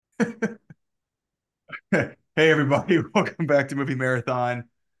Hey everybody, welcome back to Movie Marathon.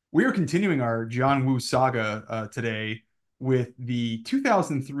 We are continuing our John Woo saga today with the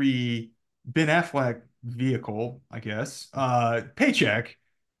 2003 Ben Affleck vehicle, I guess, Paycheck.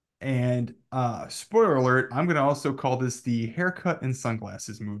 And spoiler alert, I'm going to also call this the haircut and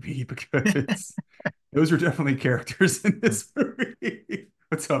sunglasses movie because those are definitely characters in this movie.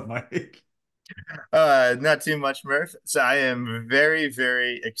 What's up, Mike? Not too much, Murph. So I am very,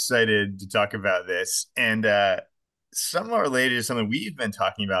 very excited to talk about this. And somewhat related to something we've been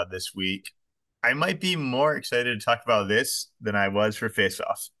talking about this week, I might be more excited to talk about this than I was for Face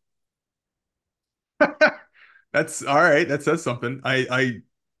Off. That's all right. That says something. I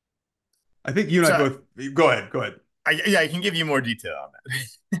think you and I So both go ahead, go ahead. yeah, I can give you more detail on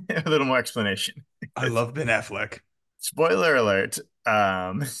that, a little more explanation. I love Ben Affleck. Spoiler alert.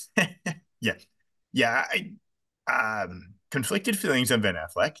 Um, yeah, yeah. Conflicted feelings on Ben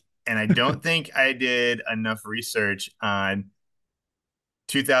Affleck, and I don't think I did enough research on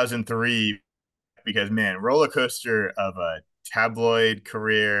 2003 because man, roller coaster of a tabloid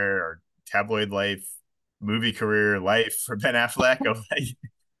career or tabloid life, movie career life for Ben Affleck. Of like,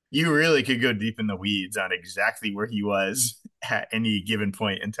 you really could go deep in the weeds on exactly where he was at any given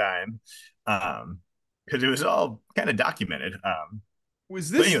point in time, because it was all kind of documented.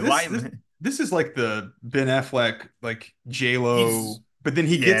 Was But this anyway, this this why this is like the Ben Affleck like he's J-Lo, but then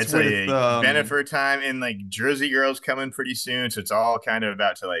he yeah, gets it's with like benefit time and like Jersey Girls coming pretty soon, so it's all kind of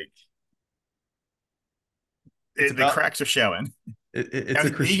about to like it's the about cracks are showing. Now he it's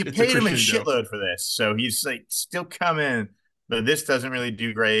a paid him a crescendo. shitload for this, so he's like still coming, but this doesn't really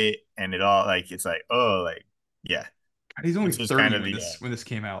do great, and it all like it's like oh like yeah, God, he's only this is kind 30 of when the this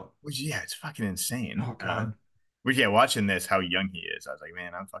came out. which yeah, it's fucking insane. Oh God. But yeah, watching this, how young he is, I was like,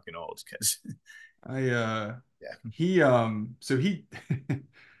 man, I'm fucking old because I yeah, he so he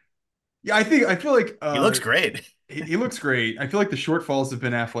yeah, I feel like he looks great. he looks great. I feel like the shortfalls of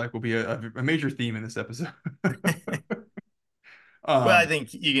Ben Affleck will be a major theme in this episode. Well, I Um think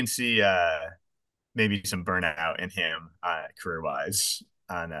you can see maybe some burnout in him career wise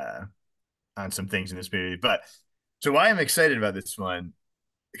on some things in this movie. But so why I'm excited about this one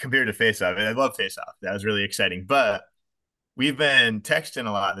compared to Face Off, and I love Face Off. That was really exciting. But we've been texting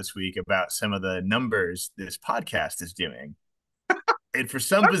a lot this week about some of the numbers this podcast is doing. And for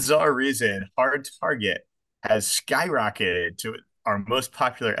some bizarre reason, Hard Target has skyrocketed to our most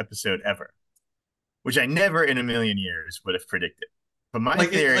popular episode ever, which I never in a million years would have predicted. But my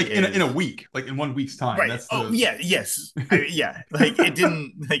theory like in a is week, like in 1 week's time. right. That's Oh the yeah, yes. Yeah. Like it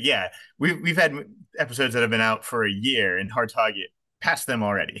didn't like yeah. We've had episodes that have been out for a year and Hard Target past them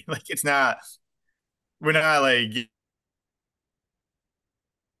already. Like it's not we're not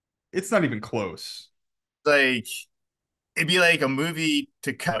it's not even close. like it'd be like a movie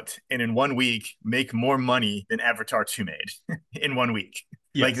to cut and in 1 week make more money than Avatar 2 made in 1 week.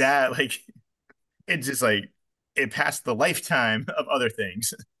 Like Yes. that, like it's just like it passed the lifetime of other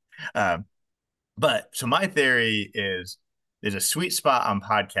things. Um, but so my theory is there's a sweet spot on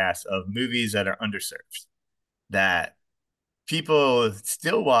podcasts of movies that are underserved that people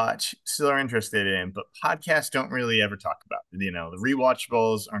still watch, still are interested in, but podcasts don't really ever talk about. You know, the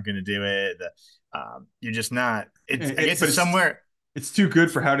rewatchables aren't going to do it. You're just not. It's. I guess But it's somewhere it's too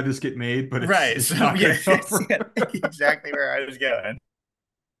good for How Did This Get Made, but right. it's So not yeah, good enough for yeah, exactly where I was going.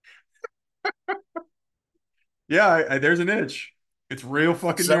 Yeah, there's an itch. It's real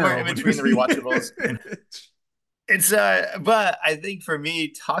fucking Somewhere narrow, in but between there's the an rewatchables and itch. it's. But I think for me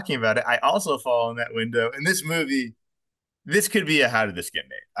talking about it, I also fall in that window. In this movie, this could be a how did this get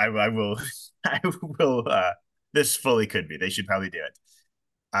made? I will. I will. This fully could be. They should probably do it.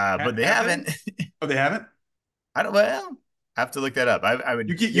 But they Have they? haven't. Oh, they haven't? I don't. Well, I have to look that up. I would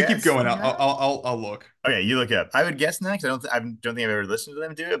You keep guess going. they have. I'll look. Okay, you look it up. I would guess next. I don't think I've ever listened to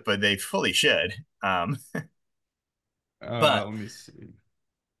them do it, but they fully should. But Let me see.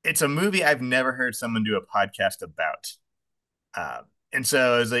 it's a movie I've never heard someone do a podcast about. And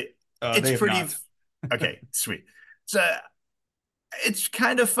so I was like, it's They have pretty not. okay, sweet. So it's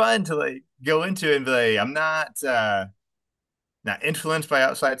kind of fun to like go into it and be like, I'm not influenced by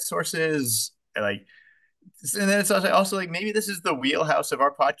outside sources. Like and then it's also like maybe this is the wheelhouse of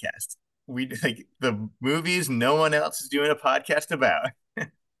our podcast. We like the movies no one else is doing a podcast about.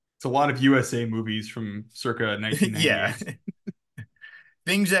 It's a lot of USA movies from circa Yeah, 1998.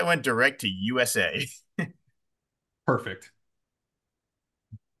 things that went direct to USA Perfect.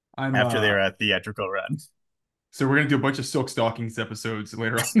 I'm after their theatrical run. so we're gonna do a bunch of Silk Stockings episodes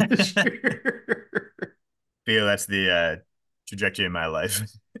later on this year. Feel that's the trajectory of my life.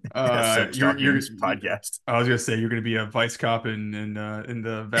 Uh, Silk you're Stockings you're. podcast. I was gonna say you're gonna be a vice cop in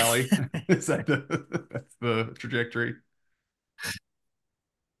the valley. Is that that's the trajectory?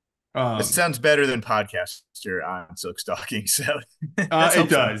 That Um, sounds better than podcaster on Silk Stockings. So let's it hope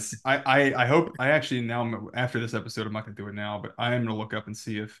so. does. I hope I actually now after this episode I'm not gonna do it now, but I am gonna look up and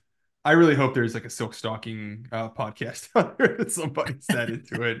see if I really hope there's like a silk stocking podcast out there that somebody's that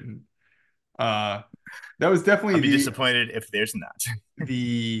into it. And uh, that was I'll definitely be disappointed if there's not.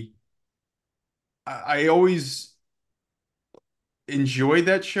 the I always enjoyed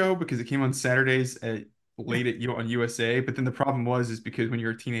that show because it came on Saturdays at late at on USA. But then the problem was is because when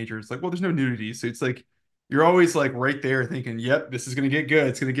you're a teenager, it's like, well, there's no nudity, so it's like you're always like right there thinking, "Yep, this is gonna get good.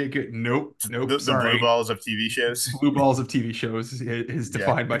 It's gonna get good." Nope, nope. The blue Sorry, balls of TV shows. blue balls of TV shows is Yeah.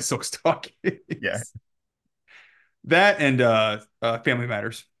 defined by silk Yeah. stockings. That and Family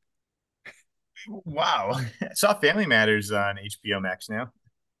Matters. Wow. I saw Family Matters on HBO Max now.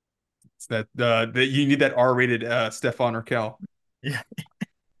 It's that you need that R-rated Stefan Urkel. Yeah.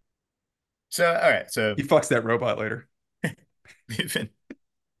 So, all right. So He fucks that robot later. we've been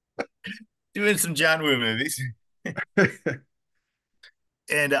doing some John Woo movies.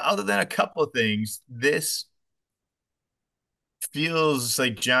 And other than a couple of things, this feels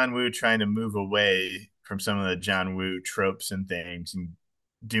like John Woo trying to move away from some of the John Woo tropes and things and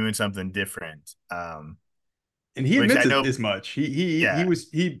doing something different. And he Which I admits it know, as much. He yeah, was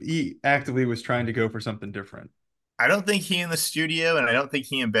he actively was trying to go for something different. I don't think he in the studio, and I don't think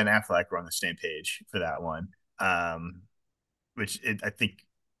he and Ben Affleck were on the same page for that one. Um, I think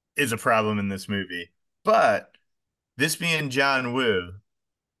is a problem in this movie. But this being John Woo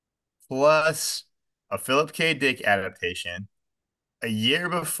plus a Philip K. Dick adaptation, a year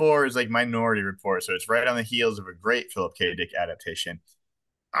before is like Minority Report, so it's right on the heels of a great Philip K. Dick adaptation.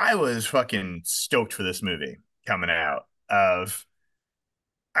 I was fucking stoked for this movie coming out. I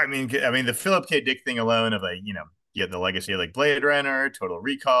mean, the Philip K. Dick thing alone of like, you have the legacy of like Blade Runner, Total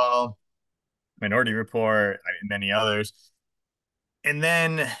Recall, Minority Report, and many others. And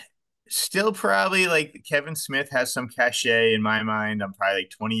then still probably like Kevin Smith has some cachet in my mind. I'm probably like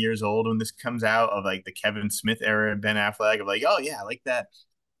 20 years old when this comes out of like the Kevin Smith era of Ben Affleck of like, oh yeah, I like that.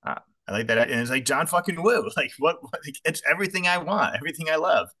 Uh, I like that. And it's like John fucking Woo. Like what like, it's everything I want, everything I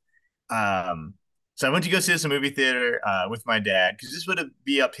love. Um, so I went to go see this in a movie theater with my dad because this would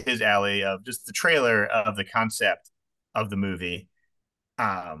be up his alley of just the trailer of the concept of the movie.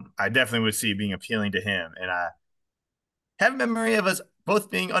 I definitely would see being appealing to him, and I have a memory of us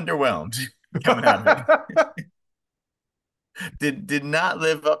both being underwhelmed coming out of it. Did not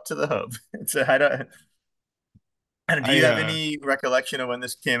live up to the hope. So I don't. Do I you have any recollection of when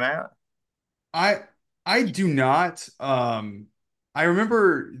this came out? I I do not. I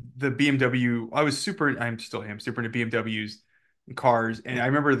remember the BMW. I'm still am super into BMWs and cars, and I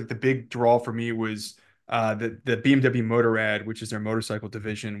remember that the big draw for me was the BMW Motorrad, which is their motorcycle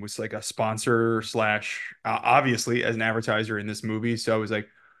division, was like a sponsor slash obviously as an advertiser in this movie. So I was like,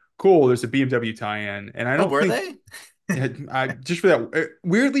 cool, there's a BMW tie-in, and I Oh, don't were think they? I just for that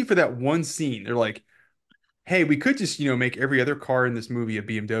weirdly for that one scene, they're like, hey, we could just, make every other car in this movie a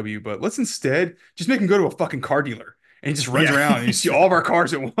BMW, but let's instead just make him go to a fucking car dealer and he just runs Yeah. around and you see all of our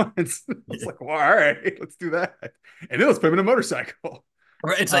cars at once. It's Yeah. like, well, all right, let's do that. And then let's put him in a motorcycle.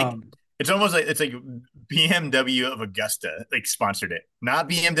 Right. Um, It's almost like it's like BMW of Augusta like sponsored it, not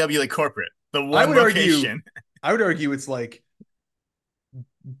BMW like corporate. The I one would argue, location. I would argue it's like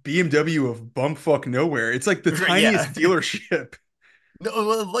BMW of bumfuck nowhere. It's like the Yeah. tiniest dealership. No,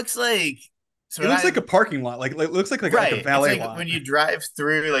 well, it looks like so It when looks I like a parking lot. Like it looks like a right. It's valet like lot. when you drive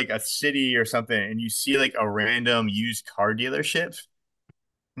through like a city or something and you see like a random used car dealership,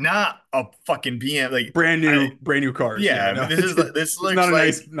 not a fucking BM. Like I Brand new cars. Yeah, yeah, no, this it's looks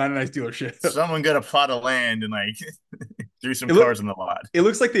like not a nice dealership. someone got a plot of land and like threw some It look cars in the lot. it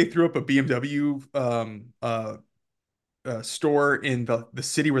looks like they threw up a BMW store in the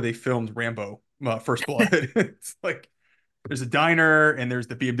city where they filmed Rambo First Blood. It's like there's a diner and there's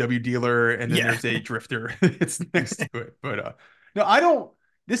the BMW dealer and then Yeah. there's a drifter. It's next to it. But no, I don't.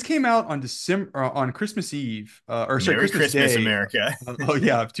 This came out on December on Christmas Eve, or sorry, Merry Christmas Christmas, Day. America. Oh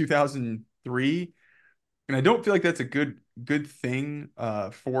yeah, of 2003. And I don't feel like that's a good thing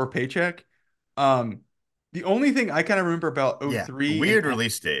for Paycheck. Um, the only thing I kind of remember about Yeah. '03 and Weird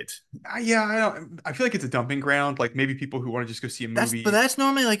release date. yeah, I don't. I feel like it's a dumping ground. Like maybe people who want to just go see a But movie. that's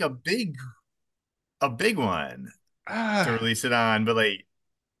normally like a big one to Ah, release it on, but like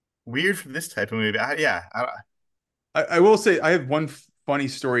weird for this type of movie. Yeah. I will say I have one funny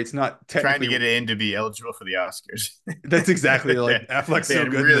story. It's not Trying technically. to get it in to be eligible for the Oscars. That's exactly like Affleck's They so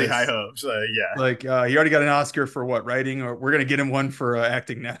had good in really high this. hopes. Yeah, Like he already got an Oscar for what writing, or we're gonna get him one for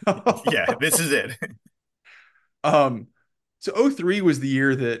acting now. yeah, this is it. um, so '03 was the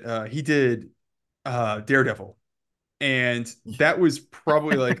year that he did Daredevil, and that was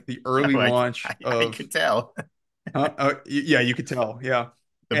probably like the early Oh, launch I of. could tell Yeah, you could tell. Yeah,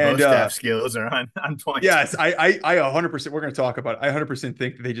 the bow and staff skills are on point. yes, I 100%. We're gonna talk about it. I 100%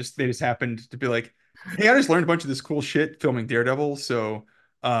 think that they just happened to be like, hey, I just learned a bunch of this cool shit filming Daredevil, so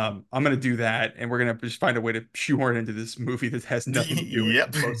I'm gonna do that, and we're gonna just find a way to shoehorn it into this movie that has nothing to do with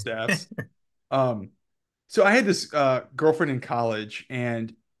Yep. both staffs. Um, so I had this girlfriend in college,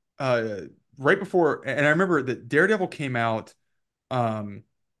 and uh, right before, and I remember that Daredevil came out um,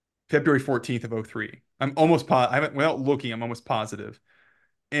 February 14th of '03. I'm almost I haven't, without looking, I'm almost positive.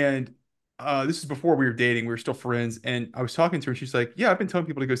 And this is before we were dating. We were still friends, and I was talking to her, and she's like, "Yeah, I've been telling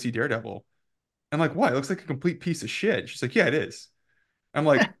people to go see Daredevil." I'm like, "Why? It looks like a complete piece of shit." She's like, "Yeah, it is." I'm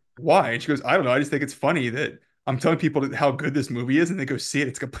like, "Why?" And she goes, "I don't know. I just think it's funny that I'm telling people how good this movie is, and they go see it.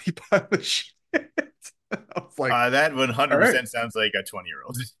 It's a complete pile of shit." I was like, That "All right." 100% sounds like a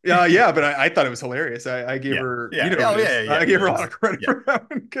 20-year-old. Yeah, but I thought it was hilarious. I gave Yeah. her, you Yeah. know who Oh, it yeah. is. Yeah. I gave her a lot That's, of credit yeah. for that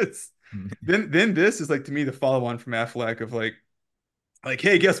one because then this is like to me the follow on from Affleck of like,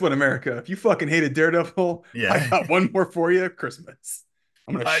 hey, guess what, America? If you fucking hated Daredevil, I Yeah. got one more for you, Christmas.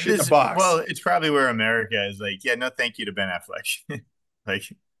 I'm gonna shit in a Well, box. it's probably where America is like, yeah, no, thank you to Ben Affleck. Like,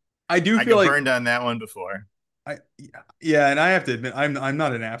 I do I feel got like burned on that one before. yeah, and I have to admit, I'm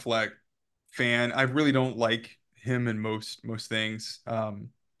not an Affleck fan. I really don't like him in most things.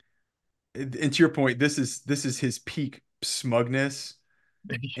 And to your point, this is his peak smugness,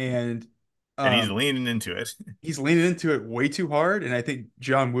 and And he's um, leaning into it. he's leaning into it way too hard. And I think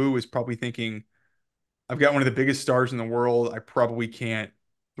John Woo is probably thinking, I've got one of the biggest stars in the world. I probably can't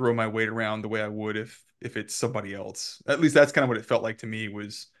throw my weight around the way I would if it's somebody else. At least that's kind of what it felt like to me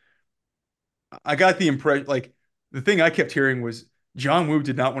was I got the impression like the thing I kept hearing was John Woo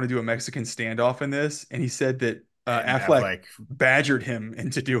did not want to do a Mexican standoff in this, and he said that And Affleck Affleck badgered him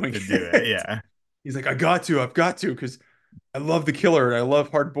into doing to do it. it. Yeah. He's like, I've got to, because I love the killer and I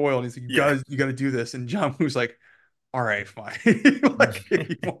love hard boiled. And he's like, Yeah. you got to do this. And John Woo's like, all right, fine, like if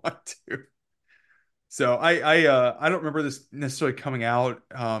you want to. So I don't remember this necessarily coming out,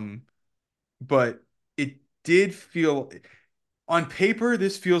 but it did feel on paper,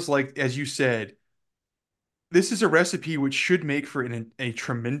 this feels like, as you said, this is a recipe which should make for a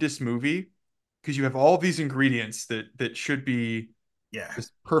tremendous movie because you have all these ingredients that should be Yeah.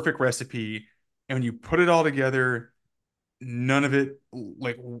 this perfect recipe, and when you put it all together, none of it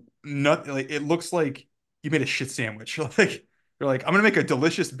like not like it looks like you made a shit sandwich. Like you're like, I'm gonna make a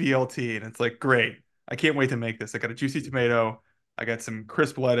delicious BLT, and it's like, great. I can't wait to make this. I got a juicy tomato, I got some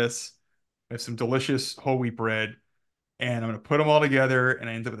crisp lettuce, I have some delicious whole wheat bread, and I'm gonna put them all together, and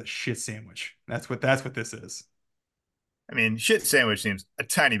I end up with a shit sandwich. That's what this is. I mean, shit sandwich seems a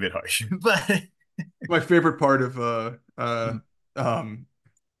tiny bit harsh, but My favorite part of um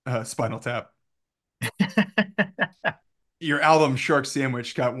Spinal Tap. Your album Shark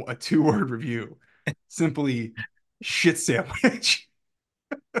Sandwich got a 2-word review. Simply shit sandwich.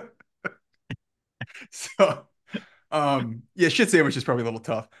 So, yeah, shit sandwich is probably a little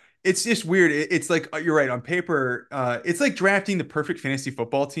tough. It's just weird. It's like you're right on paper. It's like drafting the perfect fantasy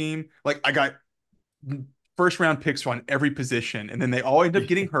football team. Like I got first round picks on every position, and then they all end up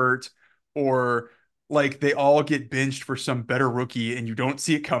getting hurt, or like they all get benched for some better rookie, and you don't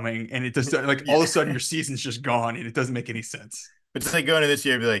see it coming, and it just like all of yeah. a sudden your season's just gone, and it doesn't make any sense. It's like going to this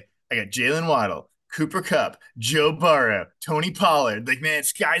year and be like, I got Jalen Waddle, Cooper Cup, Joe Burrow, Tony Pollard. Like, man,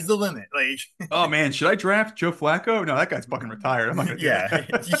 sky's the limit. Like, Oh man, should I draft Joe Flacco? No, that guy's fucking retired. I'm not gonna do yeah,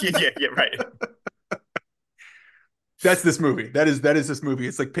 that. yeah, right. That's this movie. That is this movie.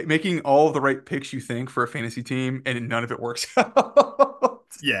 It's like making all the right picks you think for a fantasy team, and none of it works out.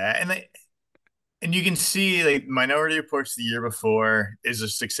 Yeah, and you can see like Minority Reports the year before is a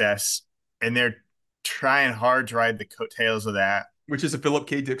success, and they're trying hard to ride the coattails of that. Which is a Philip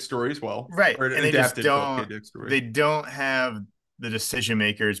K. Dick story as well, Right. or an And they just adapted Philip K. don't Dick story. they don't have the decision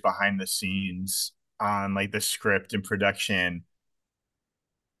makers behind the scenes on like the script and production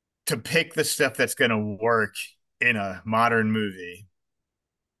to pick the stuff that's going to work in a modern movie.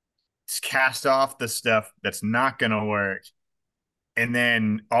 It's cast off the stuff that's not going to work and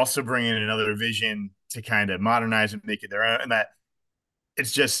then also bring in another vision to kind of modernize and make it their own, and that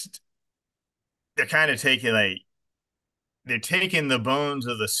it's just they're kind of taking like they're taking the bones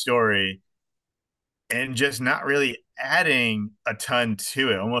of the story and just not really adding a ton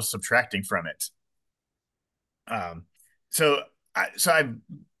to it, almost subtracting from it. Um, so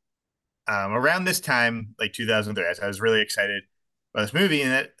around this time, like 2003, I was really excited about this movie,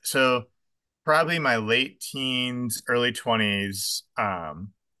 and so probably my late teens, early 20s.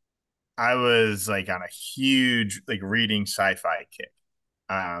 I was like on a huge like reading sci-fi kick.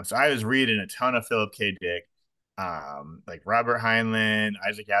 So I was reading a ton of Philip K. Dick, like Robert Heinlein,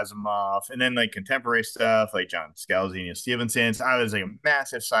 Isaac Asimov, and then like contemporary stuff like John Scalzi and Neil Stephenson. So I was like a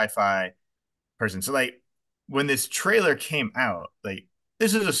massive sci-fi person. So like when this trailer came out, like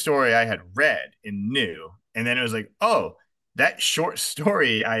this is a story I had read and knew, and then it was like, oh, that short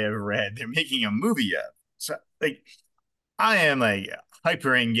story I have read, they're making a movie of. So like I am like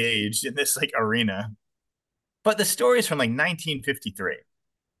hyper engaged in this like arena. But the story is from like 1953.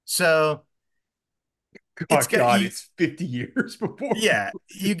 So it's God, got God, you, it's 50 years before the yeah,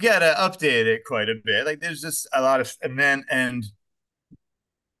 you gotta update it quite a bit. Like there's just a lot of, and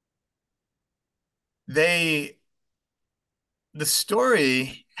they, the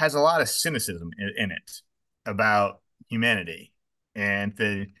story has a lot of cynicism in it about humanity, and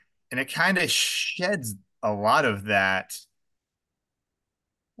and it kind of sheds a lot of that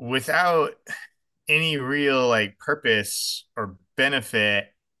without any real like purpose or benefit,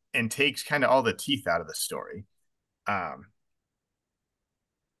 and takes kind of all the teeth out of the story. Um,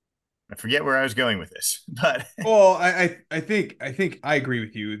 I forget where I was going with this, but Well, I think I agree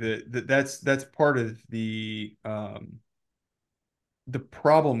with you that's part of the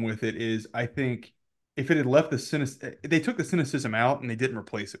problem with it is I think if it had left the they took the cynicism out and they didn't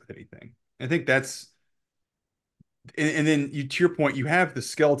replace it with anything. I think that's and then you to your point, you have the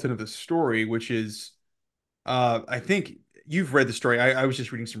skeleton of the story, which is I think you've read the story. I was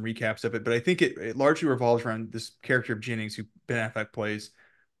just reading some recaps of it, but I think it largely revolves around this character of Jennings who Ben Affleck plays,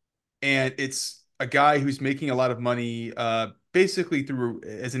 and it's a guy who's making a lot of money basically through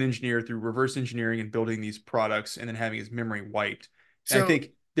as an engineer through reverse engineering and building these products and then having his memory wiped. And I so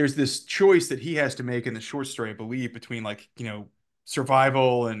think there's this choice that he has to make in the short story, I believe, between like,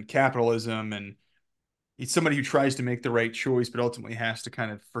 survival and capitalism, and he's somebody who tries to make the right choice but ultimately has to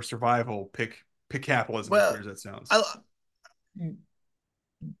kind of for survival pick capitalism, as well, weird as that sounds. I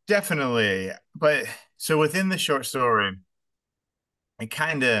definitely, but so within the short story, it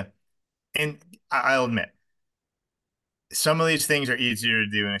kind of, and I'll admit, some of these things are easier to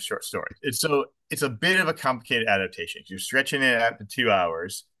do in a short story. It's a bit of a complicated adaptation. You're stretching it out to 2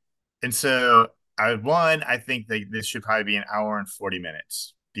 hours, and so I think that this should probably be an hour and 40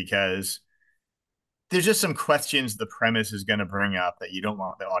 minutes because there's just some questions the premise is going to bring up that you don't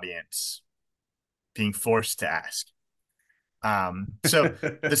want the audience being forced to ask. So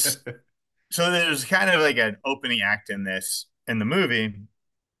this, so there's kind of like an opening act in the movie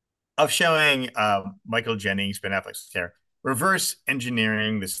of showing Michael Jennings, Ben Affleck's character, reverse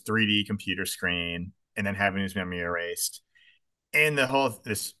engineering this 3D computer screen and then having his memory erased, and the whole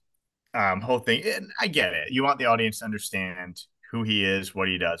thing. And I get it. You want the audience to understand who he is, what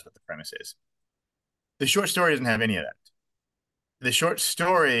he does, what the premise is. The short story doesn't have any of that. The short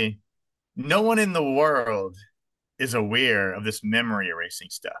story, no one in the world is aware of this memory erasing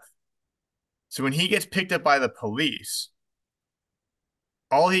stuff. So when he gets picked up by the police,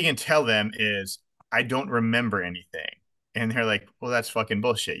 all he can tell them is, I don't remember anything. And they're like, well, that's fucking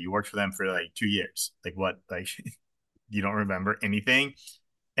bullshit. You worked for them for like 2 years. Like, what? Like, you don't remember anything?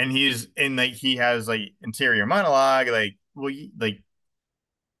 And he has like interior monologue, like, well, like,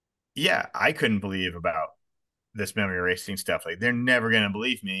 yeah, I couldn't believe about this memory erasing stuff. Like, they're never going to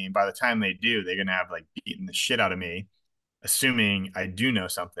believe me. And by the time they do, they're going to have like beaten the shit out of me, assuming I do know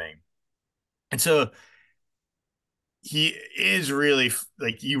something. And so he is really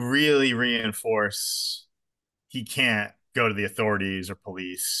like, you really reinforce he can't go to the authorities or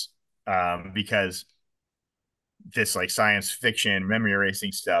police, because this like science fiction memory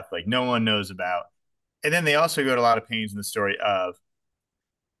erasing stuff like no one knows about. And then they also go to a lot of pains in the story of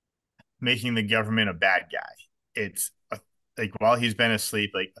making the government a bad guy. It's like while he's been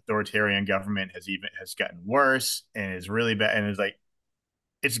asleep, like authoritarian government has gotten worse and is really bad, and it's like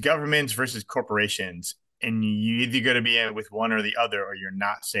it's governments versus corporations, and you either got to be in with one or the other, or you're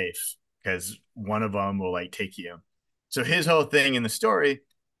not safe because one of them will like take you. So his whole thing in the story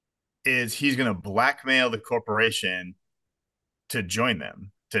is he's going to blackmail the corporation to join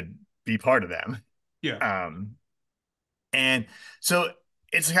them, to be part of them. Yeah. Um, and so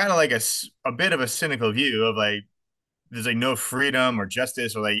it's kind of like a bit of a cynical view of like there's like no freedom or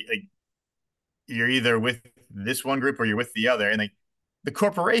justice, or like you're either with this one group or you're with the other, and like the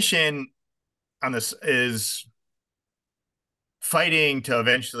corporation on this is fighting to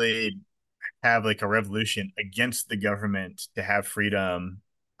eventually have like a revolution against the government to have freedom,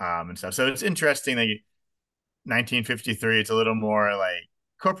 and stuff. So it's interesting. Like 1953, it's a little more like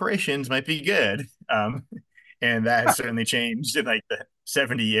corporations might be good. And that has certainly changed in like the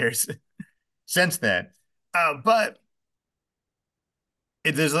 70 years since then. But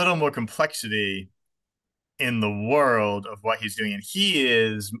there's a little more complexity in the world of what he's doing. And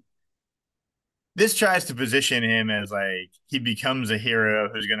this tries to position him as like he becomes a hero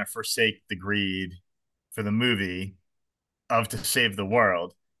who's going to forsake the greed for the movie of to save the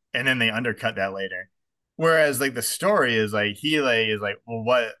world. And then they undercut that later. Whereas like the story is like he like is like, well,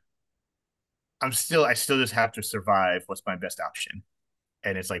 what I still just have to survive. What's my best option?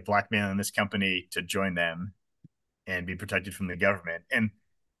 And it's like blackmailing this company to join them and be protected from the government. And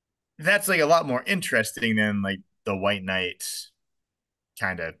that's like a lot more interesting than like the White Knight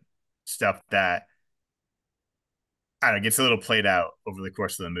kind of stuff that I don't know, gets a little played out over the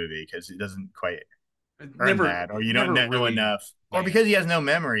course of the movie because it doesn't quite earn that, or It you don't never know really enough, or because he lands. has no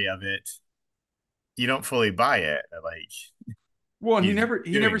memory of it, you don't fully buy it. Like Well, and he's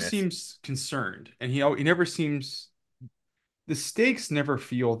he never doing this. seems concerned, and he never seems the stakes never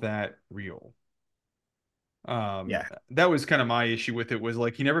feel that real. Yeah. That was kind of my issue with it was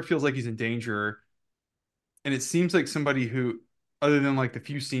like he never feels like he's in danger, and it seems like somebody who, other than like the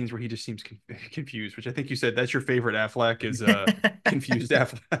few scenes where he just seems confused, which I think you said that's your favorite Affleck is confused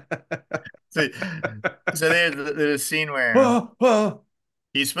Affleck. so, so there's a scene where Ah, ah.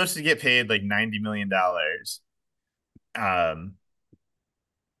 he's supposed to get paid like $90 million. Um,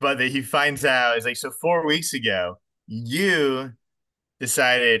 but that he finds out is like, so 4 weeks ago, you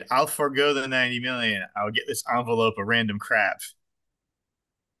decided I'll forego the 90 million. I'll get this envelope of random crap.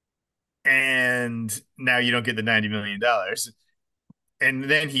 And now you don't get the $90 million. And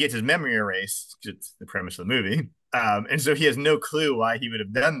then he gets his memory erased. It's the premise of the movie. And so he has no clue why he would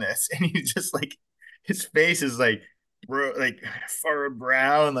have done this. And he's just like, his face is like, like furrowed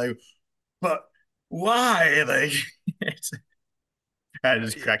brown, like, but why? Like, it's, that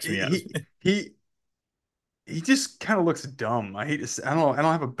just cracks me up. He he just kind of looks dumb. I hate to say, I don't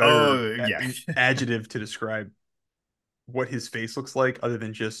have a better Oh, yeah. adjective to describe what his face looks like other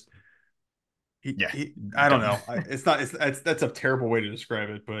than just Yeah. I don't Dumb. know. It's not it's that's a terrible way to describe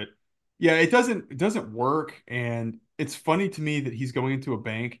it, but yeah, it doesn't work, and it's funny to me that he's going into a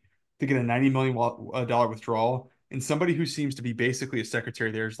bank to get a $90 million withdrawal, and somebody who seems to be basically a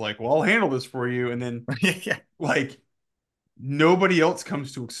secretary there is like, "Well, I'll handle this for you," and then Yeah. like nobody else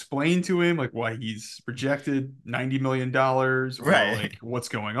comes to explain to him like why he's rejected $90 million or Right. like what's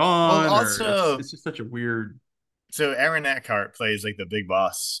going Well, on, or also, it's just such a weird. so Aaron Eckhart plays like the big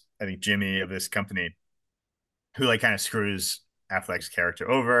boss, I think Jimmy of this company, who like kind of screws Affleck's character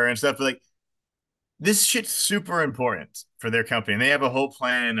over and stuff. But like this shit's super important for their company. And they have a whole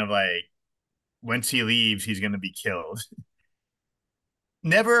plan of like once he leaves, he's gonna be killed.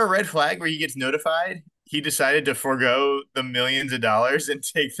 Never a red flag where he gets notified. He decided to forego the millions of dollars and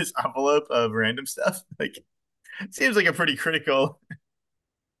take this envelope of random stuff. Like seems like a pretty critical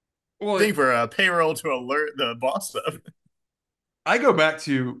Well, thing for a payroll to alert the boss of. I go back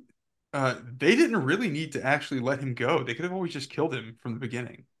to they didn't really need to actually let him go. They could have always just killed him from the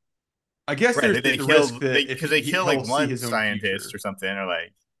beginning. I guess Right. there's They the risk kill they that if because they kill he'll like see one his own scientist future. or something, or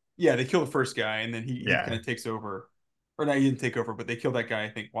like, Yeah, they kill the first guy and then he kind yeah. of takes over. Or not, he didn't take over, but they kill that guy, I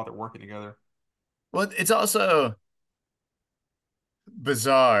think, while they're working together. Well, it's also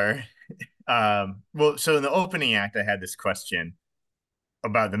bizarre. Well, so in the opening act, I had this question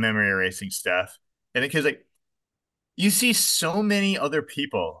about the memory erasing stuff, and because like you see so many other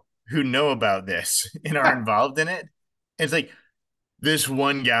people who know about this and are involved in it. It's like this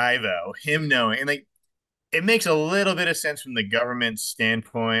one guy though, him knowing, and like it makes a little bit of sense from the government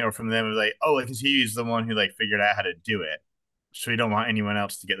standpoint or from them of like, oh, because he's the one who like figured out how to do it. So we don't want anyone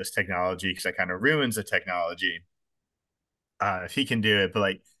else to get this technology because that kind of ruins the technology. If he can do it, but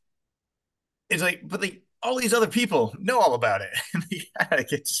like it's like, but like all these other people know all about it.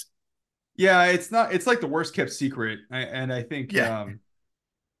 Like it's Yeah, it's not. It's like the worst kept secret, and I think yeah,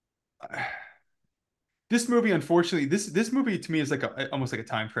 this movie, unfortunately, this movie to me is like almost like a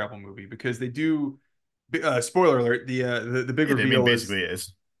time travel movie because they do. Spoiler alert: the big I mean, reveal is basically it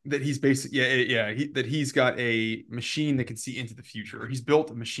is. that he's basically that he's got a machine that can see into the future. Or he's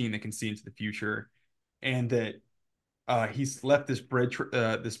built a machine that can see into the future, and that he's left this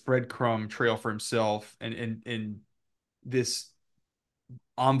breadcrumb trail for himself, and this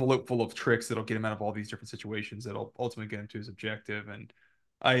envelope full of tricks that'll get him out of all these different situations that'll ultimately get him to his objective. And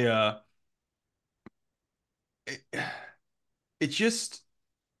I it, it just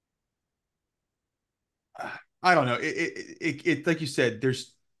I don't know. Like you said,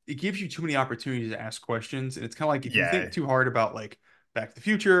 it gives you too many opportunities to ask questions, and it's kind of like if you Yeah, think too hard about like Back to the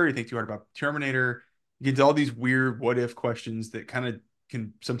Future, you think too hard about Terminator, You get to all these weird what if questions that kind of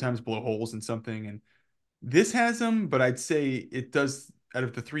can sometimes blow holes in something. And this has them, but I'd say it does, out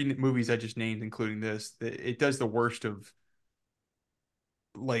of the three movies I just named, including this, it does the worst of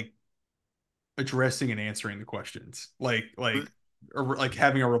like addressing and answering the questions, or like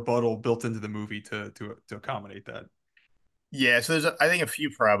having a rebuttal built into the movie to accommodate that. Yeah, so I think a few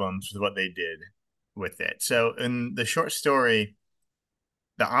problems with what they did with it. So in the short story,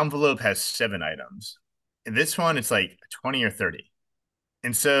 the envelope has 7 items. In this one, it's like 20 or 30.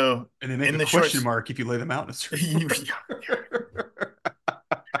 And so And they make in a the short, question mark if you lay them out in a certain order.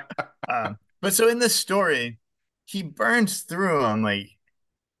 but so in this story, he burns through them like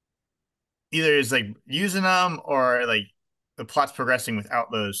either is like using them or like the plot's progressing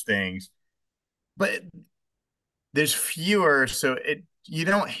without those things. But there's fewer, so it you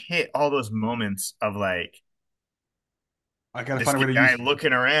don't hit all those moments of like I gotta this find a way to guy use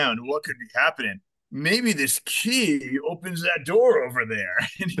looking around, what could be happening? Maybe this key opens that door over there.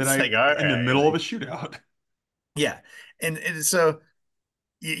 And that it's I like, all in the right, middle of a like shootout. yeah. And so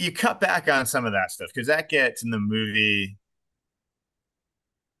you cut back on some of that stuff because that gets in the movie.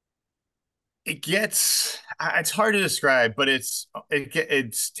 It gets it's hard to describe, but it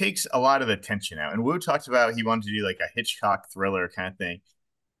takes a lot of the tension out. And Wu talked about he wanted to do like a Hitchcock thriller kind of thing.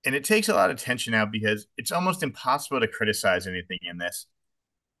 And it takes a lot of tension out because it's almost impossible to criticize anything in this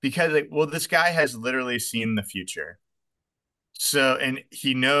because like, well, this guy has literally seen the future. So, and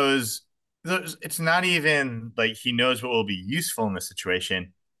he knows it's not even like he knows what will be useful in the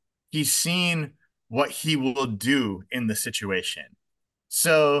situation. He's seen what he will do in the situation.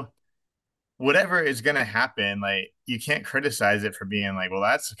 So, whatever is going to happen, like you can't criticize it for being like, well,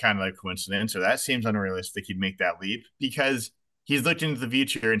 that's kind of like coincidence or that seems unrealistic. He'd make that leap because he's looked into the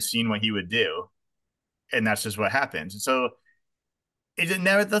future and seen what he would do. And that's just what happens. So, it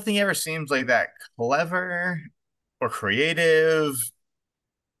never, nothing ever seems like that clever or creative.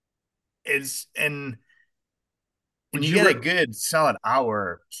 It's and Would you you get a re- good solid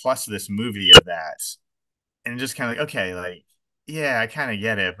hour plus this movie of that, and just kind of like, okay, like yeah, I kind of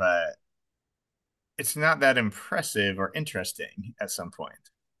get it, but it's not that impressive or interesting at some point.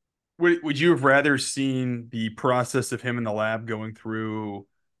 would you have rather seen the process of him in the lab going through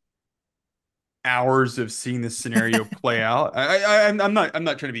hours of seeing this scenario play out? I'm not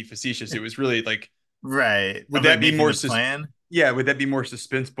trying to be facetious. It was really like, Right, would of like that be making more the plan. yeah, would that be more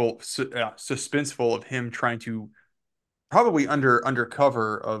suspenseful of him trying to probably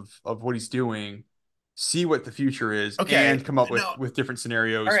undercover of what he's doing, see what the future is, Okay, and come up no, with different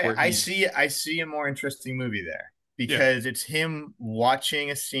all scenarios right, where he's I see a more interesting movie there yeah. because it's him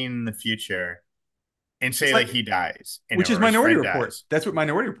watching a scene in the future and It's say like like, he dies and which is or his Minority friend Report. dies. That's what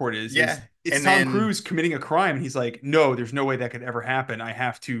Minority Report is Yeah, it's and Tom then Cruise committing a crime and he's like, no, there's no way that could ever happen. I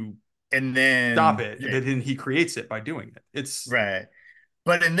have to and stop then it. And then he creates it by doing it. It's right.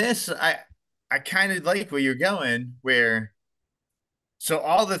 But in this, I kind of like where you're going, where so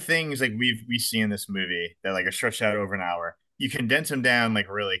all the things like we see in this movie that like are stretched out over an hour, you condense them down like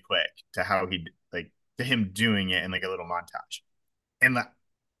really quick to how he like to him doing it in like a little montage, and the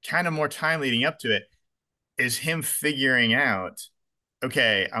kind of more time leading up to it is him figuring out,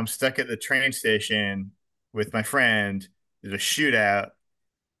 okay, I'm stuck at the train station with my friend. There's a shootout,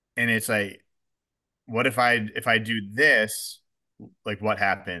 and it's like, what if I do this? Like, what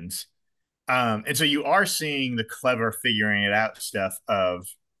happens? And so you are seeing the clever figuring it out stuff of,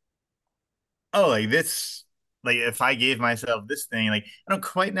 oh, like this, like if I gave myself this thing, like I don't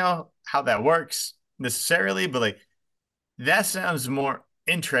quite know how that works necessarily, but like that sounds more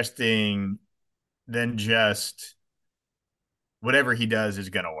interesting than just whatever he does is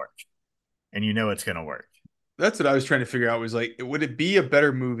gonna work, and you know it's gonna work. that's what I was trying to figure out was like, would it be a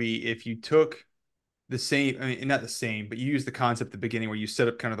better movie if you took the same, I mean, not the same, but you use the concept at the beginning where you set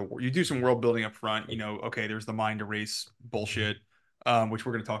up kind of you do some world building up front, okay, there's the mind erase bullshit, which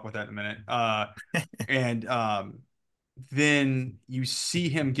we're going to talk about that in a minute. And then you see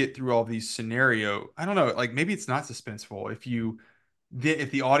him get through all these scenario. I don't know, like maybe it's not suspenseful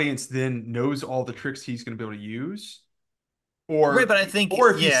if the audience then knows all the tricks he's going to be able to use, Right, or but I think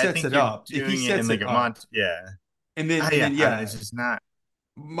or if he yeah, I sets think it you're up, if he doing it in sets like it a up, yeah. and Yeah, then I don't know, yeah, it's just not.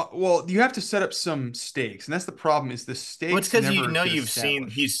 well, you have to set up some stakes, and that's the problem is the Well, it's stakes because you never know get you've seen established.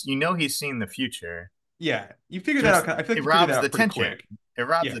 he's seen the future. Yeah, you figure So that it's out. I feel like it you figure that robs the out pretty tension. quick. It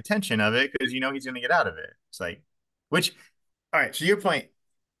robs Yeah, the tension of it because you know he's going to get out of it. It's like, which, all right. So your point,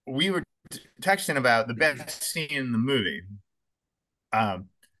 we were texting about the best scene in the movie. Um,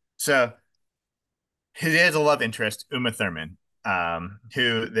 so he has a love interest, Uma Thurman,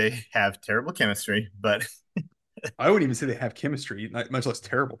 who they have terrible chemistry, but I wouldn't even say they have chemistry, much less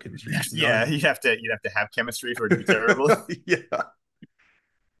terrible chemistry, just Yeah, none. you'd have to have chemistry for it to be terrible. Yeah.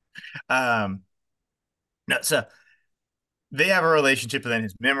 Um, no, so they have a relationship, and then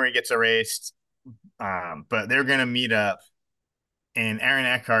his memory gets erased. But they're gonna meet up, and Aaron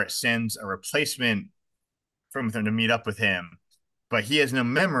Eckhart sends a replacement from them to meet up with him, but he has no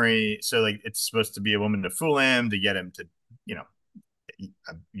memory, so like it's supposed to be a woman to fool him to get him to, you know,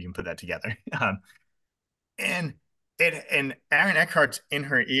 you can put that together. And and Aaron Eckhart's in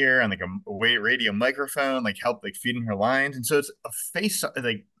her ear on like a radio microphone, like help like feeding her lines, and so it's a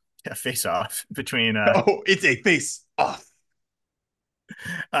face off between Oh, it's a face off.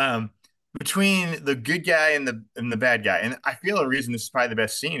 um between the good guy and the bad guy. And I feel the reason this is probably the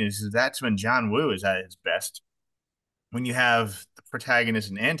best scene is that's when John Woo is at his best, when you have the protagonist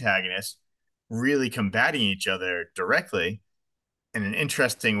and antagonist really combating each other directly in an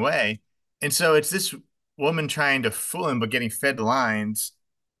interesting way. And so it's this woman trying to fool him, but getting fed lines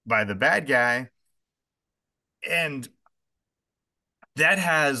by the bad guy. And that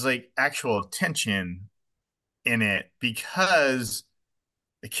has like actual tension in it because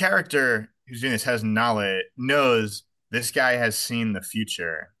the character who's doing this has knowledge, knows this guy has seen the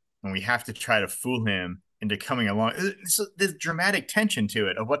future, and we have to try to fool him into coming along. So there's dramatic tension to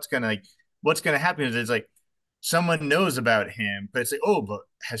it of what's gonna happen is it's like someone knows about him, but it's like, oh, but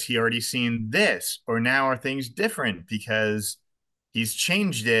has he already seen this? Or now are things different because he's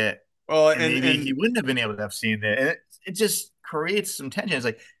changed it, Well, and maybe he and wouldn't have been able to have seen it. And it just creates some tension. It's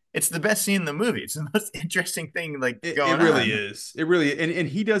like it's the best scene in the movie. It's the most interesting thing like it going really on. is. It really, and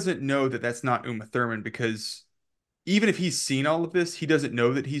he doesn't know that that's not Uma Thurman because even if he's seen all of this, he doesn't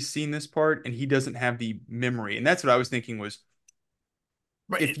know that he's seen this part, and he doesn't have the memory. And that's what I was thinking was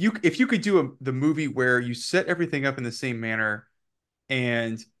Right. if you could do the movie where you set everything up in the same manner,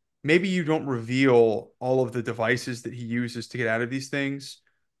 and maybe you don't reveal all of the devices that he uses to get out of these things,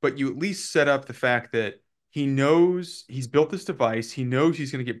 but you at least set up the fact that he knows he's built this device, he knows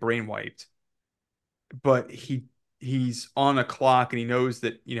he's going to get brain wiped, but he's on a clock and he knows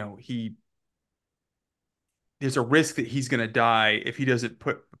that, he there's a risk that he's going to die if he doesn't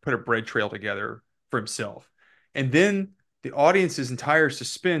put a bread trail together for himself. And then the audience's entire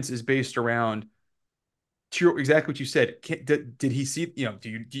suspense is based around exactly what you said. Did he see?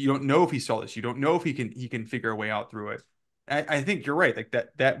 You don't know if he saw this. You don't know if he can figure a way out through it. I think you're right. Like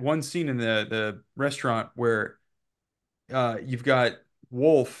that one scene in the restaurant where you've got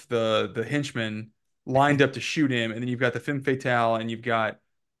Wolf, the henchman, lined up to shoot him, and then you've got the femme fatale, and you've got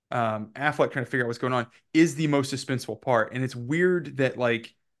Affleck trying to figure out what's going on, is the most suspenseful part. And it's weird that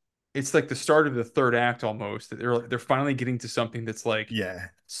like it's like the start of the third act almost, that they're finally getting to something that's like Yeah.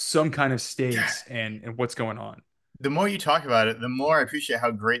 some kind of God. stakes and what's going on. The more you talk about it, the more I appreciate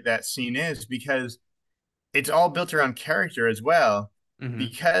how great that scene is because it's all built around character as well. Hmm.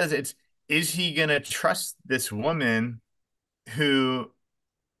 Because it's, is he gonna trust this woman who,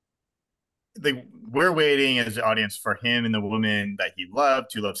 like, we're waiting as the audience for him and the woman that he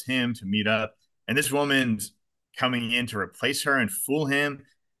loved, who loves him, to meet up, and this woman's coming in to replace her and fool him.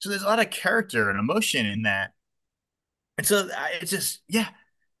 So there's a lot of character and emotion in that. And so it's just, yeah,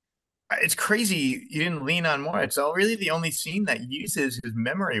 it's crazy you didn't lean on more. It's all really the only scene that uses his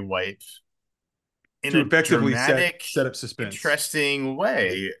memory wipes in To a effectively set dramatic, set up suspense. interesting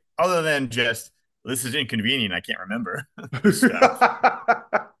way, other than just this is inconvenient. I can't remember stuff.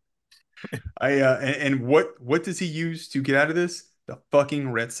 And what does he use to get out of this? The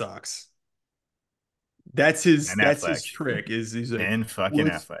fucking Red Sox. Ben That's his Affleck trick. Is he's like, and fucking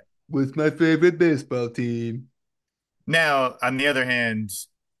what's Affleck. what's my favorite baseball team? Now, on the other hand,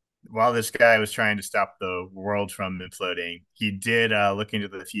 while this guy was trying to stop the world from imploding, he did look into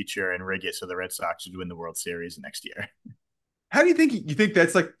the future and rig it so the Red Sox would win the World Series next year. How do you think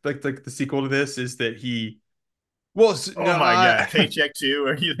that's like the sequel to this is that he well no Oh my God, Paycheck 2,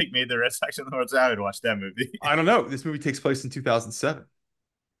 where he like made the Red Sox win the World Series. I would watch that movie. I don't know. This movie takes place in 2007.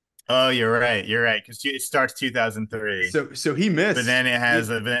 Oh, you're right. You're right. Because it starts 2003, So he but missed then it has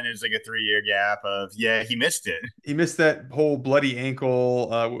he, a then there's like a 3 year gap of, yeah, he missed it. he missed that whole bloody ankle.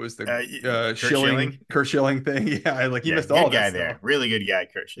 What was the Uh, Kurt Schilling Schilling, Kurt Schilling thing? Yeah, like he yeah, missed all good of that guy stuff. there, really good guy,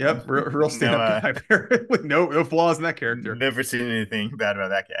 Kurt Schilling. Yep, real No, stand-up guy apparently. No flaws in that character. never seen anything bad about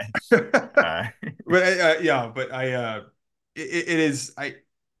that guy. But yeah, but it is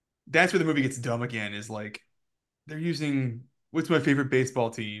that's where the movie gets dumb again. Is like they're using what's my favorite baseball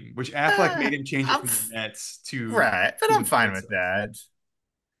team, which Affleck made him change it I'm from the Mets right, but to I'm the fine Red with Sox.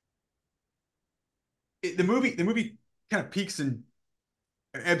 that. The movie kind of peaks and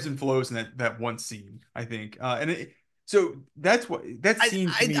ebbs and flows in that one scene, I think. So that's what that scene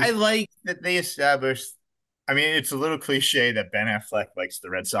to me I is like that they established I mean, it's a little cliche that Ben Affleck likes the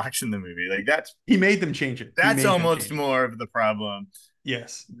Red Sox in the movie. Like He made them change it. He that's made them almost change it. more of the problem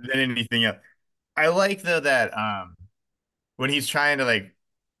Yes. than anything else. I like though that when he's trying to like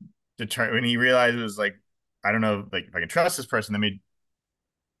deter when he realizes like I don't know like if I can trust this person, I mean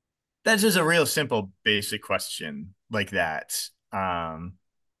that's just a real simple basic question like that.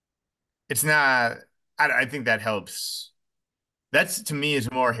 It's not I think that helps. That's to me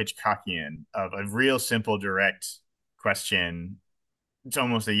is more Hitchcockian of a real simple direct question. It's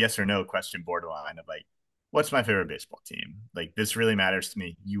almost a yes or no question borderline of like what's my favorite baseball team? Like this really matters to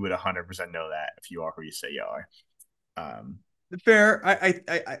me. You would 100% know that if you are who you say you are. Um, Fair.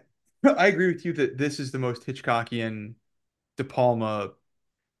 I agree with you that this is the most Hitchcockian De Palma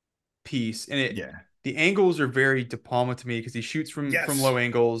piece, and it yeah. the angles are very De Palma to me because he shoots from Yes. low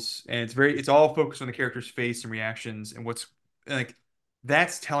angles, and it's all focused on the character's face and reactions and what's like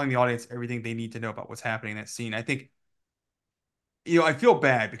that's telling the audience everything they need to know about what's happening in that scene. I think I feel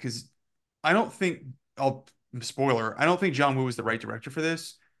bad because I don't think I'll spoiler. I don't think John Woo was the right director for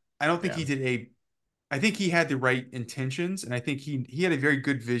this. I don't think Yeah. he did a. I think he had the right intentions, and I think he had a very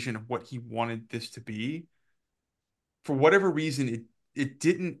good vision of what he wanted this to be. For whatever reason, it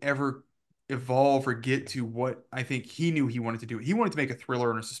didn't ever evolve or get to what I think he knew he wanted to do. He wanted to make a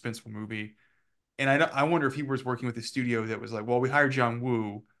thriller and a suspenseful movie, and I wonder if he was working with a studio that was like, well, we hired John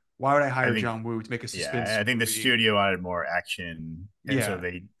Woo. Why would I I hire think John Woo to make a yeah, suspense I think the movie? studio wanted more action, and so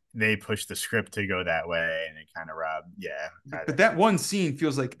Yeah, they pushed the script to go that way, and it kind of robbed. Yeah, but that one scene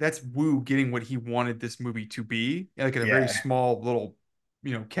feels like that's Woo getting what he wanted this movie to be, like in a very yeah, small little,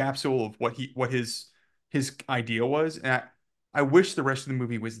 capsule of what his idea was. And I wish the rest of the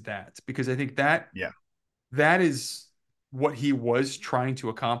movie was that because I think yeah, that is what he was trying to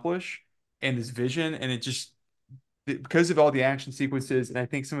accomplish and his vision, and it just because of all the action sequences, and I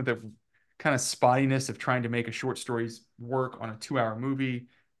think some of the kind of spottiness of trying to make a short stories work on a 2 hour movie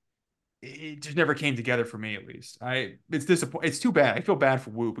it just never came together for me at least. It's disappointing. It's too bad. I feel bad for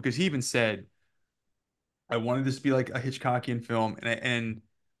Wu because he even said I wanted this to be like a Hitchcockian film, and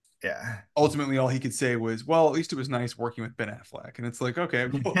yeah. ultimately all he could say was, "Well, at least it was nice working with Ben Affleck." And it's like, okay,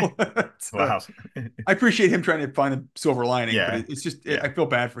 well, Wow. I appreciate him trying to find a silver lining, but Yeah, it's just yeah. I feel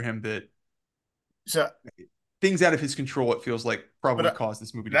bad for him that So, things out of his control. It feels like but probably caused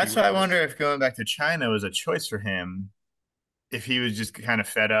this movie to be that's what why it I wonder was. if going back to China was a choice for him. If he was just kind of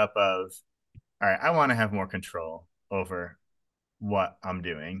fed up of, all right, I want to have more control over what I'm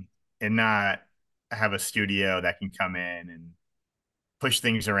doing and not have a studio that can come in and push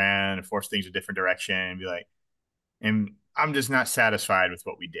things around and force things a different direction and be like, and I'm just not satisfied with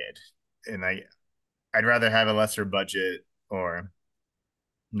what we did. And I'd rather have a lesser budget or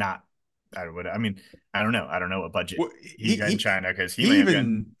not. I mean, I don't know. I don't know what budget Well, he got in China because he may he have gotten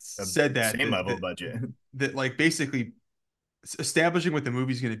even a said that same level budget. like basically establishing what the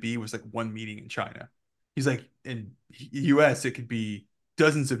movie's going to be was like one meeting in China. He's like in US it could be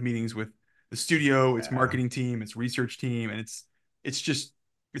dozens of meetings with the studio, its Yeah. marketing team, its research team, and it's just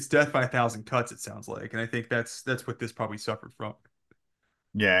it's death by a thousand cuts it sounds like. And I think that's what this probably suffered from.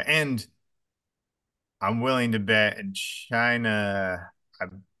 Yeah. And I'm willing to bet in China,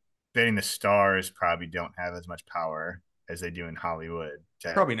 I'm betting the stars probably don't have as much power as they do in Hollywood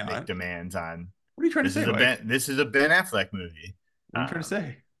to Probably make not. demands on What are you trying to say, Mike? This is a Ben Affleck movie. What are you trying to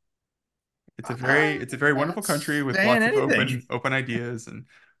say? I'm It's a very wonderful not country with saying lots of anything. open ideas and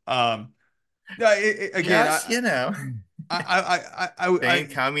um no, again Just, you know, I saying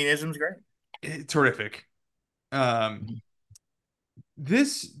communism's great. terrific. Um,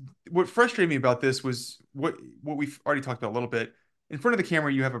 this what frustrated me about this was what we've already talked about a little bit. In front of the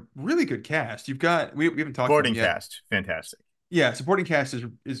camera, you have a really good cast. You've got we haven't talked about them Boarding yet. cast, fantastic. Yeah, supporting cast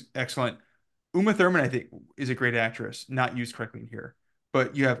is excellent. Uma Thurman, I think, is a great actress, not used correctly in here.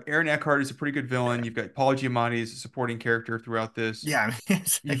 But you have Aaron Eckhart is a pretty good villain. Yeah. You've got Paul Giamatti as a supporting character throughout this. Yeah, I mean,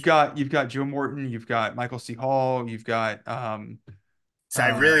 it's like, You've got Joe Morton, you've got Michael C. Hall, you've got so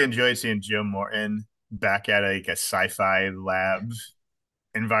I uh really enjoyed seeing Joe Morton back at like a sci-fi lab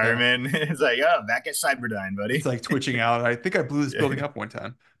yeah, environment. It's like, oh, back at Cyberdyne, it's buddy. like twitching out. I think I blew this building Yeah. up one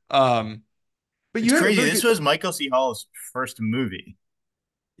time. Um, but It's you had a crazy. really This good. was Michael C. Hall's first movie.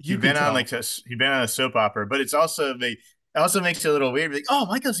 You can tell. He'd been on a soap opera, but it also makes it a little weird. Like, oh,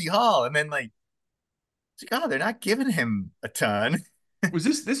 Michael C. Hall, and then like, it's like, oh, they're not giving him a ton. Was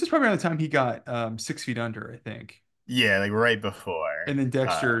this is probably around the time he got 6 feet under, I think, Yeah, like right before. and then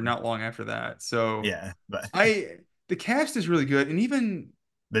Dexter Um, not long after that. So yeah, but I the cast is really good, and even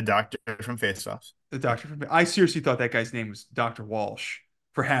the doctor from Face Off. the doctor from I seriously thought that guy's name was Dr. Walsh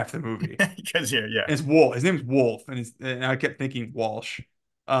for half the movie. Because yeah, yeah. And it's Wolf. His name's Wolf, and I kept thinking Walsh.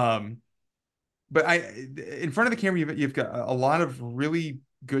 Um, but in front of the camera, you've got a lot of really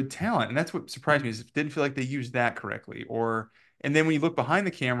good talent, and that's what surprised me is it didn't feel like they used that correctly. And then when you look behind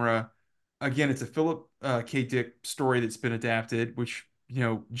the camera, again, it's a Philip K. Dick story that's been adapted, which,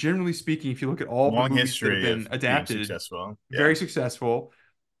 generally speaking, if you look at all the Long movies that have history been of being adapted, successful. very Yeah. successful.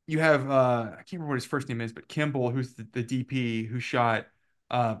 You have I can't remember what his first name is, but Kimball, who's the DP who shot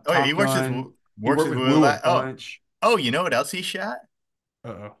Oh yeah, he Top Gun. He works worked with with Will. Woo a Oh, bunch. oh, you know what else he shot?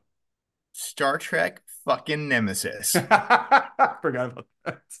 Uh-oh. Star Trek fucking Nemesis. Forgot about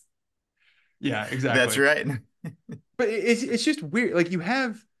that. Yeah, That's exactly. right. But it's just weird. Like you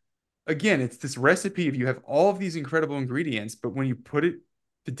have again, it's this recipe of you have all of these incredible ingredients, but when you put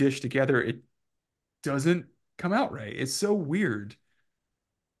the dish together, it doesn't come out right. It's so weird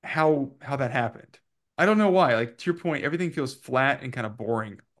how that happened. I don't know why. Like to your point, everything feels flat and kind of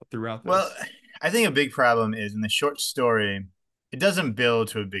boring throughout Well, this. I think a big problem is in the short story, it doesn't build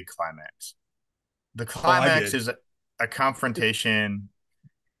to a big climax. The Oh, I climax did. is a confrontation.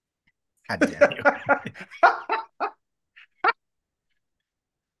 God damn you.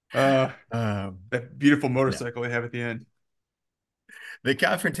 Uh, Um, that beautiful no. motorcycle they have at the end. The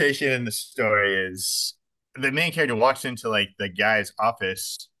confrontation in the story is the main character walks into like the guy's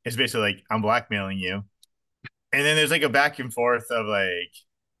office. It's basically like, I'm blackmailing you. And then there's like a back and forth of like,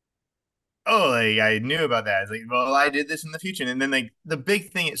 oh, like I knew about that. It's like, well, I did this in the future. And then like the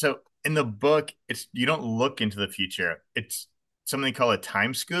big thing, so in the book, it's you don't look into the future. It's something called a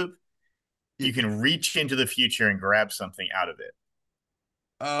time scoop. You Y- can reach into the future and grab something out of it.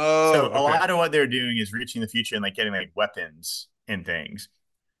 Oh, So a okay. lot of what they're doing is reaching the future and like getting like weapons and things.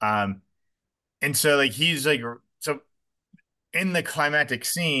 Um, and so like he's like so in the climactic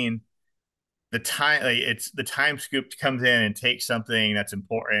scene, the time like it's the time scoop comes in and takes something that's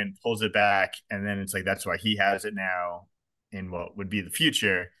important, pulls it back, and then it's like that's why he has it now in what would be the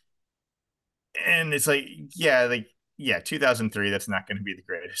future. And it's like 2003, that's not going to be the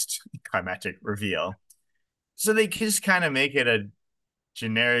greatest climactic reveal. So they just kind of make it a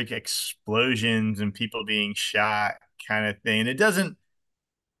generic explosions and people being shot kind of thing. It doesn't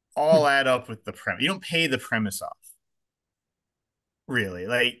all add up with the premise. You don't pay the premise off, really.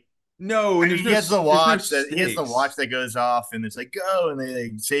 Like, No, I and mean, there's no he has the watch stakes. that goes off, and it's like go, and they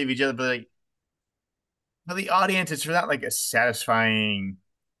like, save each other. But like for the audience, it's not like a satisfying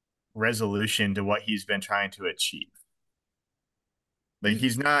resolution to what he's been trying to achieve. Like Y-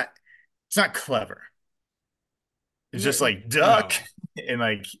 he's not. It's not clever. It's just like duck, No, and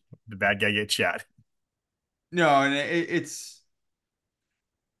like the bad guy gets shot. no, and it's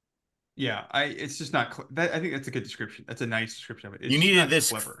yeah. It's just not that. I think that's a good description. That's a nice description of it. It's You just needed not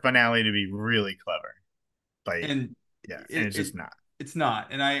this clever, finale to be really clever. Like, and yeah, and it, it's it just not. it's not.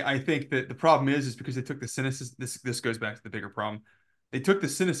 And I think that the problem is because they took the cynicism. This goes back to the bigger problem. They took the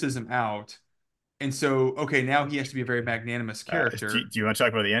cynicism out, and so okay, now he has to be a very magnanimous character. Do you want to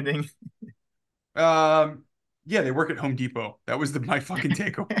talk about the ending? Um, yeah, they work at Home Depot. That was my fucking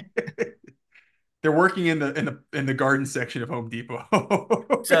takeaway. They're working in the garden section of Home Depot at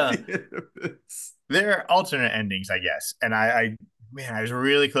So the end of this. there are alternate endings, I guess. And man, I was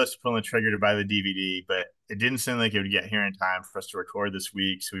really close to pulling the trigger to buy the DVD, but it didn't seem like it would get here in time for us to record this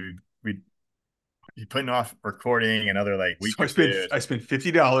week. So we'd be putting off recording another like So week or two. I spent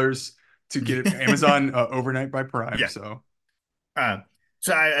 $50 to get it Amazon overnight by Prime. Yeah. So Um,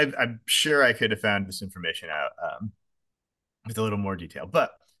 so I'm sure I could have found this information out with a little more detail.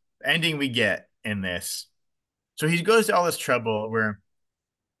 But the ending we get in this, so he goes to all this trouble where,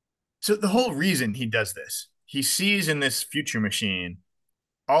 so the whole reason he does this, he sees in this future machine,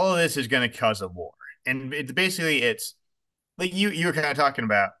 all of this is going to cause a war. And it's like you were kind of talking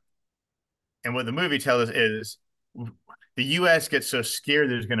about, and what the movie tells us is the U.S. gets so scared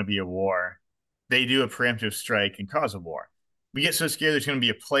there's going to be a war, they do a preemptive strike and cause a war. We get so scared there's going to be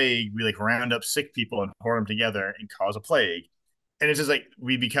a plague, we like round up sick people and hoard them together and cause a plague. And it's just like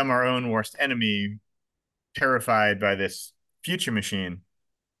we become our own worst enemy, terrified by this future machine.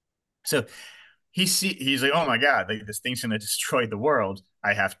 So he's like, oh my god, like this thing's gonna destroy the world.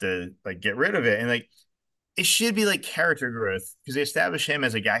 I have to like get rid of it. And like it should be like character growth because they establish him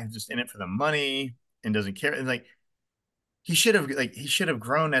as a guy who's just in it for the money and doesn't care. And like he should have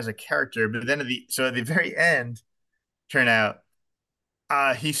grown as a character. But then at the very end, turn out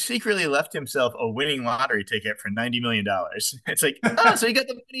he secretly left himself a winning lottery ticket for $90 million. It's like, oh, so he got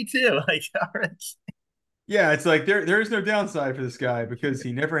the money too. Like, all right. yeah, it's like there is no downside for this guy because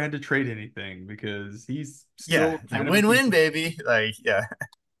he never had to trade anything because he's Yeah, still it's like kind of a win-win, decent. baby. Like, yeah.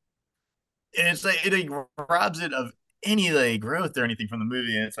 And it's like it like, robs it of any like growth or anything from the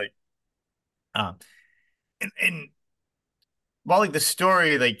movie. And it's like, um, and while like the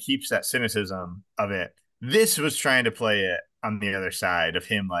story like keeps that cynicism of it, this was trying to play it on the other side of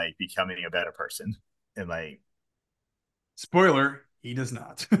him like becoming a better person and like Spoiler, he does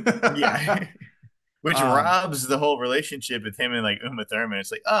not. yeah, which um, robs the whole relationship with him and like Uma Thurman.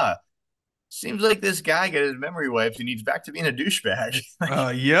 It's like seems like this guy got his memory wiped and he's back to being a douchebag.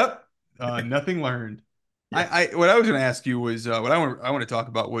 Like, yep. Nothing learned. yeah, What I was going to ask you was what I want to talk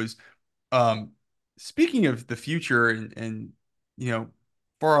about was um, speaking of the future and you know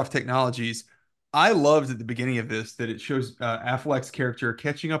far off technologies. I loved at the beginning of this that it shows Affleck's character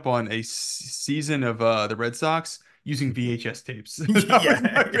catching up on a season of the Red Sox using VHS tapes. That was yeah,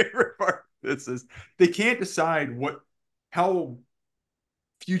 my favorite part. This is they can't decide how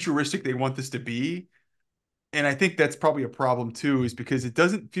futuristic they want this to be, and I think that's probably a problem too, is because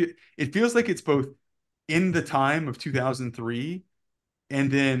it feels like it's both in the time of 2003,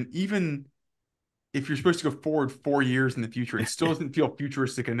 and then even if you're supposed to go forward 4 years in the future, it still doesn't feel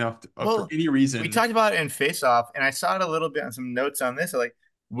futuristic enough for well, any we reason. talked about it in Face Off, and I saw it a little bit on some notes on this. Like,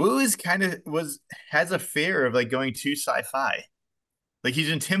 Wu is kind of was has a fear of like going too sci-fi. Like he's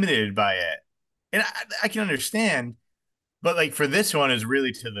intimidated by it, and I can understand, but like for this one is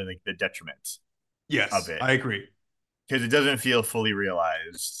really to the like the detriment of Yes, it I agree. because it doesn't feel fully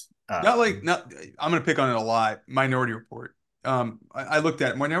realized. Not I'm gonna pick on it a lot. Minority Report. I looked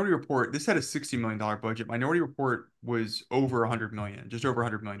at Minority Report. This had a $60 million budget. Minority Report was over 100 million, just over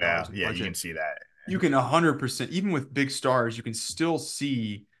 100 million dollars Yeah, in yeah, you can budget. see that. You can 100%, even with big stars, you can still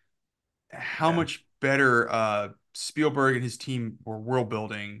see how Yeah. much better Spielberg and his team were world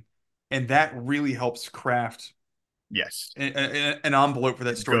building, and that really helps craft Yes. an envelope for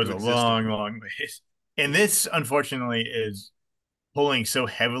that It story goes to a exist long, in. long ways. And this, unfortunately, is pulling so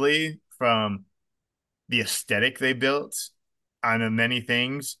heavily from the aesthetic they built on many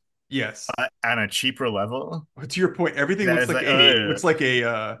things Yes. on a cheaper level. But to your point, everything That looks is like like,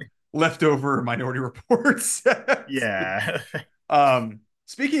 a leftover Minority Report set. yeah.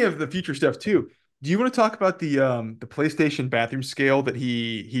 Speaking of the future stuff too, do you want to talk about the PlayStation bathroom scale that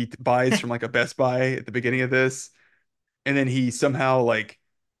he buys from like a Best Buy at the beginning of this, and then he somehow like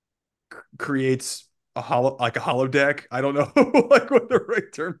creates a hollow deck? I don't know like what the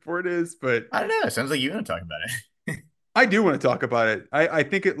right term for it is, but I don't know. It sounds like you want to talk about it. I do want to talk about it. I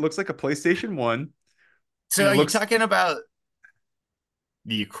think it looks like a PlayStation 1, and So, it are you looks talking about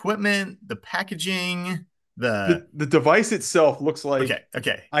the equipment, the packaging, the the device itself looks okay, like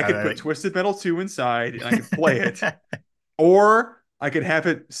okay. I could put Twisted Metal 2 inside and I could play it, or I could have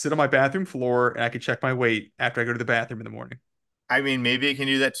it sit on my bathroom floor and I could check my weight after I go to the bathroom in the morning. I mean, maybe it can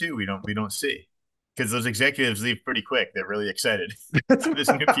do that too. We don't see because those executives leave pretty quick. They're really excited That's about this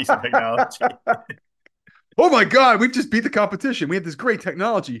new piece of technology. oh my God, we've just beat the competition. We have this great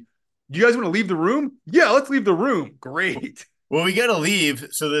technology. Do you guys want to leave the room? Yeah, let's leave the room. Great. Well, we got to leave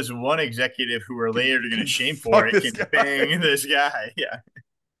so this one executive who we're later going to Can shame for fuck it this can guy. bang this guy. Yeah.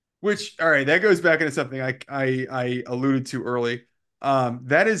 Which, all right, that goes back into something I alluded to early.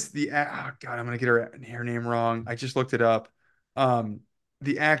 That is oh God, I'm gonna get her name wrong. I just looked it up. Um,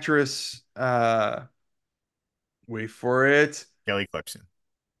 the actress, wait for it. Kelly Clarkson.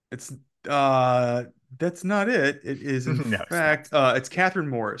 It's uh, that's not it. It is in No, it's not. fact, it's Catherine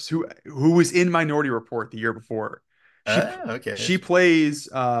Morris, who was in Minority Report the year before. Okay. She plays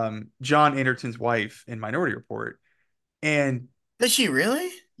John Anderton's wife in Minority Report, and Does she really?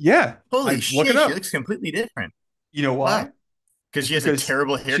 yeah, I Holy look it shit, she up. looks completely different. You know Wow. why? Because It's she has a because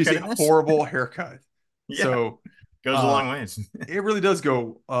terrible she's haircut a in this? horrible haircut. Yeah. So Goes a uh long ways. it really does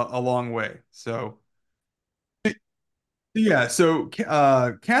go a long way. So yeah, so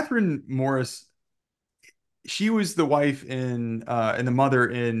Catherine Morris, she was the wife in and the mother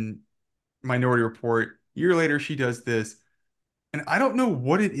in Minority Report. Year later, she does this, and I don't know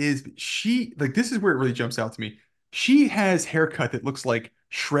what it is, but she like this is where it really jumps out to me. She has haircut that looks like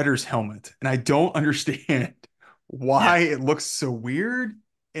Shredder's helmet, and I don't understand Yeah. why it looks so weird.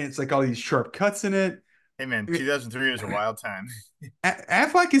 And it's like all these sharp cuts in it. Hey man, I mean, 2003 was a wild time.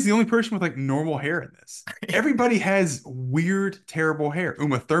 Affleck is the only person with like normal hair in this. Yeah. Everybody has weird, terrible hair.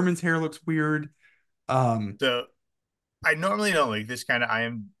 Uma Thurman's hair looks weird. Um, So I normally don't like this kind of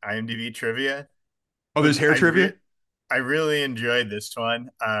IMDb trivia, oh, but there's hair trivia. I really enjoyed this one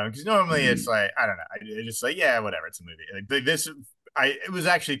because normally it's like I don't know, I just like yeah, whatever, it's a movie. Like this, I it was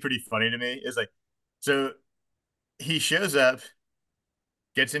actually pretty funny to me. It's like so he shows up,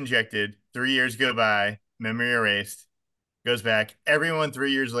 gets injected, 3 years go by, memory erased, goes back. Everyone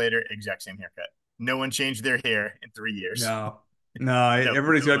 3 years later, exact same haircut. No one changed their hair in 3 years. No, no, No,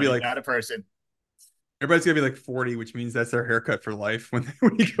 everybody's gotta be nobody, like not a person. 40, which means that's their haircut for life when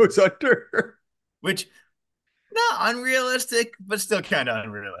when he goes under. Which not unrealistic, but still kind of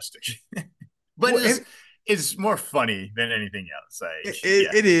unrealistic. But Well, it's more funny than anything else. Like, yeah,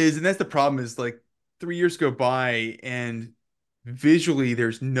 it is, and that's the problem is like 3 years go by and visually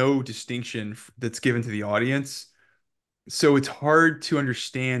there's no distinction that's given to the audience. So it's hard to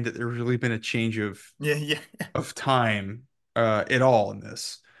understand that there's really been a change yeah, yeah. of time at all in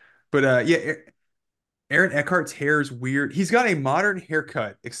this. But yeah, Aaron Eckhart's hair is weird. He's got a modern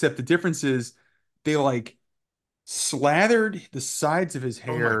haircut, except the difference is they like slathered the sides of his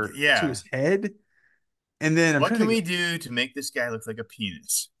Oh my god, hair to yeah. his head. And then I'm What trying to can think, we do to make this guy look like a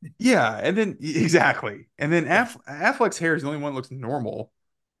penis? yeah, and then exactly. And then Yeah, Affleck's hair is the only one that looks normal.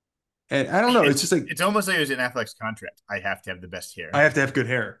 And I don't know, it's just like it's almost like it was in Affleck's contract. I have to have the best I hair. have to have good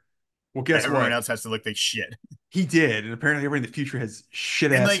hair. Well, guess Everyone what? else has to look like shit, He did, and apparently everybody in the future has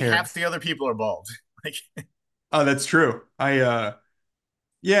shit and ass like hair. half the other people are bald. Like, Oh, that's true.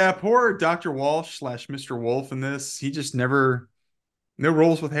 Yeah, poor Dr. Walsh slash Mr. Wolf in this. He just never no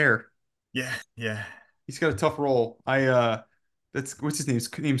rolls with hair. yeah, yeah. He's got a tough role. That's what's his name? His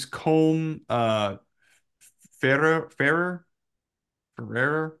name's Colm Ferrer.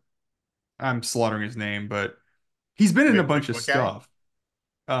 I'm slaughtering his name, but he's been in a Wait, bunch of what guy?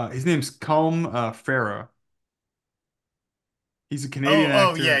 stuff. His name's Colm Ferrer. He's a Canadian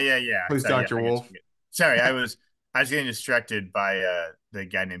Oh, yeah, actor, yeah, yeah. plays Sorry, yeah, Dr. I get Wolf. you. Sorry, I was getting distracted by the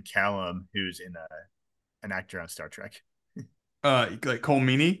guy named Callum, who's in an actor on Star Trek. Like Colm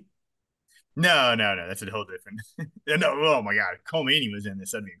Meaney. No, no, no, that's a whole different. No, oh my God, Cole Meany was in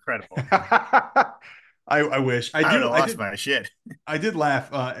this. That'd be incredible. I wish I would have lost my shit. I did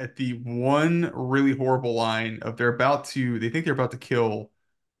laugh at the one really horrible line of they think they're about to kill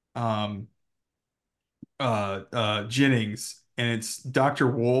um Jennings, and it's Dr.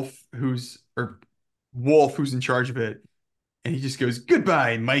 Wolf who's in charge of it, and he just goes,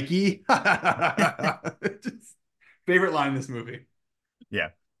 "Goodbye, Mikey." Just favorite line in this movie. Yeah,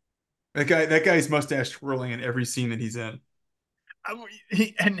 That guy's mustache twirling in every scene that he's in.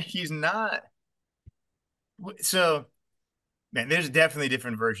 and he's not. So, man, there's definitely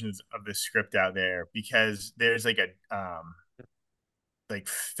different versions of this script out there because there's like a like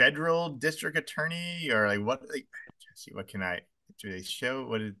federal district attorney or like what? Like, see, what can I do? They show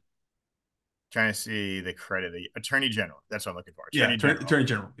what is trying to see the credit. The attorney general. That's what I'm looking for. Yeah, Attorney general. Attorney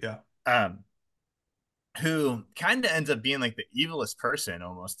General. Yeah. Um, who kind of ends up being like the evilest person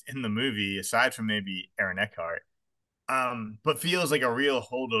almost in the movie, aside from maybe Aaron Eckhart. But feels like a real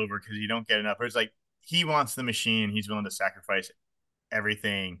holdover because you don't get enough. Or it's like he wants the machine, he's willing to sacrifice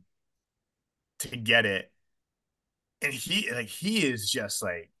everything to get it, and he is just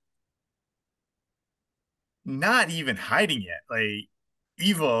like not even hiding it, like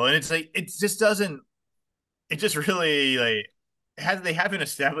evil, and it's like it just doesn't. It just really like has they haven't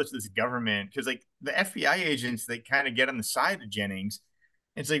established this government because like the FBI agents they kind of get on the side of Jennings.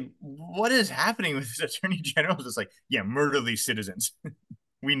 It's like what is happening with this attorney general? Is just like yeah, murder these citizens.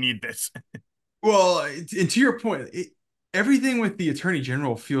 We need this. Well, and to your point, everything with the Attorney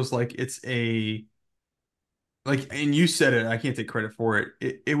General feels like it's and you said it, I can't take credit for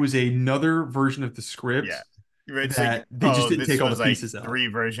it. It was another version of the Yeah. script It's like, that they just oh, didn't this take all the was like pieces out. three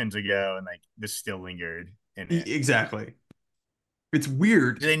versions ago, and like this still lingered in it. Exactly. It's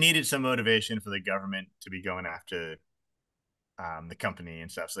weird. They needed some motivation for the government to be going after the company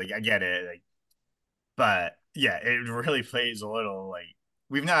and stuff. So like, I get it, like, but yeah, it really plays a little like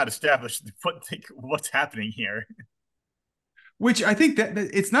we've not established what's happening here Which I think that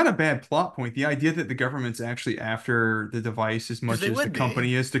it's not a bad plot point. The idea that the government's actually after the device as because much they as the would be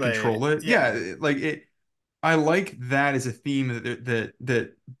company is to like, control it. yeah. Yeah, like it. I like that as a theme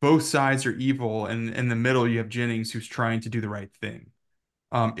that both sides are evil, and in the middle you have Jennings who's trying to do the right thing.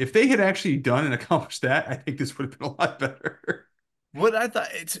 If they had actually done and accomplished that, I think this would have been a lot better. What I thought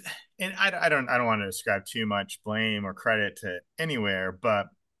it's, and I don't want to ascribe too much blame or credit to anywhere, but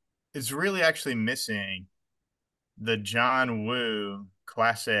it's really actually missing the John Woo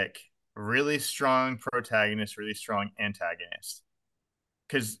classic, really strong protagonist, really strong antagonist.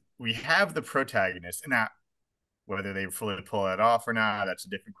 Because we have the protagonist, and now whether they fully pull that off or not, that's a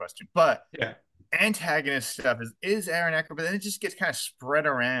different question. But Yeah. antagonist stuff is Aaron Eckhart, but then it just gets kind of spread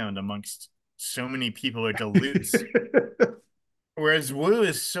around amongst so many people, it dilutes. Whereas Woo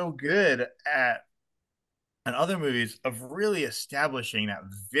is so good at in other movies of really establishing that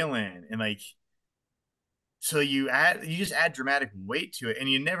villain and like so you just add dramatic weight to it and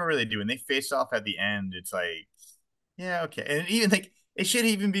you never really do. When they face off at the end, it's like, yeah, okay. And even like it should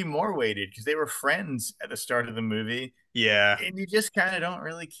even be more weighted because they were friends at the start of the movie Yeah. and you just kind of don't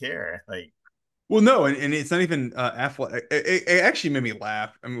really care. Like, Well, no, and it's not even Affleck. It actually made me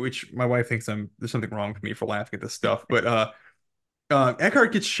laugh. I mean, which my wife thinks there's something wrong with me for laughing at this stuff. But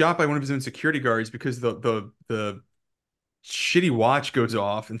Eckhart gets shot by one of his own security guards because the shitty watch goes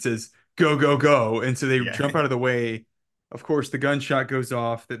off and says "Go, go, go," and so they Yeah, jump out of the way. Of course, the gunshot goes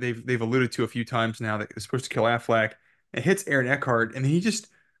off that they've alluded to a few times now that it's supposed to kill Affleck. It hits Aaron Eckhart, and then he just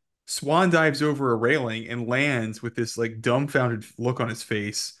swan dives over a railing and lands with this like dumbfounded look on his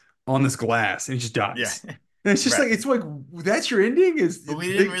face on this glass, and he just yeah, dies. And right. it's like that's your ending is But we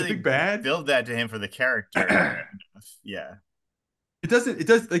didn't the big really bad. build that to him for the character enough. Yeah, It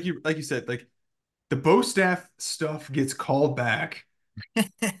does like you said like the Bo staff stuff gets called back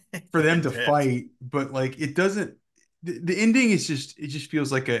for them it to did. fight, but like it doesn't. The ending is just it just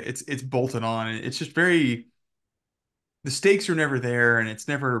feels like a it's bolted on, and it's just very the stakes are never there, and it's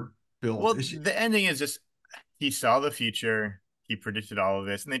never built. Well, the ending is just he saw the future. He predicted all of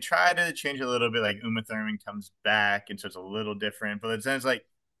this, and they try to change it a little bit. Like Uma Thurman comes back, and so it's a little different. But then it's like,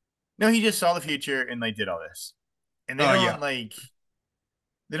 no, he just saw the future and like did all this, and Oh yeah,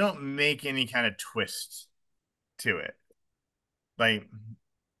 they don't make any kind of twist to it, like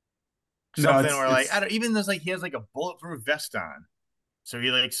no, something where like I it's don't even there's like he has like a bulletproof vest on, so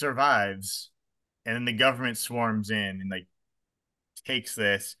he like survives, and then the government swarms in and like takes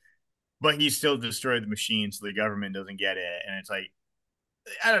this, but he still destroyed the machine, so the government doesn't get it, and it's like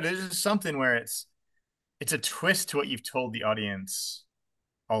I don't know. There's just something where it's a twist to what you've told the audience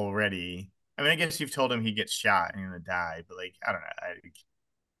already. I mean, I guess you've told him he gets shot and he's gonna die, but like I don't know.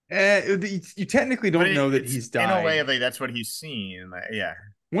 you technically But don't know that it's he's in a way died. of like that's what he's seen. Like, yeah,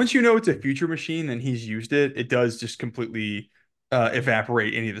 Once you know it's a future machine and he's used it, it does just completely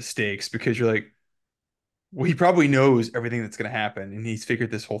evaporate any of the stakes because you're like, well, he probably knows everything that's going to happen and he's figured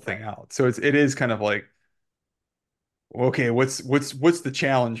this whole thing right, out. So it is kind of like, okay, what's the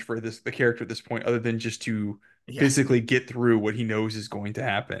challenge for the character at this point other than just to yeah, physically get through what he knows is going to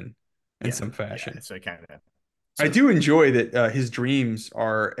happen in yeah, some yeah. fashion. So kind of I so do enjoy that his dreams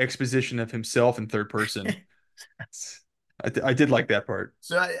are exposition of himself in third person. I did like that part.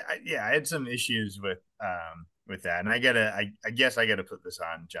 so yeah, I had some issues with that, and I guess I gotta put this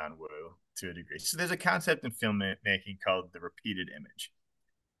on John Woo to a degree. So there's a concept in filmmaking called the repeated image,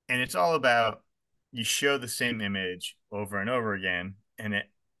 and it's all about you show the same image over and over again, and it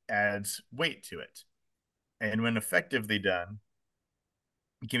adds weight to it. And when effectively done,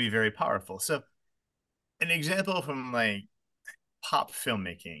 it can be very powerful. So an example from like pop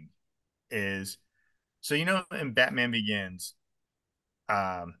filmmaking is so you know in Batman Begins,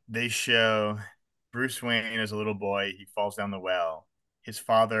 they show Bruce Wayne as a little boy. He falls down the well. His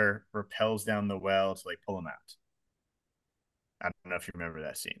father rappels down the well to like pull him out. I don't know if you remember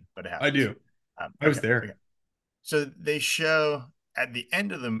that scene, but it I happens. do. I was Okay, there. okay. So they show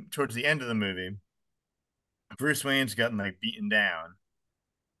towards the end of the movie, Bruce Wayne's gotten like beaten down,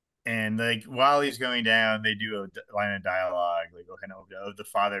 and like while he's going down, they do a line of dialogue, like kind of the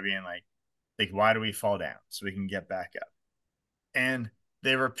father being like why do we fall down so we can get back up, and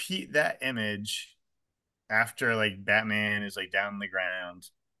they repeat that image after like Batman is like down on the ground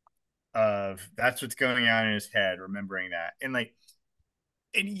of that's what's going on in his head, remembering that. And like,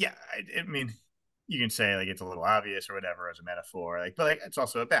 and yeah, I mean, you can say like it's a little obvious or whatever as a metaphor, like, but like it's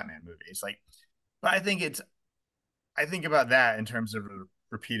also a Batman movie. It's like, but I think about that in terms of a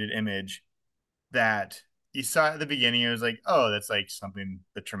repeated image that you saw at the beginning. It was like, oh, that's like something,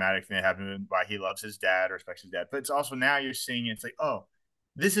 the traumatic thing that happened, why he loves his dad, respects his dad. But it's also now you're seeing it, it's like, oh,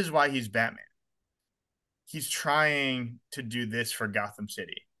 this is why he's Batman. He's trying to do this for Gotham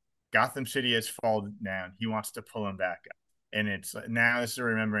City. Gotham City has fallen down. He wants to pull him back up. And it's now this is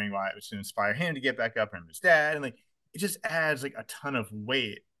remembering why it was to inspire him to get back up from his dad. And like it just adds like a ton of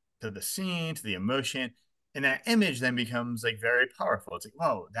weight to the scene, to the emotion. And that image then becomes like very powerful. It's like,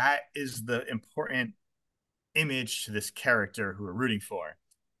 whoa, that is the important image to this character who we're rooting for.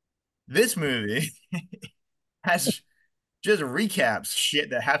 This movie has just recaps shit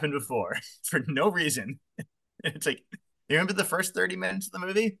that happened before for no reason. It's like, you remember the first 30 minutes of the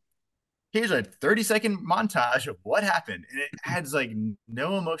movie? Here's a 30-second montage of what happened. And it adds like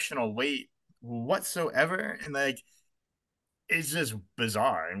no emotional weight whatsoever. And like, it's just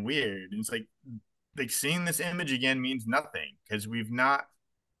bizarre and weird. And it's like seeing this image again means nothing because we've not,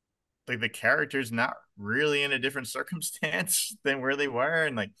 like, the character's not really in a different circumstance than where they were.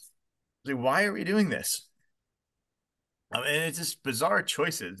 And like why are we doing this? And it's just bizarre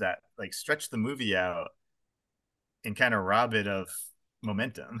choices that like stretch the movie out and kind of rob it of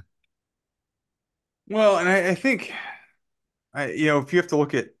momentum. Well, and I think if you have to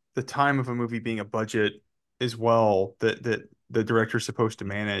look at the time of a movie being a budget as well that the director's supposed to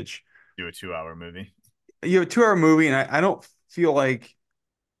manage. do a 2 hour movie. You have a 2 hour movie, and I don't feel like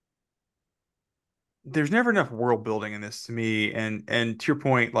there's never enough world building in this to me. And to your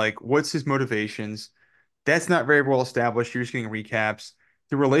point, like, what's his motivations? That's not very well established. You're just getting recaps.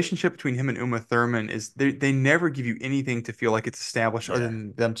 The relationship between him and Uma Thurman is they never give you anything to feel like it's established other Yeah.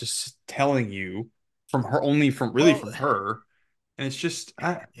 than them just telling you from her, only from really Well, from her. And it's just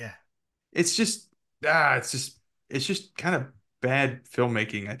yeah. it's just it's just kind of bad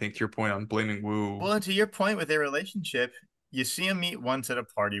filmmaking, I think, to your point on blaming Wu. Well, and to your point with their relationship, you see them meet once at a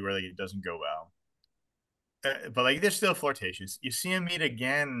party where like it doesn't go well, but like they're still flirtatious. You see them meet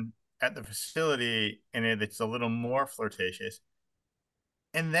again at the facility, and it's a little more flirtatious,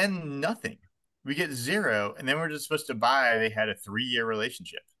 and then nothing. We get zero, and then we're just supposed to buy they had a 3 year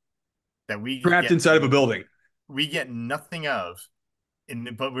relationship that Trapped inside of a building. we get nothing of,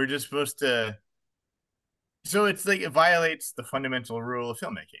 and but we're just supposed to. So it's like it violates the fundamental rule of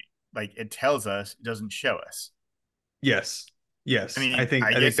filmmaking. Like it tells us, it doesn't show us. Yes. I Yes. I mean, think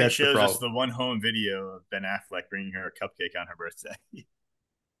I I think guess it that's the shows us problem. the one home video of Ben Affleck bringing her a cupcake on her birthday.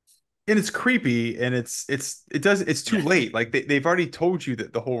 And it's creepy, and it's too Yeah, late. Like they've already told you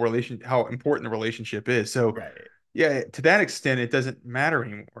that the whole relation how important the relationship is. So right, yeah, to that extent it doesn't matter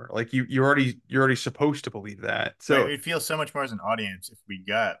anymore. Like you're already supposed to believe that. right. So We'd feel so much more as an audience if we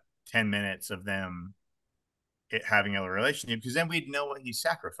got 10 minutes of them having a relationship, because then we'd know what he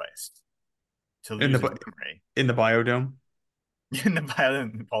sacrificed to in lose the his bi- memory in the biodome. in the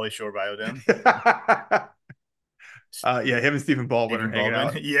Pauly Shore biodome. Yeah, him and Stephen Baldwin are Stephen hanging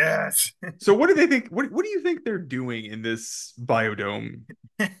Baldwin, out. yes. So what do they think? What do you think they're doing in this biodome?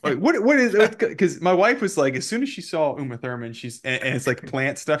 Like what is it? Because my wife was like, as soon as she saw Uma Thurman, and it's like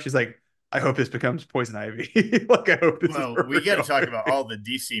plant stuff. She's like, I hope this becomes poison ivy. Like I hope this is Well, where we we're got to talk going. about all the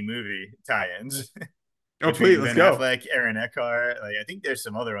DC movie tie-ins Oh please, between let's Ben go. Affleck, Aaron Eckhart. Like I think there's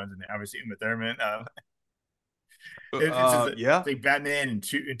some other ones in there. Obviously, Uma Thurman. It's just Yeah. it's like Batman and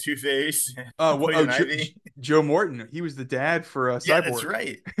Two Face, Oh, Poison Ivy. Joe Morton. He was the dad for Yeah, that's Cyborg.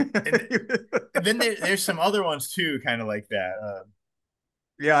 right. And then there's some other ones too, kind of like that.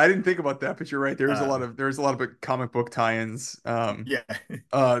 Yeah, I didn't think about that, but you're right. Uh, There's a lot of comic book tie-ins yeah,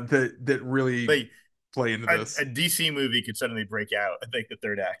 that really like play into a this. DC movie could suddenly break out. I think the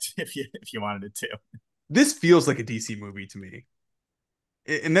third act, if you wanted it to. This feels like a DC movie to me.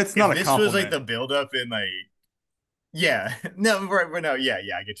 And that's not If a this was like compliment. the buildup in like, yeah, no, right, no, yeah,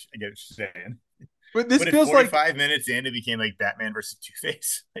 yeah, I get what you're saying. But this But if feels like 45 minutes in, it became like Batman versus Two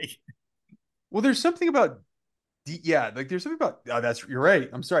Face, like, well, there's something about yeah, like there's something about oh, that's you're right.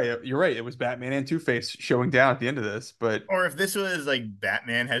 I'm sorry, you're right. It was Batman and Two-Face showing down at the end of this, but or if this was like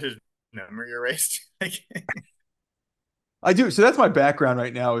Batman has his memory erased, like, I do. So that's my background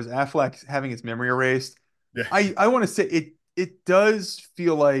right now is Affleck having his memory erased. yeah, I want to say it does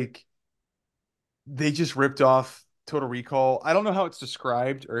feel like they just ripped off Total Recall. I don't know how it's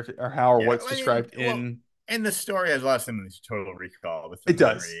described or how or yeah. what's I mean, described well, in and the story has a lot of similarities to Total Recall with the it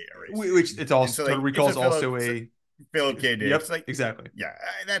does. memory Which erasing, it's and also so Total like Recall is also a Philip K. Dick. It's yep, like, exactly. yeah,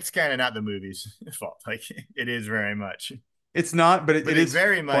 that's kind of not the movie's fault. Like it is very much, It's not, but but it they is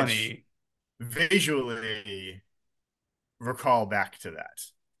very much funny. visually recall back to that.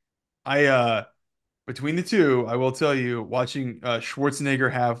 I between the two, I will tell you, watching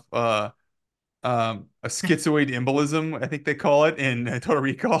Schwarzenegger have a schizoid embolism, I think they call it in Total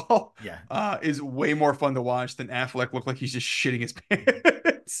Recall, Yeah. is way more fun to watch than Affleck look like he's just shitting his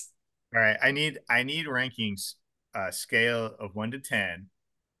pants. All right. I need rankings, scale of 1 to 10.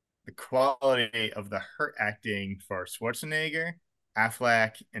 The quality of the hurt acting for Schwarzenegger,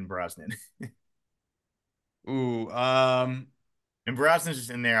 Affleck, and Brosnan. Ooh, And Brosnan's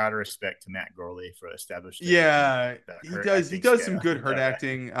just in there out of respect to Matt Gorley for establishing yeah, the he hurt does. He acting does some scale good of hurt that guy.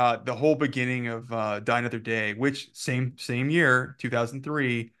 acting. The whole beginning of Die Another Day, which same year,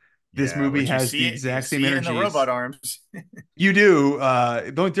 2003. This Yeah, movie which has the you exact same see it in the robot energies. arms. You do.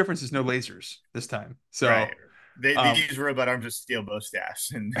 The only difference is no lasers this time. Right. So, um, These robot arms just steal both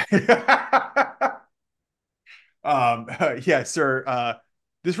staffs. And yeah, sir.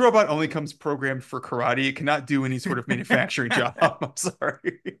 This robot only comes programmed for karate. It cannot do any sort of manufacturing job. I'm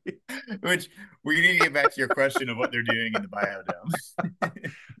sorry. which we need to get back to your question of what they're doing in the biodome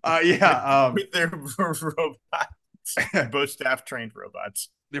Yeah. with their robots. They're both staff trained robots.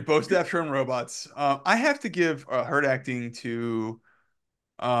 They're both staff trained robots. I have to give hurt acting to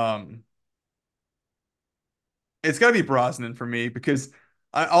um, it's got to be Brosnan for me because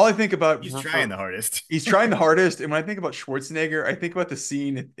all I think about He's trying for the hardest. he's trying the hardest, and when I think about Schwarzenegger, I think about the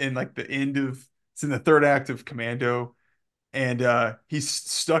scene in like the end of it's in the third act of Commando, and he's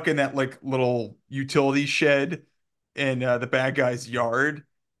stuck in that like little utility shed in the bad guy's yard,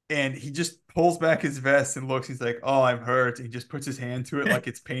 and he just pulls back his vest and looks. He's like, "Oh, I'm hurt." And he just puts his hand to it like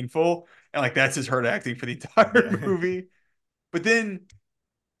it's painful, and like that's his hurt acting for the entire Yeah. movie. But then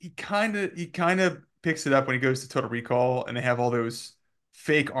he kind of picks it up when he goes to Total Recall, and they have all those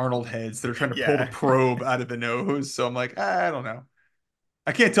fake Arnold heads that are trying to pull the Yeah. probe out of the nose. So I'm like, I don't know.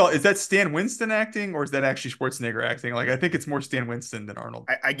 I can't tell. Is that Stan Winston acting or is that actually Schwarzenegger acting? Like, I think it's more Stan Winston than Arnold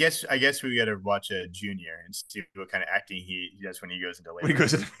I guess we got to watch a Junior and see what kind of acting he does when he goes into when he labor.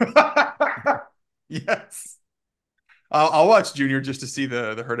 goes in. Yes. I'll watch Junior just to see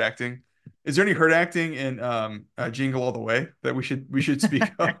the hurt acting. Is there any hurt acting in Jingle All the Way that we should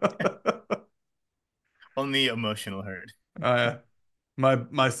speak of? Only emotional hurt. uh,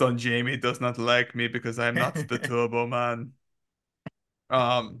 my son Jamie does not like me because I'm not the Turbo Man.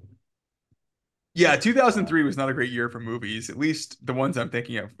 Um, yeah, Uh, 2003 was not a great year for movies. At least the ones I'm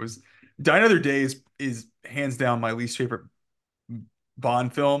thinking of was Die Another Day is hands down my least favorite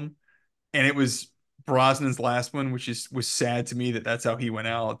Bond film, and it was Brosnan's last one, which is was sad to me that that's how he went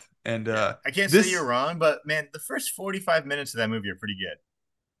out. And yeah, I can't say you're this wrong, but man, the first 45 minutes of that movie are pretty good.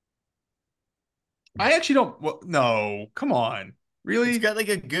 I actually don't. Well, no, come on, It's really? got like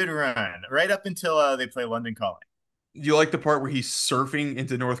a good run right up until they play London Calling. You like the part where he's surfing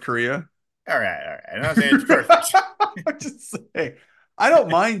into North Korea? All right, all right. I'm not saying it's perfect. I'm just saying, I don't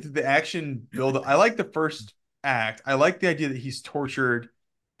mind the action build. I like the first act. I like the idea that he's tortured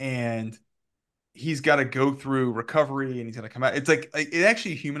and he's got to go through recovery and he's going to come out. It's like it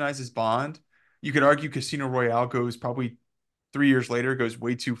actually humanizes Bond. You could argue Casino Royale goes probably 3 years later, goes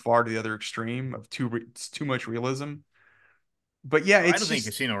way too far to the other extreme of it's too much realism. But yeah, Oh, I it's don't think just,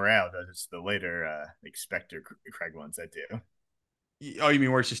 Casino Royale does. It's the later like Spectre Craig ones that do. I oh, you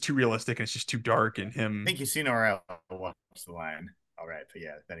mean where it's just too realistic and it's just too dark and think him, Casino Royale walks the line. All right, but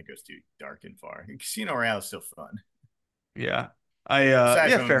yeah, then it goes too dark and far. Casino Royale is still fun, yeah. aside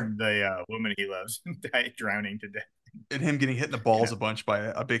Yeah, fair. from the woman he loves drowning to death. And him getting hit in the You balls know, a bunch by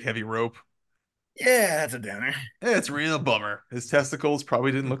a big heavy rope. yeah, that's a downer. It's a real bummer. His testicles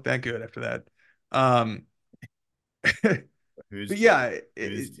probably didn't look that good after that. Um, Who's but to? yeah,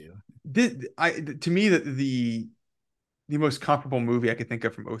 Who's to? to me the most comparable movie I could think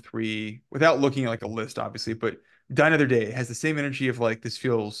of from '03, without looking at like a list, obviously, but Die Another Day has the same energy of like this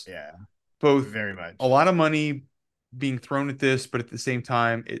feels Yeah, both very a much. lot of money being thrown at this, but at the same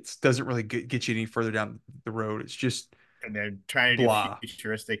time, it doesn't really get you any further down the road. It's just And they're trying to do blah.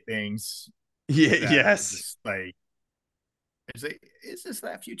 futuristic things Yeah, that are yes. just like, it's like, is this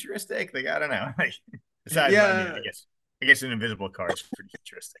that futuristic? Like, I don't know. Like, besides, I mean, Yeah, I guess an invisible car is pretty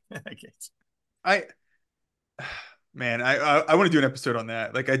futuristic. I guess. I man, I want to do an episode on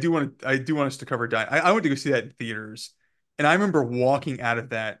that. Like I do want us to cover Die. I went to go see that in theaters, and I remember walking out of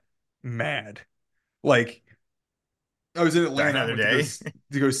that mad. Like I was in Die Atlanta, I Another went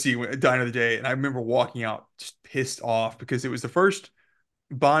to go Day. see Die Another Day, and I remember walking out just pissed off because it was the first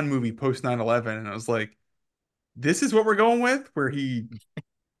Bond movie post 9/11, and I was like, this is what we're going with, where he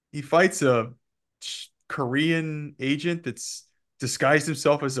fights a Korean agent that's disguised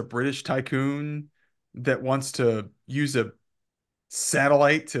himself as a British tycoon that wants to use a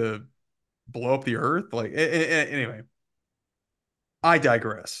satellite to blow up the Earth. Like, anyway, I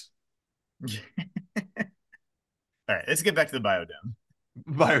digress. All right, let's get back to the biodome.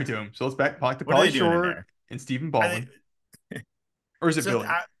 Biodome. So let's back to What are Polly they doing in Shore there? and Stephen Are they, Baldwin, or is it so Billy?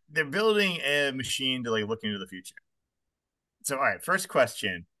 they're building a machine to like look into the future. So, all right, first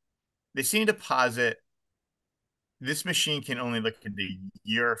question. They seem to posit this machine can only look into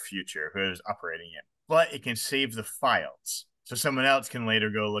your future, whoever's operating it, but it can save the files. So someone else can later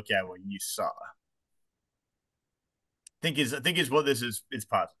go look at what you saw. I think is what this is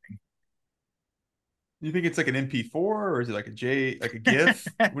positing. You think it's like an MP4 or is it like a J, like a GIF?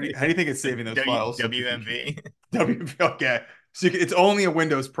 How do you think it's It's a saving those files of the future? WMV. Okay, so it's only a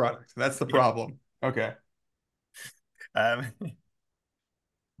Windows product. That's the Yeah. problem. Okay. Um,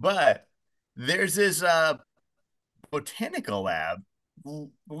 but there's this botanical lab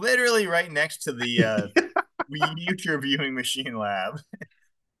literally right next to the future viewing machine lab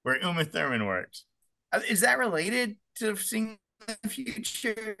where Uma Thurman works. Is that related to seeing the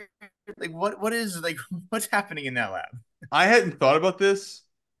future? Like what is like what's happening in that lab? I hadn't thought about this,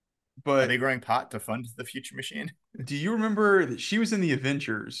 Are they but growing pot to fund the future machine? do you remember that she was in the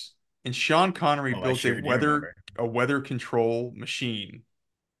Avengers and Sean Connery Oh, I builds a sure do weather remember. a weather control machine,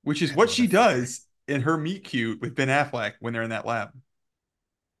 which is That what she motherfucker does in her meet cute with Ben Affleck when they're in that lab.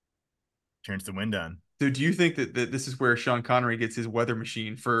 turns the wind on. So do you think that this is where Sean Connery gets his weather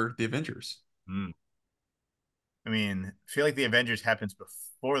machine for the Avengers? Mm. I mean, I feel like the Avengers happens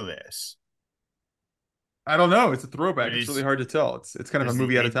before this. I don't know. It's a Or throwback. It's really hard to tell. It's kind of a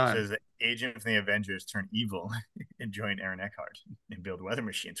movie at a time. does the agent from the Avengers turn evil and join Aaron Eckhart and build weather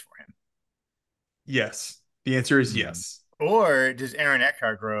machines for him? Yes. The answer is Hmm. yes. Or does Aaron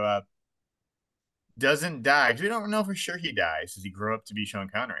Eckhart grow up, doesn't die? Because we don't know for sure he dies. Does he grow up to be Sean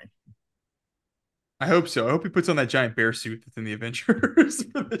Connery? I hope so. I hope he puts on that giant bear suit that's in the Avengers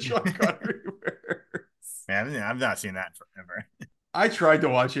for the Sean Connery wears. Man, I've not seen that forever. I tried to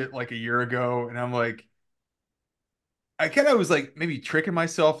watch it like a year ago, and I'm like, I kind of was like maybe tricking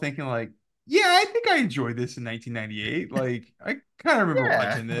myself, thinking like, yeah, I think I enjoyed this in 1998. Like, I kind of remember Yeah.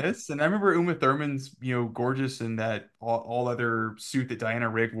 watching this, and I remember Uma Thurman's, gorgeous in that all other suit that Diana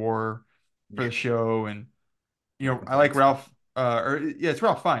Rigg wore for the Yeah. show, and No I like complaints. Ralph, or yeah, it's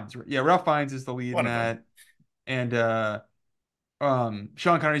Ralph Fiennes. Yeah, Ralph Fiennes is the lead in One of them. that, and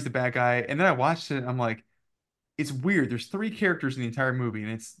Sean Connery's the bad guy. And then I watched it, and I'm like, it's weird. There's three characters in the entire movie,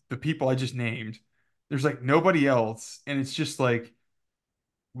 and it's the people I just named. There's like nobody else, and it's just like,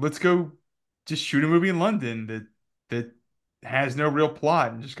 let's go just shoot a movie in London that has no real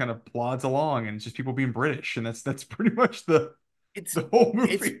plot and just kind of plods along, and it's just people being British, and that's pretty much It's the whole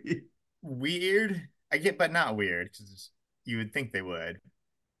it's movie. weird. I get, but not weird because you would think they would.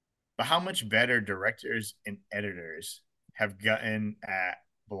 But how much better directors and editors have gotten at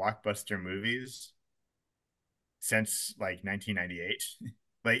blockbuster movies since like 1998?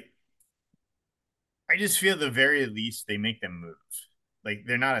 Like, I just feel at the very least they make them move. Like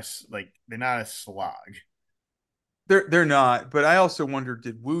they're not a slog. They're not, but I also wonder,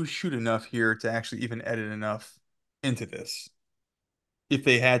 did Wu shoot enough here to actually even edit enough into this? If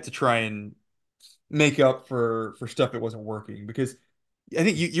they had to try and make up for stuff that wasn't working, because I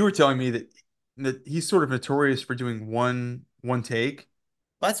think you were telling me that he's sort of notorious for doing one take,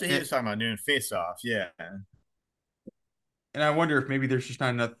 Well, that's what he and, was talking about doing Face Off. Yeah. and I wonder if maybe there's just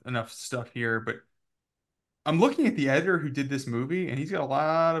not enough stuff here. But I'm looking at the editor who did this movie, and he's got a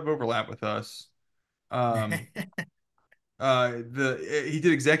lot of overlap with us. Um, the he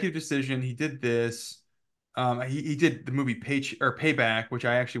did Executive Decision. He did this. He did the movie Payback, which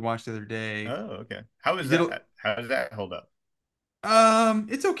I actually watched the other day. Oh, okay. How He is did that? How does that hold up?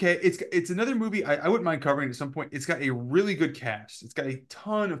 it's okay. It's another movie I wouldn't mind covering at some point. It's got a really good cast. It's got a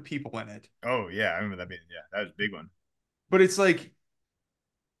ton of people in it. Oh yeah, I remember that being, yeah, that was a big one. But it's like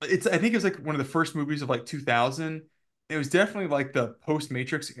it's I think it was like one of the first movies of like 2000. It was definitely like the post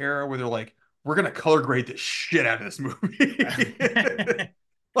Matrix era where they're like, we're gonna color grade the shit out of this movie.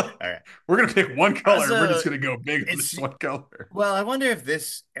 Like, All right. we're gonna pick one color and we're Also, just gonna go big on it's this one color. well, I wonder if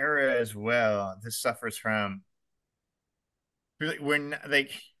this era as well, this suffers from we're not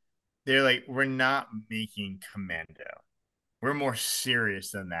like they're like we're not making Commando. We're more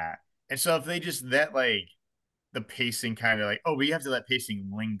serious than that. And so if they just let like the pacing kind of like, oh, we have to let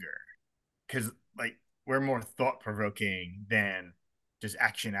pacing linger because like we're more thought provoking than just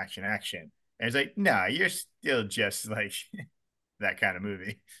action, action, action. And it's like, nah, you're still just like that kind of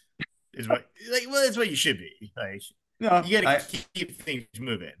movie. Is what like well, that's what you should be. Like No, you got I to keep things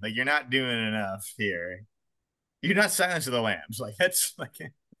moving. Like you're not doing enough here. You're not Silence of the Lambs. Like that's like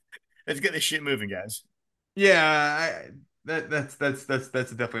let's get this shit moving, guys. yeah, that's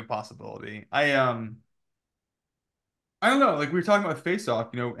definitely a possibility. I don't know. Like we were talking about Face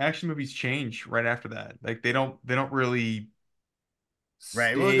Off, action movies change right after that. Like they don't really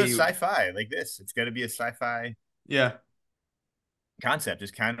Right. Well, it goes stay. sci-fi like this. It's got to be a sci-fi Yeah. concept.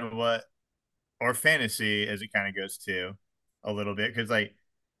 Is kind of what or fantasy as it kind of goes to a little bit because like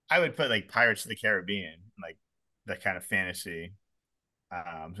I would put like Pirates of the Caribbean like that kind of fantasy.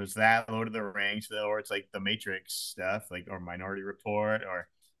 So it's that Lord of the Rings, or it's like the Matrix stuff, like or Minority Report, or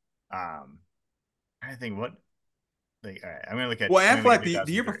I think what like all right, Well, I'm gonna look at Affleck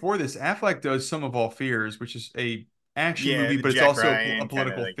the year 2003. before this, Affleck does Some of All Fears, which is a action Yeah, movie, the but it's Jack also a Ryan kind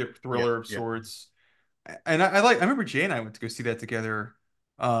of political like yep, thriller of yep. sorts. And I remember Jay and I went to go see that together.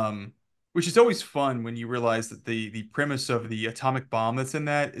 Um, which is always fun when you realize that the premise of the atomic bomb that's in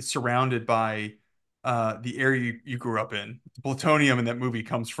that is surrounded by the area you grew up in. The plutonium in that movie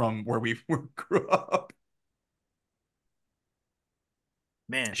comes from where we grew up.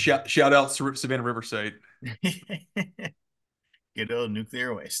 Man. Shout out Savannah Riverside. Good old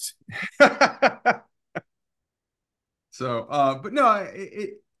nuclear waste. So, but no,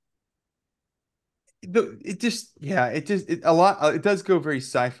 it just yeah, a lot. It does go very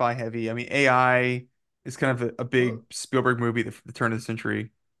sci-fi heavy. I mean, AI is kind of a big Well, Spielberg movie at the turn of the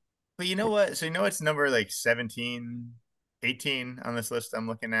century. but you know what? So you know what's number like 17, 18 on this list I'm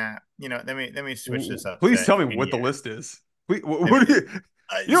looking at? You know, let me switch this up Please to tell me in what the year. list is. Let What me do you?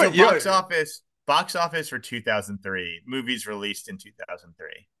 You know so what? Yeah, box office for 2003, movies released in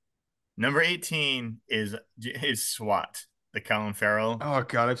 2003. Number 18 is SWAT, the Colin Farrell. Oh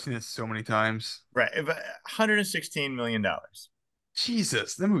God, I've seen this so many times. Right, but $116 million.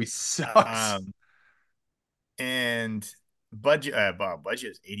 Jesus, that movie sucks. Um, and budget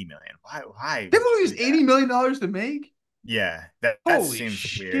is 80 million. Why That would you movie was do that? $80 million to make. Yeah, that Holy seems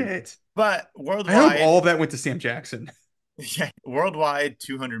weird. shit! But I hope all worldwide, of that went to Sam Jackson. yeah, worldwide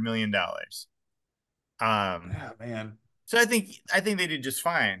 $200 million. Um, Oh man. so I think they did just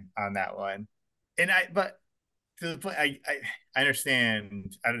fine on that one. But to the point, I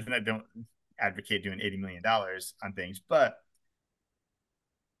understand. I don't advocate doing $80 million on things, but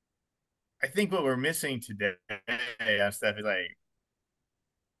I think what we're missing today on stuff is like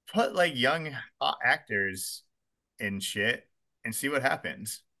put like young actors in shit and see what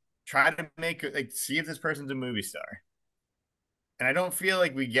happens. Try to make like see if this person's a movie star. And I don't feel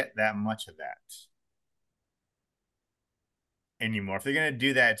like we get that much of that anymore. If they're gonna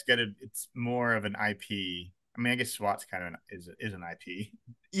do that, it's more of an IP. I mean, I guess SWAT's kind of is an IP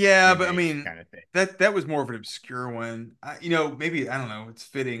Yeah, but I remake mean kind of thing. that was more of an obscure one. Maybe I don't know. It's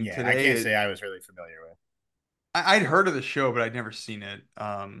fitting Yeah, I today. can't say I was really familiar with. I'd heard of the show, but I'd never seen it.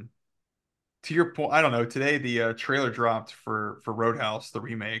 To your point, I don't know. Today the trailer dropped for Roadhouse, the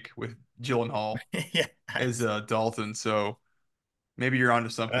remake with Gyllenhaal Yeah, as Dalton. So maybe you're onto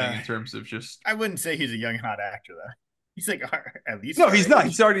something uh, in terms of just. I wouldn't say he's a young hot actor though. He's like at least No, our he's not.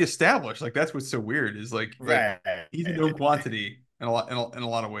 He's age, already established. Like that's what's so weird is like right? he's a known quantity in a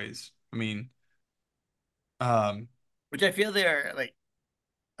lot of ways. I mean, um, Which I feel they're like.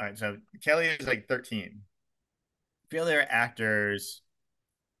 All right, so Kelly is like 13. I feel they're actors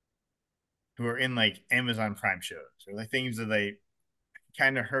who are in like Amazon Prime shows or like things that they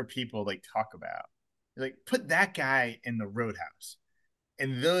kind of heard people like talk about. Like put that guy in the Roadhouse,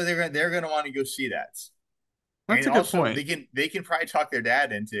 and though they're gonna want to go see that, that's and a good also point. they can probably talk their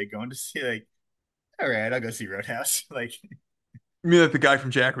dad into going to see like, all right, I'll go see Roadhouse. Like, I mean, like the guy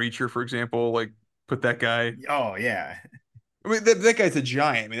from Jack Reacher, for example, like put that guy. oh yeah, I mean, that guy's a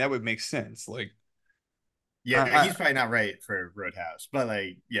giant. I mean, that would make sense. Like, yeah, I, he's probably not right for Roadhouse, but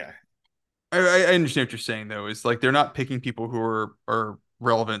like, yeah, I understand what you're saying though. Is like they're not picking people who are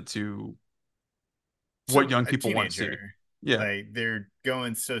relevant to what some young a people want to see. teenager, Yeah. like they're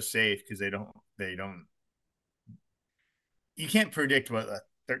going so safe because they don't you can't predict what a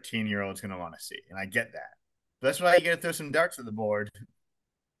 13-year-old is going to want to see, and I get that. But that's why you got to throw some darts at the board,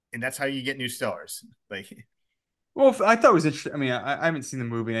 and that's how you get new stars. Like, Well, I thought it was interesting. I mean, I haven't seen the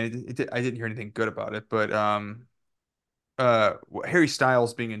movie, and I didn't hear anything good about it. But Harry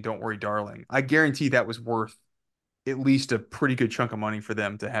Styles being in "Don't Worry, Darling," I guarantee that was worth at least a pretty good chunk of money for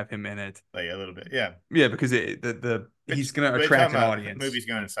them to have him in it. like a little bit, yeah. Yeah, because the he's Which, gonna but attract talking an about audience. movies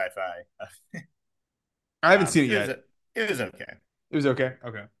going to sci-fi, I haven't seen it it was yet. it was okay. It was okay.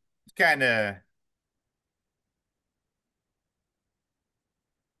 Okay. It's kind of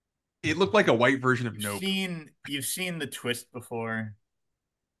It looked like a white version of you've Nope. seen you've seen the twist before,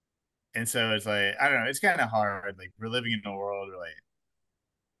 and so it's like I don't know. It's kind of hard. Like we're living in a world where like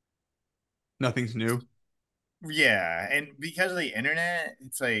Nothing's new. yeah, and because of the internet,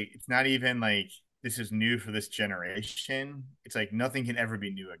 it's like it's not even like this is new for this generation. It's like nothing can ever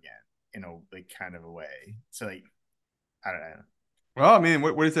be new again in a like kind of a way. So like I don't know. Well, I mean,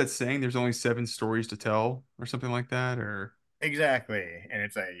 what is that saying? There's only seven stories to tell, or something like that, or Exactly. And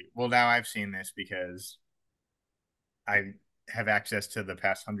it's like, well, now I've seen this because I have access to the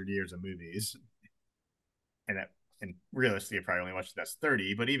past 100 years of movies, and and realistically, I probably only watched the last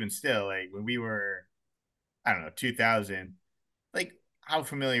 30. But even still, like when we were, I don't know, 2000, like how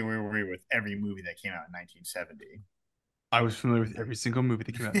familiar were we with every movie that came out in 1970? I was familiar with every single movie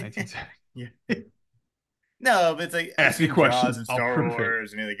that came out in 1970. Yeah. No, but it's like I've Ask me seen Jaws questions, and I'll Star prove it.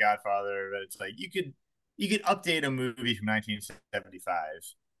 Wars and The Godfather, but it's like you could update a movie from 1975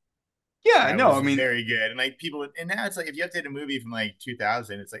 Yeah, that no, I was mean, very good, and like people, and now it's like if you update a movie from like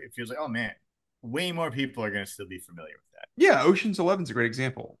 2000, it's like it feels like oh man, way more people are gonna still be familiar with that. yeah, Ocean's 11's a great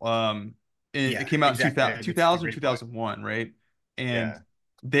example. It Yeah, came out in exactly. 2000, That's a 2000, great point. 2001, right? And Yeah,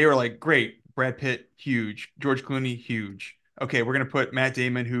 they were like, great, Brad Pitt, huge, George Clooney, huge. Okay, we're gonna put Matt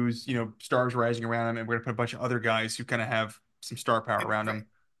Damon, who's stars rising around him, and we're gonna put a bunch of other guys who kind of have some star power and around right, them,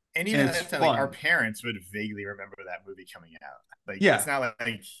 and and even at it's that time, like our fun. parents would vaguely remember that movie coming out. Like it's Yeah, not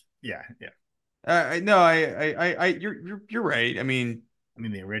like yeah, yeah. no, you're right. I mean, I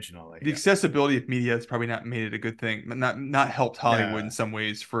mean the original, like the yeah, accessibility of media has probably not made it a good thing, not helped Hollywood in no, some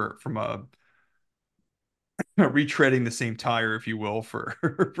ways for from a retreading the same tire, if you will, for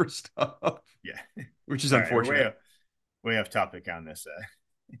for stuff, yeah. which is All right, we're unfortunate. way off topic on this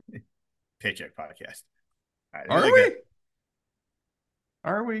Paycheck podcast. All right, Are really good. we?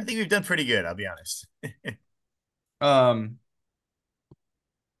 Are I we? think we've done pretty good. I'll be honest. Um,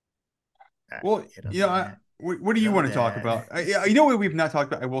 well, Hit on that. what do Hit you on the want to talk dad. about? Yeah, you know what we've not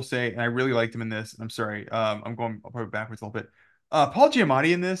talked about, I will say, and I really liked him in this. I'm sorry. I'll probably backwards a little bit. Paul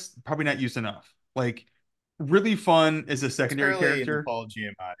Giamatti in this, probably not used enough. Like, really fun as a It's secondary early in the character. Paul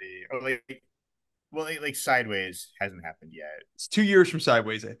Giamatti. Or like Sideways hasn't happened yet. It's 2 years from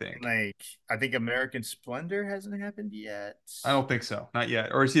Sideways, I And think. like I think American Splendor hasn't happened yet. I don't think so, not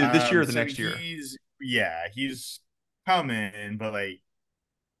yet. Or it's either this year or the So next year. he's coming, but like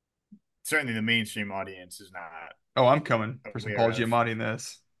certainly the mainstream audience is not Oh, I'm coming for some aware Paul of. Giamatti in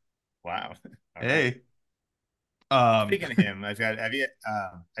this. Wow. All right. Hey, um, Speaking of him, I've got have you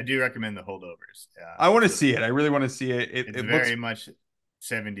I do recommend the holdovers. I want to It's see it. I really want to see it. It it's it looks, very much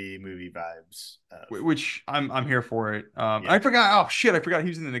 70 movie vibes of which I'm here for it. yeah. I forgot. Oh shit, I forgot he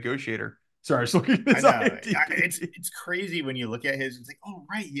was in The Negotiator. Sorry, I was looking at I his know. IMDb. It's crazy when you look at his. It's like, oh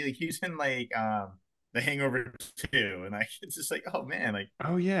right, he's in like The Hangover 2, and like it's just like, oh man, like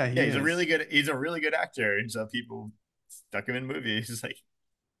Oh yeah, he yeah, is. he's a really good actor, and so people stuck him in movies. It's like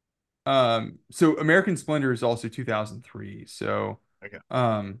So American Splendor is also 2003. So, okay,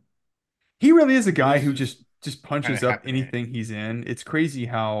 um, he really is a so guy this who is just kind of punches up happening. anything he's in. It's crazy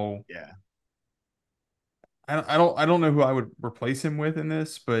how Yeah, I don't know who I would replace him with in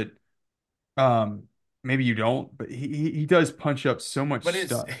this, but um, maybe you don't. But he does punch up so much but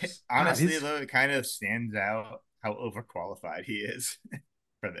it's stuff. God, honestly though, it kind of stands out how overqualified he is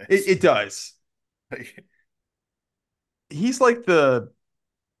for this. it does. Like, He's like the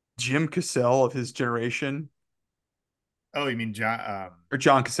Jim Cassell of his generation, oh, you mean John? or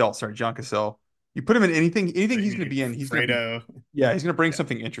John Cassell. Sorry, John Cassell. You put him in anything You he's mean going to be in, he's going to be, Fredo? yeah, he's going to bring Yeah,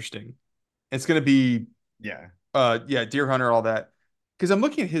 something interesting. It's going to be, yeah, yeah, Deer Hunter, all that. Because I'm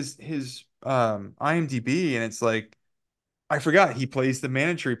looking at his IMDb, and it's like I forgot he plays the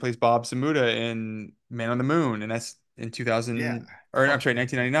manager. He plays Bob Samuda in Man on the Moon, and that's in yeah. 2000, or I'm Oh sorry, man,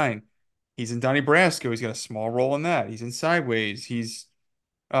 1999. He's in Donnie Brasco. He's got a small role in that. He's in Sideways. He's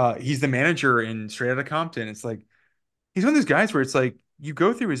the manager in Straight Outta Compton. It's like he's one of those guys where it's like you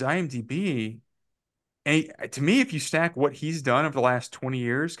go through his IMDb, and to me, if you stack what he's done over the last 20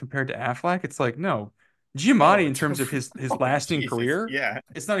 years compared to Affleck, it's like no, oh, Giamatti in it's terms of his oh lasting Jesus, career, yeah,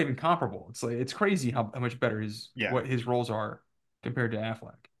 it's not even comparable. It's like it's crazy how much better yeah. what his roles are compared to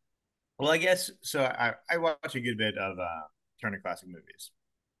Affleck. Well, I guess so. I watch a good bit of Turner Classic Movies,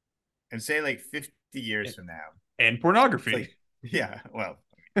 and say like 50 years from now, And it's pornography. like yeah, well,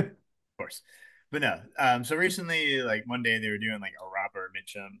 of course, but no. So recently, like one day they were doing like a Robert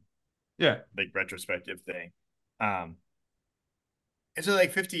Mitchum Yeah. like retrospective thing, um, and so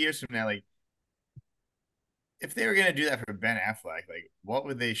like 50 years from now, like if they were gonna do that for Ben Affleck, like what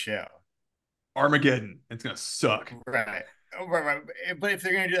would they show? Armageddon. It's gonna suck. Right. Right. But if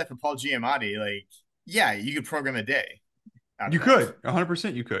they're gonna do that for Paul Giamatti, like yeah, you could program a day out You of that. could,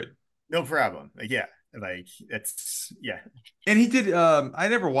 100% you could. No problem. Like, yeah, like it's yeah. And he did I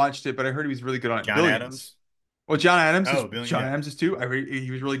never watched it, but I heard he was really good on it. John Billions. Adams. Well, Oh, Billy. John Yeah, Adams is too. I heard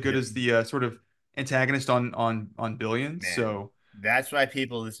he was really good yeah. as the sort of antagonist on Billions. Man, So, that's why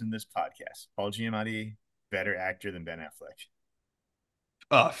people listen to this podcast. Paul Giamatti, better actor than Ben Affleck.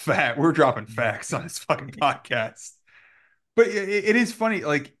 we're dropping facts on this fucking podcast. But it is funny.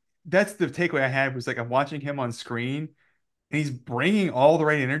 Like that's the takeaway I had was like I'm watching him on screen, and he's bringing all the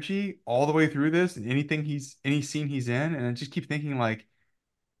right energy all the way through this, and any scene he's in, and I just keep thinking like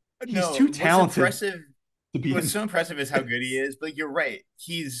he's No, too talented to be what's in so impressive is how good he this. is. But you're right.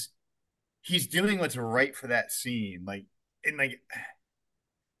 He's doing what's right for that scene. Like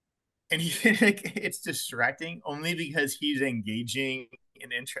and he like it's distracting only because he's engaging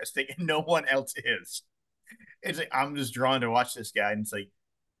and interesting and no one else is. It's like I'm just drawn to watch this guy, and it's like,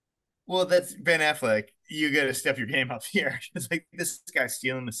 well, that's Ben Affleck. You got to step your game up here. It's like this guy's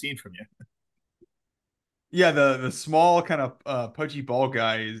stealing the scene from you. Yeah, the small kind of pudgy ball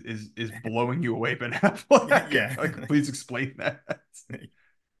guy is blowing you away, Ben Affleck. Yeah, Like, please explain that.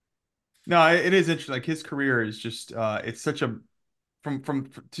 No, it is interesting. Like his career is just it's such a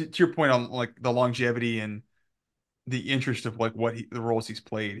to your point on like the longevity and the interest of like the roles he's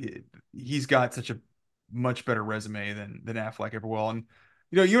played. He's got such a much better resume than Affleck ever will. And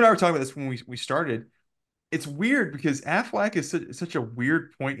you and I were talking about this when we started. It's weird because Affleck is such a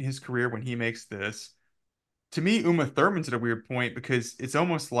weird point in his career when he makes this. To me, Uma Thurman's at a weird point because it's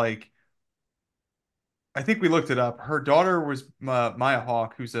almost like I think we looked it up. Her daughter was Maya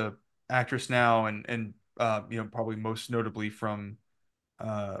Hawke, who's a actress now, and probably most notably from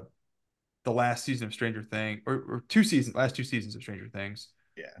uh the last season of Stranger Things, or last 2 seasons of Stranger Things.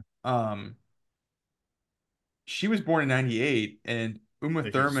 yeah. Um, she was born in '98, and Uma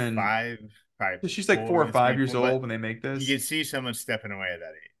So she's Thurman, five, probably she's like four four or when this five movie, years but old when they make you this. can see someone stepping away at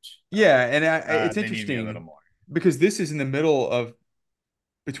that age. Yeah, and it's They need me a little interesting more. because this is in the middle of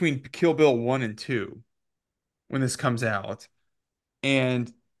between Kill Bill 1 and 2 when this comes out.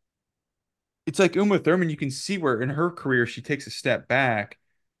 And it's like Uma Thurman, you can see where in her career she takes a step back.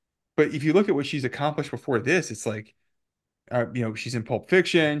 But if you look at what she's accomplished before this, it's like, she's in Pulp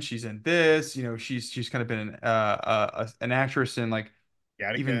Fiction, she's in this, she's kind of been an actress in like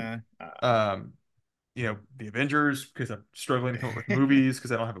even Gattaca, um, the Avengers because I'm struggling to come up with movies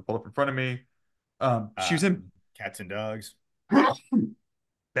because I don't have it pulled up in front of me. She was in Cats and Dogs.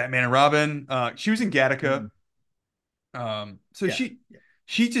 Batman and Robin. She was in Gattaca. Mhm. So Yeah.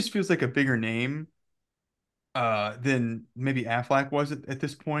 she just feels like a bigger name than maybe Affleck was at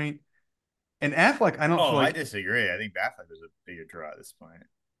this point. And Affleck, I don't Oh, feel I like disagree. I think Batfleck was a bigger draw at this point.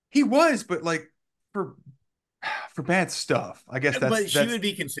 he was, but like for for bad stuff. I guess that's But she that's would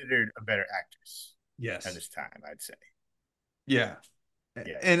be considered a better actress at yes. this time, I'd say. Yeah.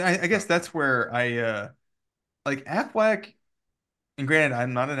 Yeah. And I guess From that's where I like Affleck, and granted,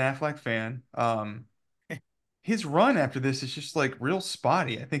 I'm not an Affleck fan. His run after this is just like real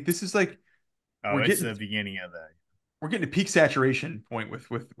spotty. I think this is like oh, we're it's getting the beginning of the. we're getting a peak saturation point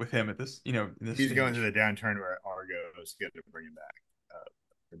with him at this, in this He's going through stage. the downturn where Argo is going to bring him back.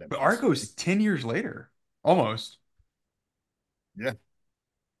 But Redemption Argo's story. 10 years later, almost. Yeah.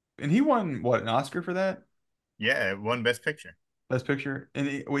 And he won what, an Oscar for that? Yeah. It won Best Picture. Best Picture. And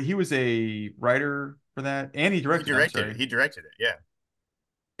he was a writer for that, and he directed. I'm sorry. He directed it. Yeah.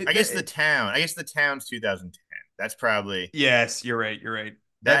 It, that, it- I guess the town's 2010. That's probably yes, you're right. You're right.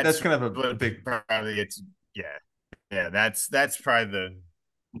 That's that's kind of a what big. probably it's yeah. Yeah, that's probably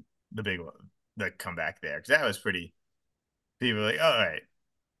the big one, the comeback there. Because that was pretty people were like, all right,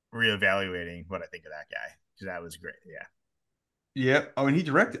 reevaluating what I think of that guy. Because that was great. Yeah. Yep. Oh, and he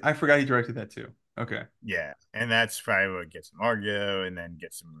directed. I forgot he directed that too. Okay. Yeah. And that's probably what gets him Argo and then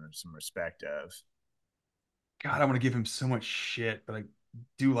gets some respect of. God, I want to give him so much shit, but I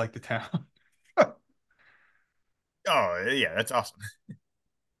do like the town. Oh yeah, that's awesome.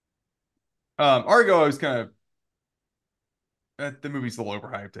 Argo, I was kind of the movie's a little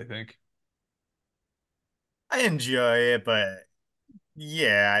overhyped, I think. I enjoy it, but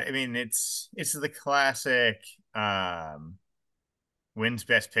yeah, I mean it's the classic wins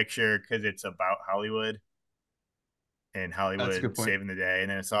best picture because it's about Hollywood and That's a Hollywood good point. saving the day. And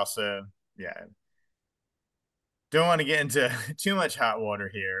then it's also, yeah, don't want to get into too much hot water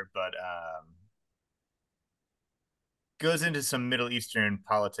here, but goes into some Middle Eastern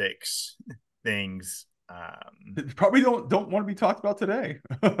politics things. Probably don't want to be talked about today,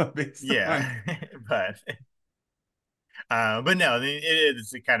 based on. Yeah, but but no, it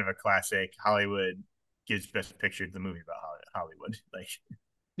is a kind of a classic. Hollywood gives best picture to the movie about Hollywood. Like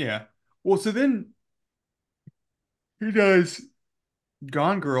Yeah. Well, so then he does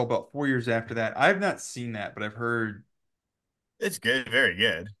Gone Girl about 4 years after that. I've not seen that, but it's good, very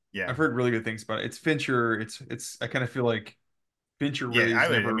good. Yeah, I've heard really good things about it. It's Fincher. It's. I kind of feel like Fincher yeah. really has I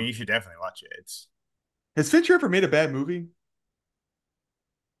would. I mean, never. you should definitely watch it. It's Has Fincher ever made a bad movie?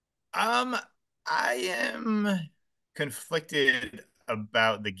 um, I am conflicted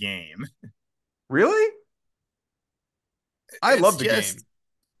about the game. Really? I It's love the just game.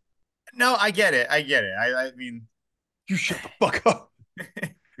 no, I get it. I get it. I mean, You shut the fuck up.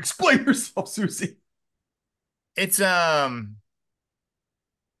 Explain yourself, Susie. it's I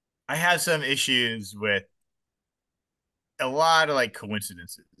have some issues with a lot of like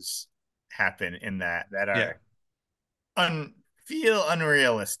coincidences happen in that Yeah. are feel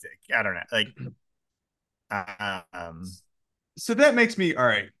unrealistic. I don't know. Like um So that makes me all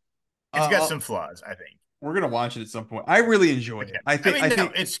right. it's got Uh, some flaws, I think. we're gonna watch it at some point. I really enjoy it. Again. I I think. mean, I no,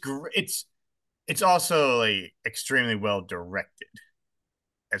 think. it's great. It's also like extremely well directed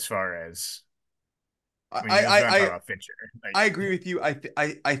as far as I. I mean, I. we're not talking I. about Fincher. Like I agree with you.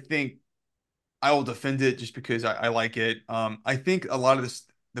 I think I will defend it just because I like it. I think a lot of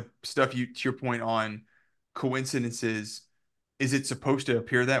the stuff you to your point on coincidences is it supposed to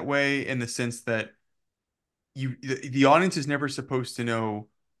appear that way in the sense that the audience is never supposed to know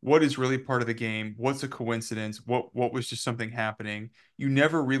what is really part of the game, what's a coincidence, what was just something happening. You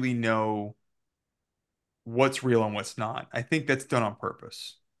never really know what's real and what's not. I think that's done on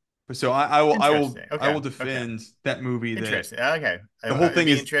purpose. But so interesting. I Okay. will Okay. defend that movie that Interesting. Okay. the whole It'd thing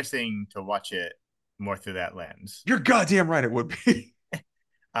be is interesting to watch it more through that lens. you're goddamn right it would be.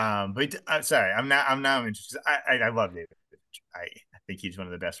 But sorry, I'm now interested. I love David. I think he's one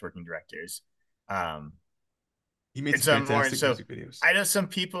of the best working directors. Um, He made and some so more. fantastic So music videos. I know some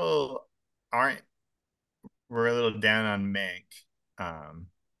people aren't were a little down on Mank. um,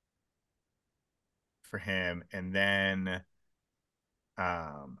 for him, and then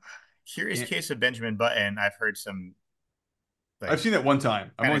um, Curious And Case of Benjamin Button. I've heard some I've like seen that one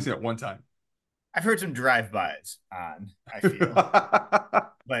time. I've kind only of seen it one time. I've heard some drive-bys on. I feel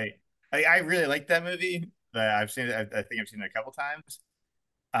like I really like that movie, but I've seen it. I think I've seen it a couple times.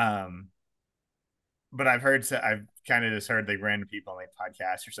 Um, but I've kind of just heard like random people on like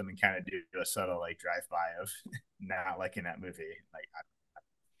podcasts or something kind of do a subtle like drive-by of not liking that movie. Like,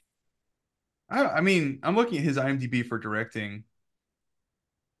 I mean, I'm looking at his IMDb for directing.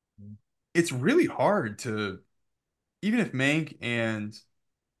 It's really hard to, even if Mank and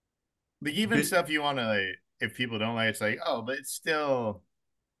like even Bit, stuff you want to like, if people don't like, it's like, oh, but it's still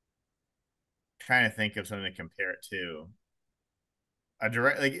trying to think of something to compare it to. A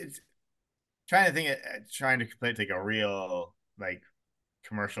direct like it's trying to think of, trying to compare it to like a real like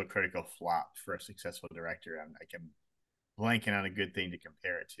commercial critical flop for a successful director. I'm blanking on a good thing to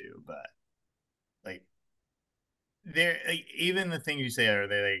compare it to, but like they're like, even the things you say are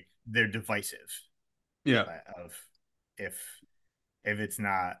they're divisive yeah. of if it's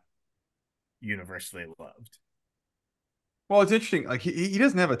not universally loved. Well, it's interesting. Like he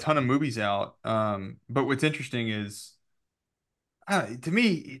doesn't have a ton of movies out. But what's interesting is, to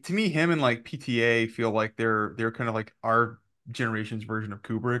me, him and like PTA feel like they're kind of like our generation's version of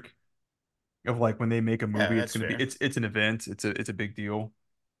Kubrick. Of like when they make a Yeah, movie, it's that's gonna be fair. it's an event. It's a big deal.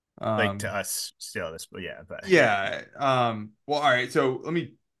 Like to Um, us, still this, but yeah, but yeah, yeah. Well, all right. So let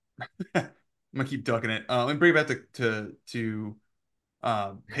me. I'm gonna keep ducking it. Let me bring it back to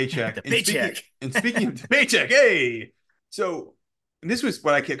Paycheck. the paycheck. And speaking of Paycheck, hey. So and this was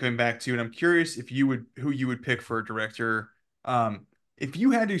what I kept coming back to, and I'm curious if you would who you would pick for a director. Um, if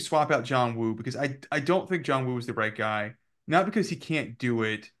you had to swap out John Woo, because I don't think John Woo is the right guy, not because he can't do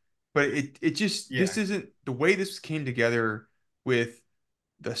it, but it just Yeah. this isn't the way this came together with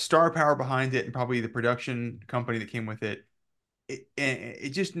the star power behind it and probably the production company that came with it. It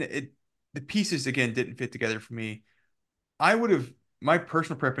just the pieces again didn't fit together for me. I would have my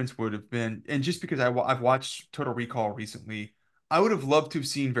personal preference would have been, and just because I've watched Total Recall recently, I would have loved to have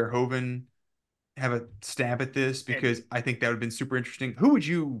seen Verhoeven have a stab at this And because I think that would have been super interesting. Who would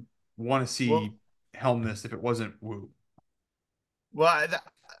you want to well, see helm this if it wasn't Wu?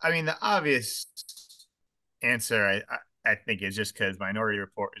 I mean, the obvious answer, I think, is just because Minority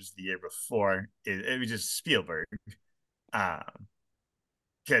Report is the year before. It was just Spielberg, um,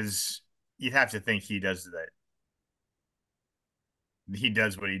 because you'd have to think he does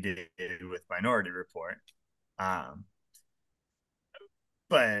what he did with Minority Report. Um,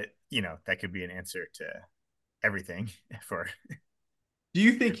 but that could be an answer to everything for Do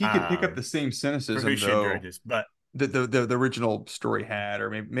you think he could pick up um the same for who cynicism should direct though this. But that the original story had, or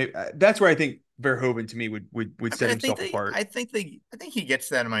maybe that's where I think Verhoeven to me would I mean, set himself apart. I think he gets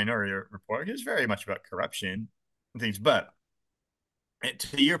that in Minority Report. It's very much about corruption and things. But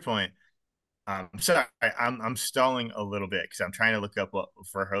to your point, sorry, I'm stalling a little bit because I'm trying to look up what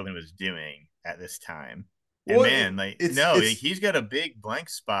Verhoeven was doing at this time. And Well, man, like no, like, it's he's got a big blank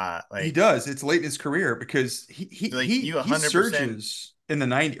spot. he does. It's late in his career because Like you he 100%. surges in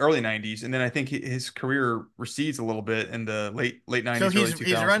the early 90s, and then I think his career recedes a little bit in the late So 90s, early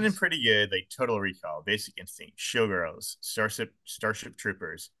he's running 2000s. pretty good. Like Total Recall, Basic Instinct, Showgirls, Starship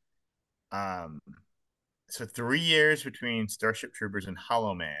Troopers. Um, so 3 years between Starship Troopers and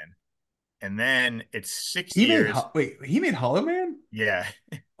Hollow Man, and then it's six He made years. wait, he made Hollow Man? Yeah,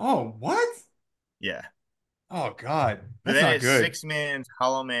 Oh, what? yeah. Oh God, But that's then not it's good. 6 man's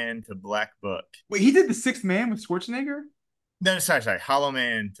Hollow Man to Black Book. Wait, he did The Sixth Man with Schwarzenegger? No, sorry, Hollow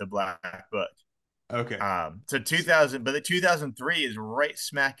Man to Black Book. Okay. So 2000, but the 2003 is right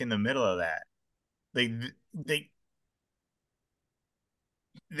smack in the middle of that. Like they,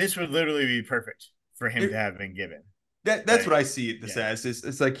 this would literally be perfect for him to It, have been given. that's what Like, I see this yeah, as.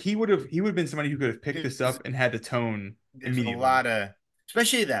 It's like he would have been somebody who could have picked this there's up and had the tone there's a immediately. lot of,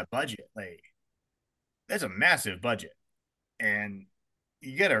 especially that budget. Like, that's a massive budget, and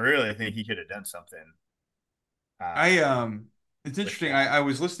you gotta really think he could have done something I uh it's with interesting. that. I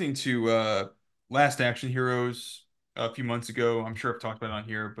was listening to Last Action Heroes a few months ago. I'm sure I've talked about it on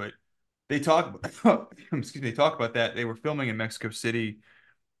here, but they talk excuse me, they talk about that. They were filming in Mexico City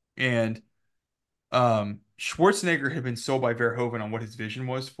and Schwarzenegger had been sold by Verhoeven on what his vision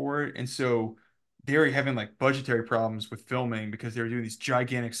was for it. And so they were having like budgetary problems with filming because they were doing these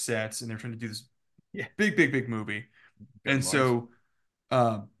gigantic sets and they're trying to do this Yeah, big movie. And film wars. so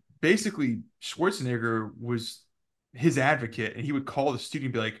uh, basically Schwarzenegger was his advocate, and he would call the studio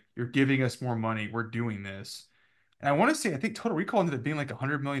and be like, "You're giving us more money. We're doing this." And I think Total Recall ended up being like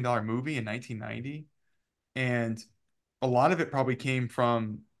 $100 million movie in 1990, and a lot of it probably came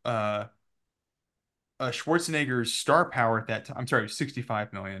from Schwarzenegger's star power at that time. I'm sorry,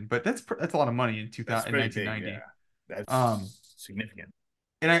 65 million, but that's a lot of money in That's 2000 in pretty big. 1990. Yeah, Um, that's significant.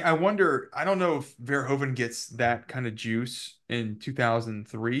 and I wonder, I don't know if Verhoeven gets that kind of juice in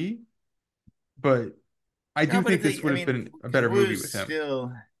 2003, but I No, do but think if this they, I would have mean, been a because better movie Woo's with him.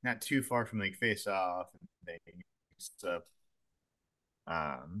 still not too far from like Face Off and stuff.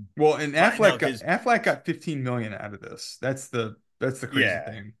 Well, and But no, because Affleck got 15 million out of this. That's the crazy yeah,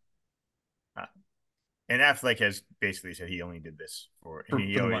 thing uh, and Affleck has basically said he only did this for. I mean,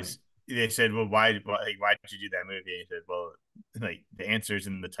 he for the money. always they said, well, why did you do that movie? And he said, well, like the answer's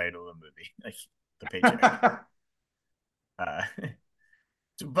in the title of the movie, like the paycheck. Uh,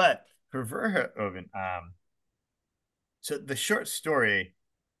 but for Verhoeven, so the short story,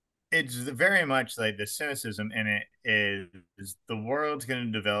 it's very much like the cynicism in it is the world's going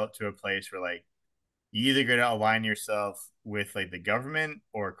to develop to a place where like you either got to align yourself with like the government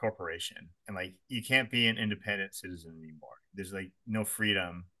or a corporation, and like you can't be an independent citizen anymore. There's like no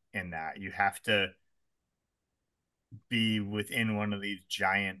freedom in that. You have to be within one of these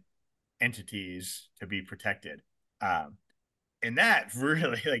giant entities to be protected. Um, and that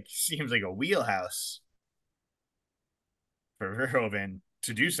really like seems like a wheelhouse for Verhoeven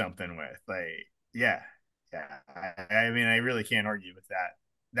to do something with. Like, yeah, yeah. I mean, I really can't argue with that.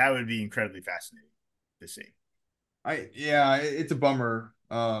 That would be incredibly fascinating to see. Yeah, it's a bummer.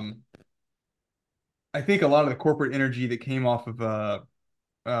 I think a lot of the corporate energy that came off of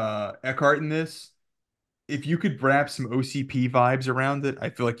Eckhart in this, if you could wrap some OCP vibes around it, I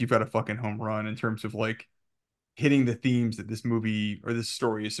feel like you've got a fucking home run in terms of like hitting the themes that this movie or this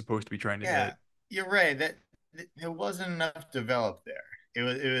story is supposed to be trying to Yeah, hit. you're right. That there wasn't enough developed there. It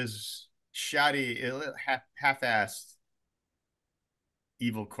was shoddy, half-assed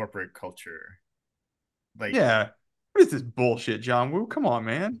evil corporate culture. Like, Yeah. What is this bullshit, John Woo? Come on,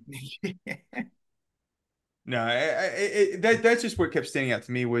 man. No, that's just what kept standing out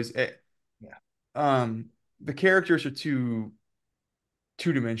to me was yeah. um the characters are too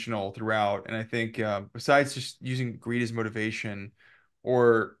two-dimensional throughout, and I think besides just using greed as motivation,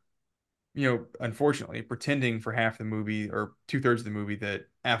 or unfortunately pretending for half the movie or two-thirds of the movie that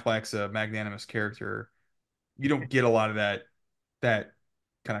Affleck's a magnanimous character, you don't get a lot of that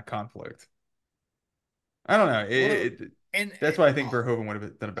kind of conflict. I don't know. Well, and That's why I think Verhoeven would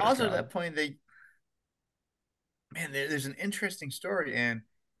have done a better also at job. that point, there's an interesting story, and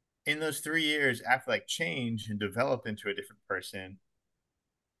in those 3 years, Affleck changed and developed into a different person,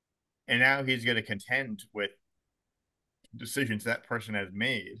 and now he's going to contend with decisions that person has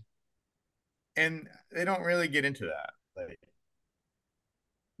made, and they don't really get into that. Like,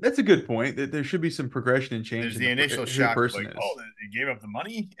 That's a good point. That there should be some progression and change there's in the initial who the shock of person like, oh, is. they gave up the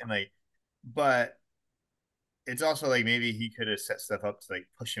money, and like, but it's also like maybe he could have set stuff up to like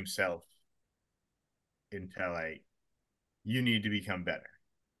push himself into like you need to become better,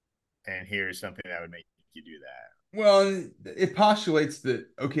 and here's something that would make you do that. Well, it postulates that,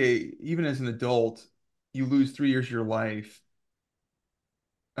 okay, even as an adult, you lose 3 years of your life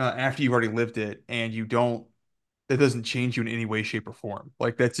after you've already lived it, and that doesn't change you in any way, shape, or form.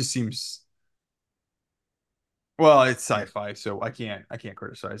 Like that just seems, well, it's Yeah, sci-fi, so I can't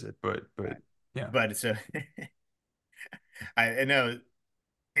criticize it, but yeah. but it's a I know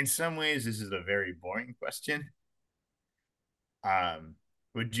in some ways this is a very boring question. Um,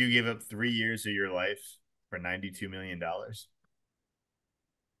 would you give up 3 years of your life for $92 million?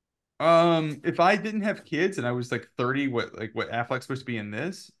 If I didn't have kids and I was like 30, what Affleck's supposed to be in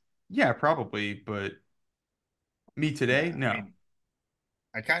this? Yeah, probably, but me today, Yeah, I no. mean,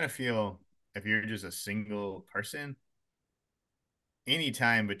 I kind of feel if you're just a single person, any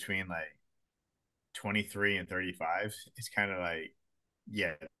time between like 23 and 35, it's kind of like,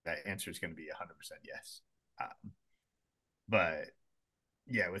 yeah, that answer is going to be 100% yes. Um, but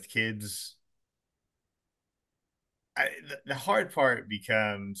yeah, with kids, the hard part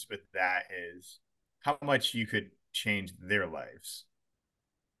becomes with that is how much you could change their lives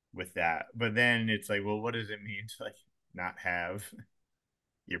with that. But then it's like, well, what does it mean to like not have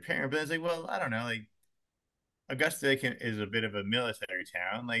your parent? But it's like, well, I don't know. Like is a bit of a military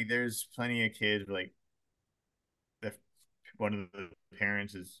town. Like there's plenty of kids like the one of the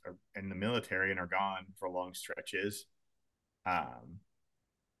parents is in the military and are gone for long stretches. Um,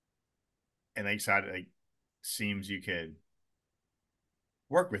 and like so like seems you could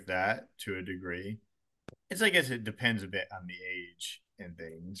work with that to a degree. I guess it depends a bit on the age and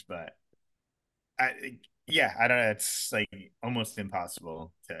things, but yeah, I don't know. It's like almost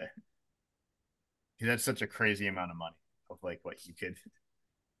impossible to because that's such a crazy amount of money of like what you could.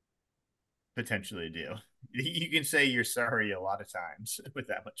 potentially do. You can say you're sorry a lot of times with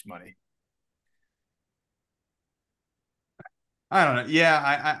that much money. I don't know.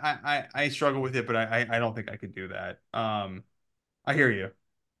 Yeah, I struggle with it, but I don't think I could do that. I hear you.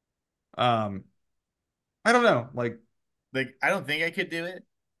 Um, I don't know. Like, Like, I don't think I could do it,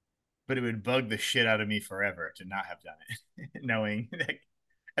 but it would bug the shit out of me forever to not have done it, knowing like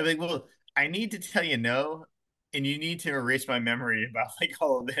I'm like, well, I need to tell you no, and you need to erase my memory about like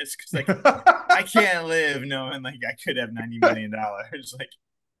all of this because like I can't live knowing like I could have $90 million.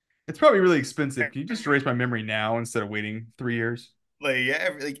 it's probably really expensive. Can you just erase my memory now instead of waiting 3 years?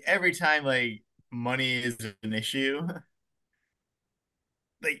 Like every time like money is an issue,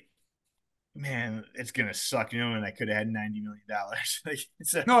 like man, it's gonna suck knowing I could have had $90 million. Like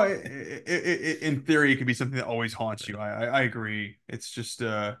so, No, in theory, it could be something that always haunts you. I agree. It's just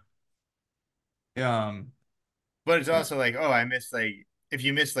um but it's also like, oh, I missed like if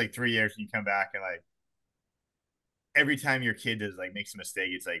you miss like 3 years and you come back and like every time your kid does like makes a mistake,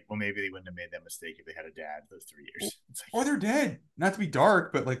 it's like, well, maybe they wouldn't have made that mistake if they had a dad those 3 years. It's or they're dead. Not to be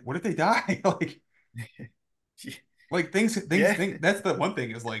dark, but like, what if they die? like, Like yeah, think that's the one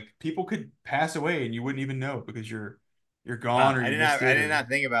thing is like people could pass away and you wouldn't even know because you're gone wow, or you missed I it did not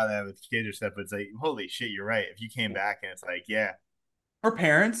think about that with kids or stuff. But it's like, holy shit, you're right. If you came back and it's like, yeah, or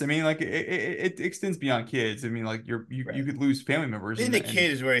parents. I mean, like it extends beyond kids. I mean, like you right. could lose family members I think the and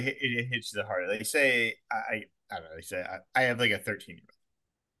kid is where it hits the hardest. Like say, I don't know. Like say, I have like a 13-year-old,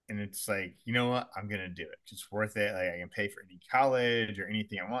 and it's like, you know what, I'm gonna do it. It's worth it. Like I can pay for any college or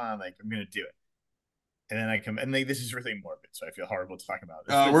anything I want. Like I'm gonna do it. And then I come and like this is really morbid, so I feel horrible talking about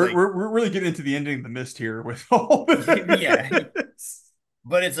this. But it's like, we're really getting into the ending of the mist here with all yeah, this.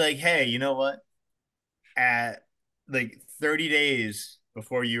 but it's like, hey, you know what? At like 30 days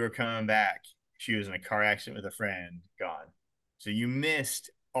before you were coming back, she was in a car accident with a friend, gone. So you missed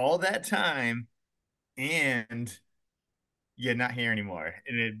all that time and you're not here anymore.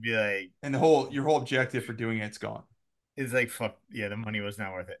 And it'd be like, And the whole your whole objective for doing it's gone. it's like, fuck, yeah, the money was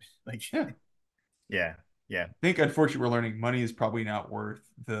not worth it. Like, Yeah. yeah, yeah. I think unfortunately we're learning money is probably not worth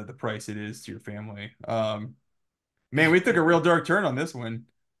the price it is to your family. Man, we took a real dark turn on this one.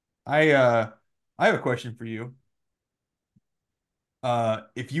 I uh I have a question for you.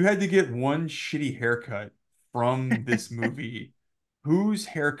 If you had to get one shitty haircut from this movie, whose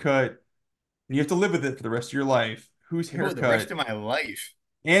haircut, and you have to live with it for the rest of your life, whose Oh, the rest haircut of my life.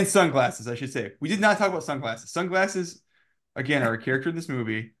 and sunglasses, I should say. We did not talk about sunglasses. Sunglasses, again, are a character in this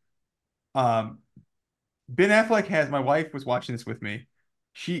movie. Um, Ben Affleck has, my wife was watching this with me.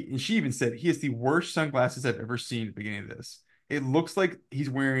 She even said he has the worst sunglasses I've ever seen at the beginning of this. It looks like he's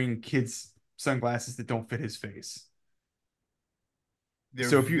wearing kids' sunglasses that don't fit his face. They're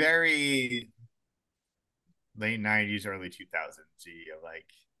So if you very late 90s, early 2000s. Like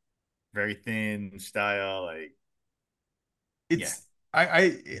very thin style. Like, yeah. it's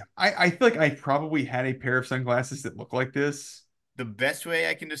I feel like I probably had a pair of sunglasses that look like this. The best way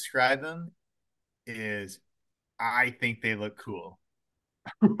I can describe them is I think they look cool.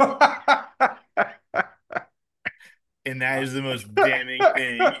 And that is the most damning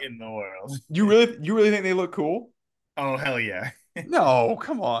thing in the world. You really think they look cool? Oh, hell yeah. No,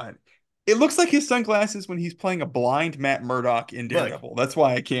 come on. It looks like his sunglasses when he's playing a blind Matt Murdock in Look, Daredevil. That's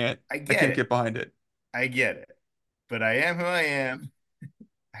why I I get can't it. get behind it. I get it. But I am who I am.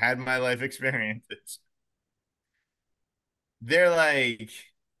 Had my life experiences. They're like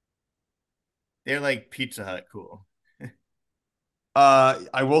they're like Pizza Hut cool.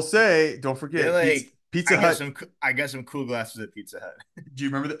 I will say, don't They're forget like Pizza Hut. I got some cool glasses at Pizza Hut. Do you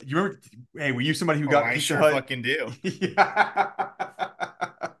remember that? You remember? Hey, were you somebody who Oh, got I Pizza sure Hut? fucking do. Yeah,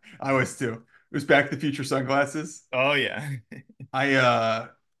 I was too. It was Back to the Future sunglasses. Oh yeah. I uh,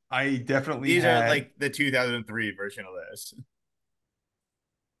 I definitely These are had. like the 2003 version of this.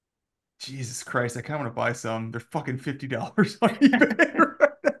 Jesus Christ, I kind of want to buy some. They're fucking $50 on eBay right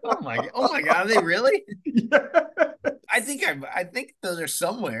Oh my god, are they now. really? Yes. I think those are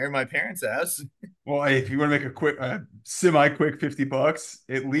somewhere in my parents' house. Well, hey, if you want to make a quick, semi-quick $50,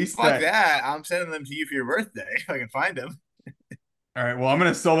 at least Fuck that. that. I'm sending them to you for your birthday if I can find them. All right. Well, I'm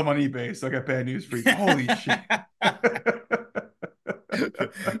gonna sell them on eBay, so I got bad news for you. Holy shit.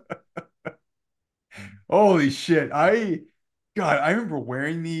 Holy shit. God, I remember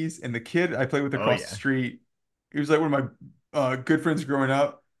wearing these, and the kid I played with Oh across the yeah. street, he was like one of my good friends growing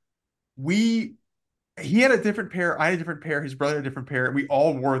up. We He had a different pair, I had a different pair, his brother had a different pair, and we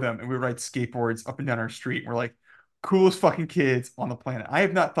all wore them and we would ride skateboards up and down our street. We're like coolest fucking kids on the planet. I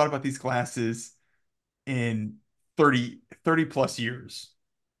have not thought about these glasses in 30 plus years.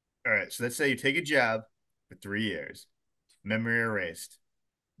 All right. So let's say you take a job for 3 years, memory erased.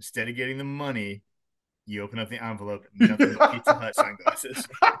 Instead of getting the money, you open up the envelope, nothing but Pizza Hut sunglasses.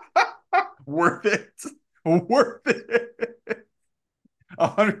 Worth it. Worth it.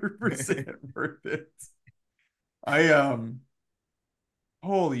 100% worth it. I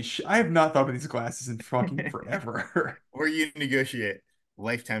holy shit. I have not thought about these glasses in fucking forever. Or you negotiate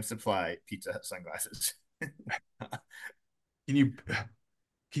lifetime supply Pizza Hut sunglasses. Can you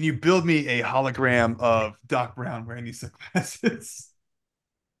can you build me a hologram of Doc Brown wearing these sunglasses?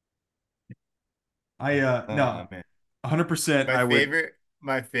 I no, Man. 100% My I would. favorite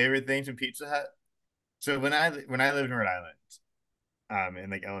my favorite things from Pizza Hut. So when I lived in Rhode Island, in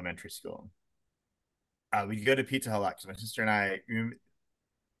like elementary school, we'd go to Pizza Hut a lot because my sister and I.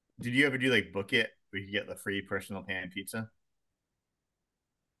 Did you ever do like book it? We could get the free personal pan pizza.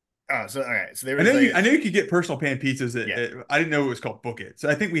 Oh, so all right. So there was I like, know you could get personal pan pizzas yeah, I didn't know it was called Book It. So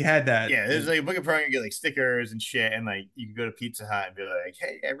I think we had that yeah. There's in like a book of program, you get like stickers and shit, and like you could go to Pizza Hut and be like,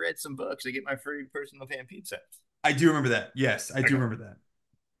 "Hey, I read some books. I get my free personal pan pizza." I do remember that. Yes, I do Okay. remember that.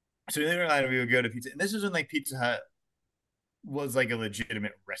 So then we would go to Pizza, and this was when like Pizza Hut was like a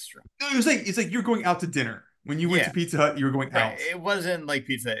legitimate restaurant. It's like you're going out to dinner. When you went to Yeah, Pizza Hut, you were going right. out. It wasn't like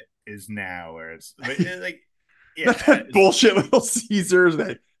Pizza is now, where it's but like, Not yeah, that bullshit Little Caesars,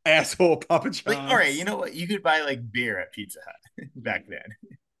 that asshole Papa like all right. You John's. know what? You could buy like beer at Pizza Hut back then.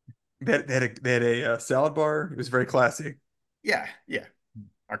 They had a salad bar. It was very classy. Yeah, yeah.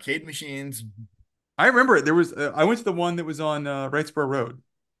 Arcade machines. I remember it. There was I went to the one that was on Wrightsboro Road.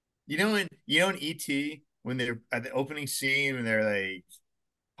 You know in ET when they're at the opening scene when they're like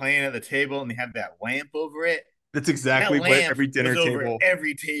playing at the table and they have that lamp over it. That's That exactly what lamp every was dinner over table,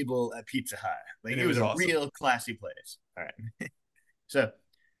 every table at Pizza Hut. Like and it it was was a awesome. real classy place. All right. So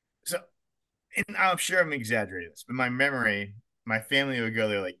so and I'm sure I'm exaggerating this, but my memory, my family would go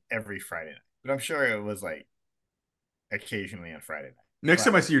there like every Friday night. But I'm sure it was like occasionally on Friday night. Next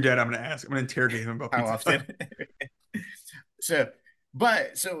time But I see your dad, I'm gonna ask. I'm gonna interrogate him about how Pizza Hut. often? so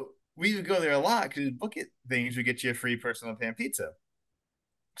so we would go there a lot because book it things would get you a free personal pan pizza.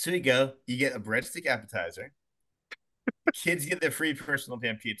 So you go, you get a breadstick appetizer. Kids get their free personal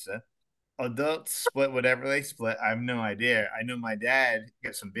pan pizza. Adults split whatever they split. I have no idea. I know my dad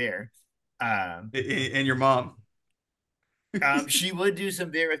got some beer. Um, And your mom. she would do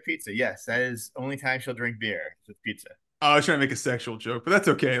some beer with pizza. Yes, that is only time she'll drink beer with pizza. I was trying to make a sexual joke, but that's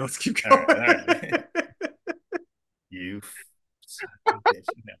okay. Let's keep All going. right, all right. you son of a bitch.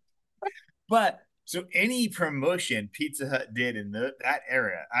 No. But so any promotion Pizza Hut did in that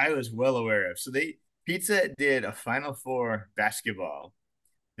era, I was well aware of. So Pizza Hut did a Final Four basketball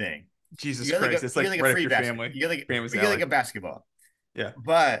thing. Jesus Christ, it's You get like like a right up free your basket. family's You get alley. like a basketball. Yeah.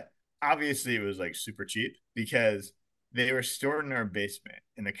 But obviously it was like super cheap because they were stored in our basement.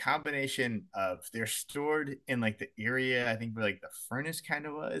 And the combination of they're stored in like the area I think where like the furnace kind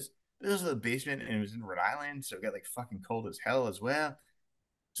of was. This was the basement and it was in Rhode Island, so it got like fucking cold as hell as well.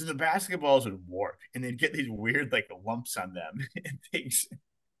 So the basketballs would warp and they'd get these weird like lumps on them and things.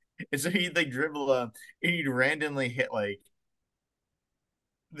 And so he'd like dribble them and he'd randomly hit like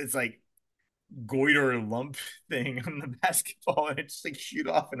this like goiter lump thing on the basketball and it just like shoot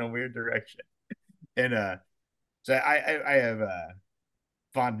off in a weird direction. And so I have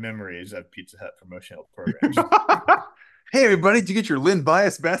fond memories of Pizza Hut promotional programs. Hey everybody, did you get your Lynn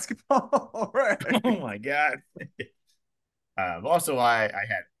Bias basketball? All Oh right. my god! Also,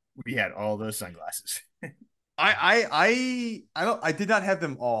 we had all those sunglasses. I did not have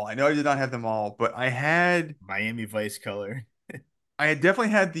them all. I know I did not have them all, but Miami Vice color. I had definitely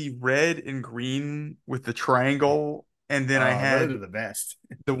had the red and green with the triangle, and then I Oh, those had are the best.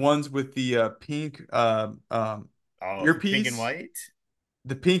 the ones with the pink Oh, pink and earpiece, white.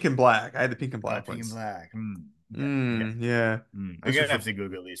 the pink and black. I had the pink and Oh, black pink and ones. black. Yeah, yeah. Yeah. I'm Those are gonna for have to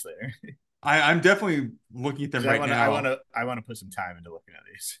Google these later I'm definitely looking at them because right now. I want to put some time into looking at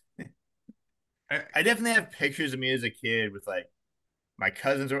these. I- I definitely have pictures of me as a kid with like my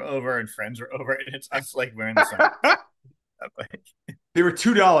cousins were over and friends were over, and it's us like wearing the sunglasses. Like, They were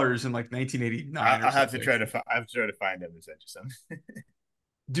 $2 in like 1989 or I'll have to something. try to I have to try to find them and send you some.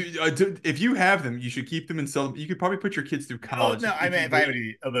 If you have them, you should keep them and sell them. You could probably put your kids through Oh college no, I if mean you if I have wait.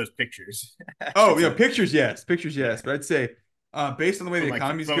 any of those pictures, I Oh, should yeah, send them to you. pictures, Yeah, yes. But I'd say, based on the way the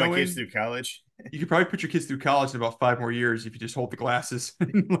economy's put my kids going, through college. you could probably put your kids through college in about 5 more years if you just hold the glasses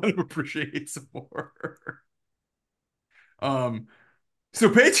and let them appreciate some more. Um, so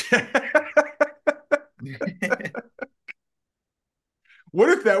Paycheck, what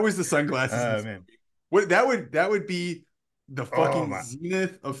if that was the sunglasses in Oh this man. movie? That would be the Oh fucking my.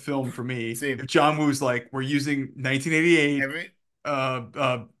 zenith of film for me. See, If John Woo's like, we're using 1988 every uh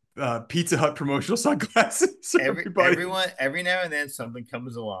uh Pizza Hut promotional sunglasses for everybody. Every now and then something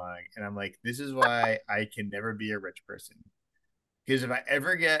comes along, and I'm like, this is why I can never be a rich person. Because if I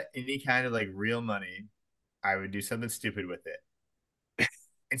ever get any kind of like real money, I would do something stupid with it.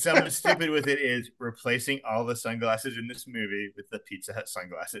 And something stupid with it is replacing all the sunglasses in this movie with the Pizza Hut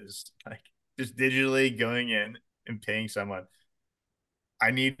sunglasses. Like just digitally going in and paying someone.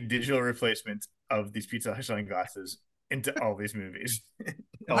 I need digital replacements of these Pizza Hut sunglasses into all these movies,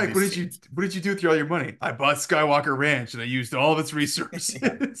 all Mike, these scenes. what did you do with all your money? I bought Skywalker Ranch and I used all of its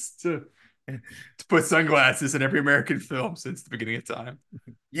Yeah. resources to put sunglasses in every American film since the beginning of time.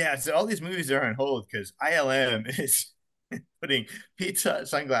 Yeah, so all these movies are on hold because ILM is putting Pizza Hut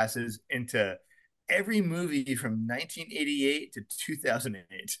sunglasses into every movie from 1988 to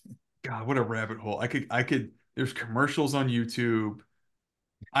 2008. God, what a rabbit hole. There's commercials on YouTube.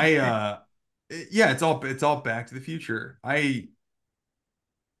 I yeah, it's all Back to the Future.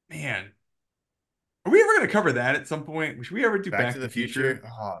 Man, are we ever going to cover that at some point? Should we ever do Back Back to to the the Future. Future?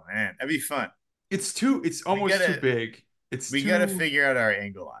 Oh man, that'd be fun. It's We almost too gotta big. It's we gotta too figure out our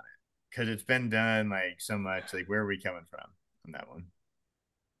angle on it because it's been done like so much. Like where are we coming from on that one?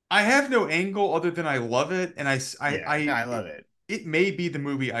 I have no angle other than I love it, and Yeah, no, I love it. it may be the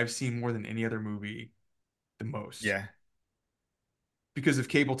movie I've seen more than any other movie the most Yeah, because of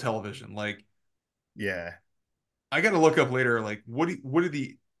cable television. Like yeah. I got to look up later, like what are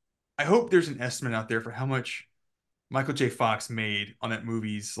the I hope there's an estimate out there for how much Michael J. Fox made on that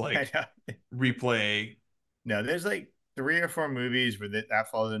movie's I like know. replay. No, there's like three or four movies where that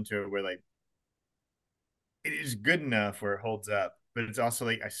falls into it where like it is good enough where it holds up, but it's also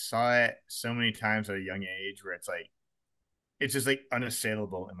like I saw it so many times at a young age where it's just like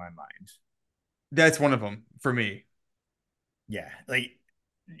unassailable in my mind. That's one of them for me. Yeah, like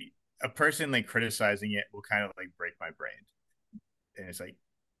a person like criticizing it will kind of like break my brain, and it's like,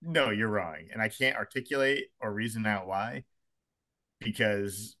 no, you're wrong, and I can't articulate or reason out why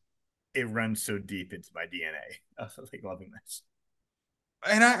because it runs so deep into my DNA of like loving this.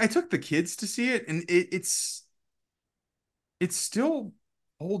 And I took the kids to see it, and it still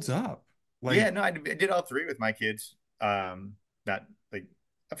holds up. Yeah, Like no, I did all three with my kids. Not like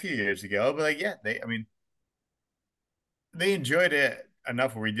a few years ago, but like yeah, I mean, they enjoyed it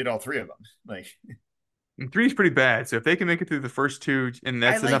enough where we did all three of them. Like and three's pretty bad. So if they can make it through the first two, and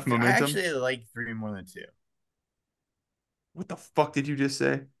that's enough I momentum, actually like three more than two. what the fuck did you just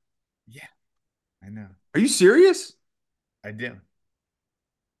say? Yeah, I know. Are you serious? I do.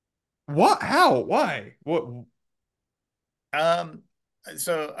 What? How? Why? What? Um,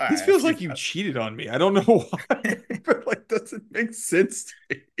 so all This right, a feels few. like you cheated on me. I don't know why, but like doesn't make sense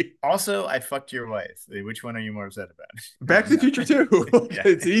to me. Also, I fucked your wife. Which one are you more upset about? Back to the No. Future too. Like, Yeah.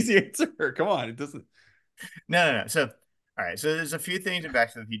 it's an easy answer. Come on, it doesn't. No. So, all right. So there's a few things in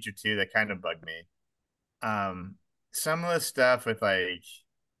Back to the Future too that kind of bug me. Um, some of the stuff with like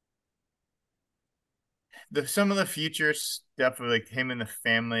the some of the future stuff with like him and the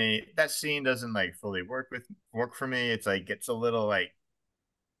family, that scene doesn't like fully work for me. It's like it's a little like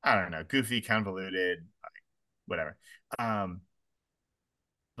I don't know, goofy, convoluted, like, whatever. Um,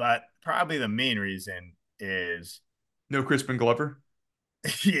 but probably the main reason is No Crispin Glover.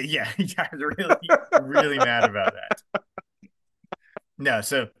 yeah, yeah, I was really, really mad about that. No,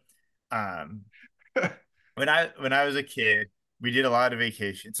 so um when I was a kid, we did a lot of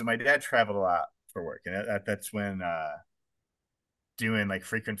vacations. So my dad traveled a lot for work, and that's when doing like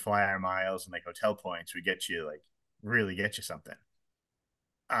frequent flyer miles and like hotel points would get you like really get you something.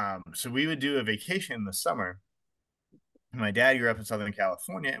 So we would do a vacation in the summer. My dad grew up in Southern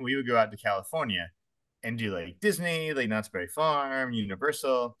California, and we would go out to California and do like Disney, like Knott's Berry Farm,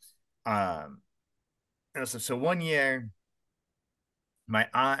 Universal. Um, and so one year, my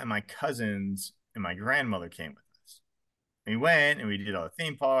aunt and my cousins and my grandmother came with us. We went and we did all the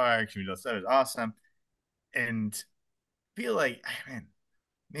theme parks. We did all stuff. It was awesome. And I feel like, man,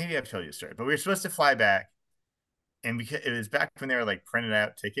 maybe I've told you a story, but we were supposed to fly back, and because it was back when they were like printed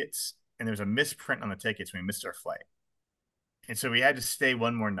out tickets, and there was a misprint on the tickets, we missed our flight, and so we had to stay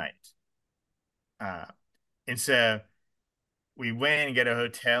one more night. Uh, and so we went and get a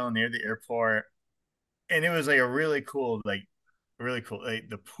hotel near the airport, and it was like a really cool, like really cool. Like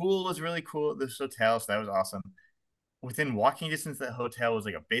the pool was really cool at this hotel, so that was awesome. Within walking distance of the hotel was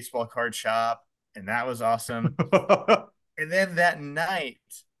like a baseball card shop, and that was awesome. And then that night,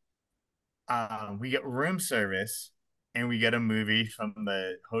 we get room service, and we get a movie from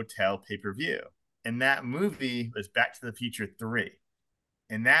the hotel pay per view, and that movie was Back to the Future 3,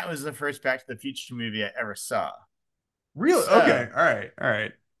 and that was the first Back to the Future movie I ever saw. Really? Okay. So, All right. All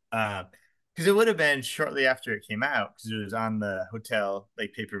right. because because it would have been shortly after it came out because it was on the hotel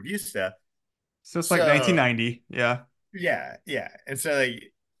like pay-per-view stuff. So it's like So 1990. Yeah. yeah, yeah. And so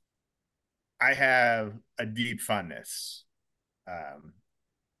like I have a deep fondness um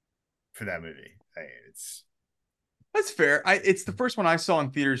for that movie. Like, it's That's fair. It's the first one I saw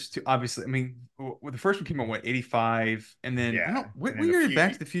in theaters too, obviously. I mean, the first one came out what, 85, and then I don't yeah. know what, And what then a year did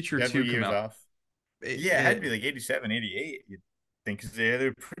Back few to the Future several 2 come years out? off. It, Yeah, it had to be it, like 87, 88, you'd think, because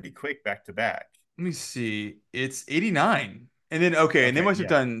they're pretty quick back to back. Let me see. It's 89. And then okay, and they Okay, must have yeah.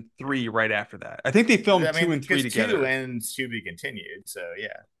 done 3 right after that. I think they I filmed 2 mean, and 3 because two together. ends to be continued, so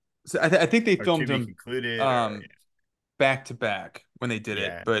yeah. So I think they Or filmed to be them concluded, or um back to back when they did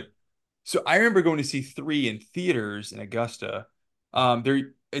it. yeah. But so I remember going to see 3 in theaters in Augusta.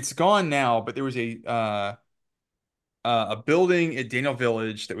 It's gone now, but there was a building at Daniel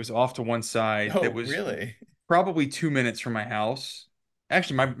Village that was off to one side that Oh, was really? probably 2 minutes from my house.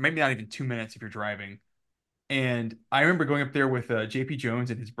 Actually, maybe not even 2 minutes if you're driving. And I remember going up there with JP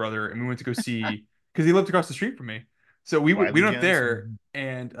Jones and his brother, and we went to go see because he lived across the street from me. So we Wiley went up Jones? there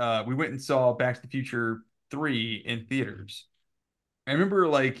and we went and saw Back to the Future 3 in theaters. I remember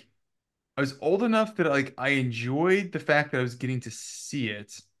like I was old enough that like I enjoyed the fact that I was getting to see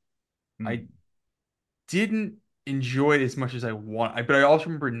it. I Hmm. didn't enjoy it as much as but I also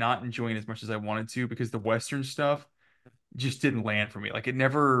remember not enjoying it as much as I wanted to because the Western stuff just didn't land for me. Like it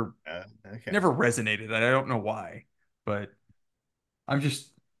Okay. never resonated. And I don't know why, but I'm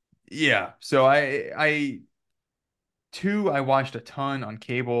just yeah. So I two I watched a ton on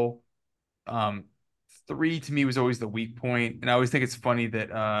cable. Um, 3 to me was always the weak point, and I always think it's funny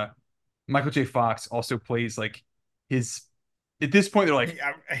that Michael J. Fox also plays like his. At this point, they're like,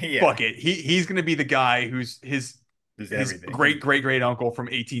 Yeah, "Fuck it, he's gonna be the guy who's just his everything. great great great uncle from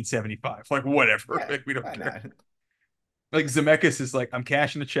 1875. Like whatever, Yeah, like we don't why care." not? Like Zemeckis is like, "I'm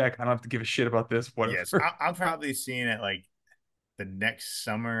cashing the check. I don't have to give a shit about this. Yes, Whatever." I'm probably seeing it like the next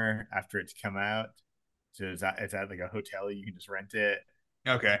summer after it's come out. So it's at like a hotel. You can just rent it.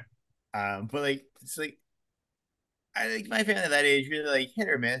 Okay. But like it's like I like my family at that age really like hit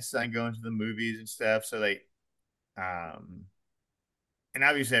or miss on going to the movies and stuff. So like um and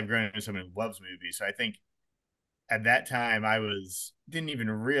obviously I've grown into someone who loves movies. So I think at that time I was didn't even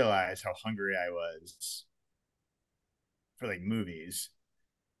realize how hungry I was for like movies.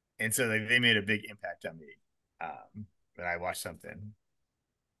 And so like they made a big impact on me. When I watched something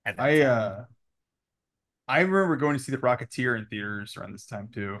at that I time. uh I remember going to see The Rocketeer in theaters around this time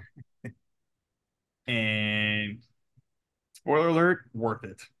too. And spoiler alert, worth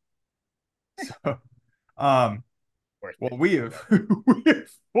it. So, um, Worth well, it. we I have love it. we have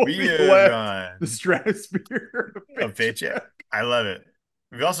We fully have left the gone stratosphere of a paycheck. Paycheck. I love it.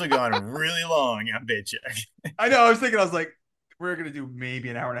 We've also gone really long on paycheck. I know. I was thinking, I was like, we're gonna do maybe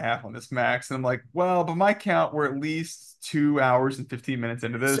an hour and a half on this max, and I'm like, well, by my count, we're at least 2 hours and 15 minutes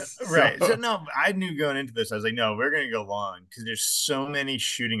into So, this. right. So So no, I knew going into this, I was like, no, we're gonna go long because there's so many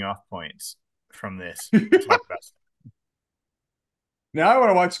shooting off points from this to talk about. now I want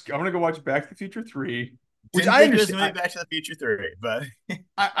to watch. I'm gonna go watch Back to the Future 3, which Didn't I think it was understand. gonna be Back to the Future 3, but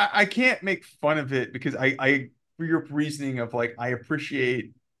I can't make fun of it because I for your reasoning of like I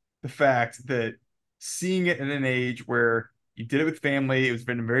appreciate the fact that seeing it at an age where you did it with family, it was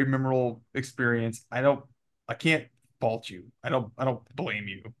been a very memorable experience. I can't fault you. I don't blame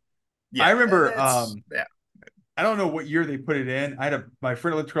you. I yeah, remember that's yeah. I don't know what year they put it in. I had my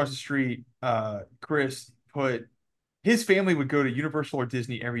friend who lived across the street, Chris, put his family would go to Universal or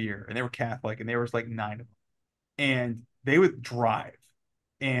Disney every year, and they were Catholic, and there was like 9 of them, and they would drive.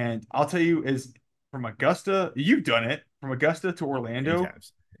 And I'll tell you, as from Augusta, you've done it from Augusta to Many Orlando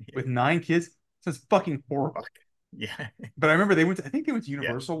times. Yeah. with 9 kids. Sounds fucking horrible. Fuck. Yeah. But I remember I think they went to Yeah.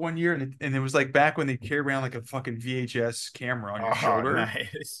 Universal one year, and it was like back when they carried around like a fucking VHS camera on your Oh, shoulder,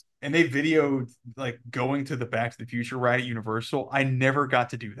 nice. and they videoed like going to the Back to the Future ride at Universal. I never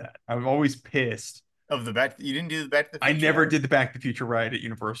got to do that. I'm always pissed. Of the back, you didn't do the Back to the I Future never ride? did the Back to the Future ride at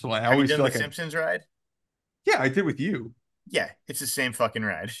Universal. And I Have you always done feel the like Simpsons ride? yeah, I did with you. Yeah, it's the same fucking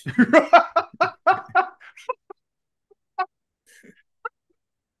ride.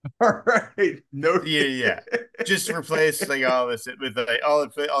 All right, Yeah, noted. yeah. Just replace like all this with like all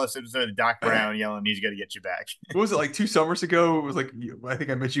this episode of Doc Brown yelling, "He's got to get you back." What was it like 2 summers ago? It was like I think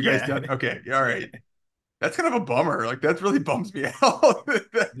I met you guys Yeah. down. Okay, all right. That's kind of a bummer. Like that really bums me out.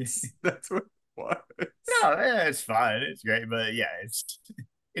 That's what it was. No, yeah, it's fine. It's great, but yeah, it's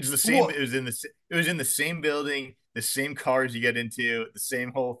the same. Well, It was in the same building, the same cars you get into, the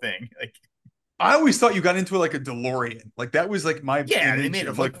same whole thing. Like, I always thought you got into like a DeLorean. Like that was like my yeah, they image made it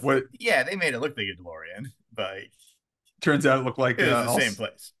of look. like what Yeah, they made it look like a DeLorean, but Turns out it looked like It was the same also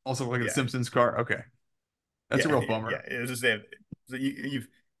place. also like the Yeah, Simpsons car. Okay, that's a yeah, real yeah. bummer. It was the same. So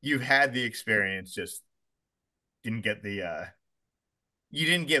you've had the experience, just didn't get the you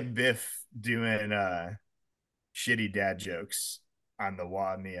didn't get Biff doing shitty dad jokes on the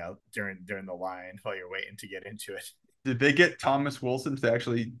wall on the during the line while you're waiting to get into it. Did they get Thomas Wilson to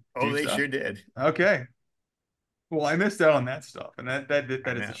actually Oh, do they stuff? sure did. Okay. Well, I missed out on that stuff, and I that is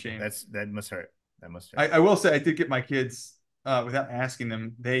a know. shame. That must hurt. That must I, hurt. I will say I did get my kids without asking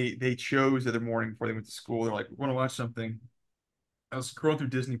them. They chose the other morning before they went to school. They're like, "We want to watch something." I was scrolling through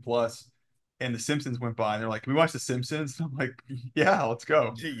Disney Plus, and The Simpsons went by, and they're like, "Can we watch The Simpsons?" And I'm like, "Yeah, let's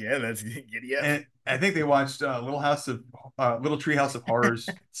go." Yeah, that's giddy up. And I think they watched Little Tree House of Horrors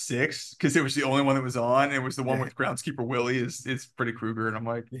 6 because it was the only one that was on. It was the one Yeah, with groundskeeper Willie is Freddy Krueger, and I'm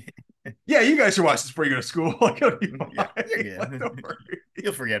like, "Yeah, you guys should watch this before you go to school." Like, it'll be yeah, you're fine. Like, good. don't worry.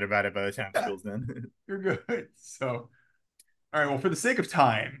 You'll forget about it by the time school's done. You're good. So, all right. Well, for the sake of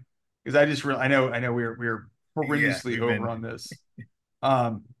time, because I just really, I know we're Yeah, horrendously we've over been. on this.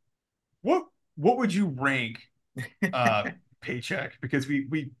 Um, what what would you rank uh Paycheck? Because we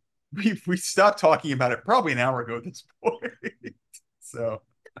stopped talking about it probably an hour ago at this point. So,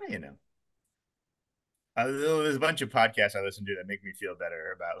 You know, there's a bunch of podcasts I listen to that make me feel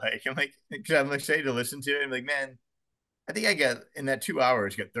better about I'm like because I'm excited to listen to it. I'm like, man, I think I got in that 2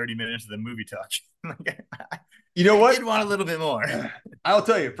 hours, got 30 minutes of the movie talk. Like, you know I what? did want a little bit more. I'll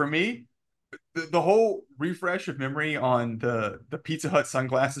tell you, for me, the whole refresh of memory on the Pizza Hut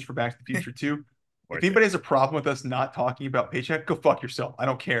sunglasses for Back to the Future 2. If Worth it. anybody has a problem with us not talking about Paycheck, go fuck yourself. I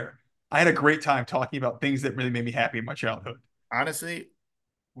don't care. I had a great time talking about things that really made me happy in my childhood. Honestly,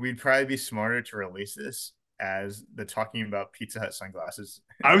 we'd probably be smarter to release this as the talking about Pizza Hut sunglasses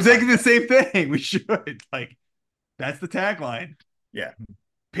I was thinking the podcast. same thing. We should. Like, that's the tagline. Yeah.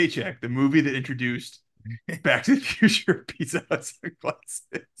 Paycheck, the movie that introduced Back to the Future Pizza Hut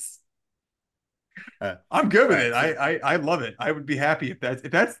sunglasses. I'm good All with it. right. So, I love it. I would be happy if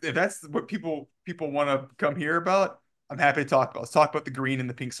that's what people want to come hear about. I'm happy to talk about. Let's talk about the green and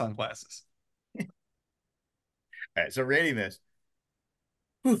the pink sunglasses. all right. So rating this.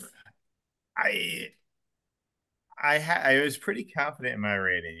 Whew, I I was pretty confident in my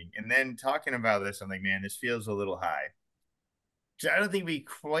rating, and then talking about this, I'm like, man, this feels a little high. Because I don't think we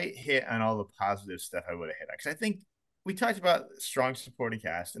quite hit on all the positive stuff I would have hit on. Because I think we talked about strong supporting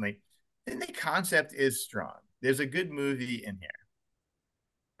cast, and like, I think the concept is strong. There's a good movie in here,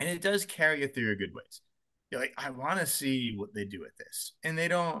 and it does carry you through a good ways. You're like, I want to see what they do with this, and they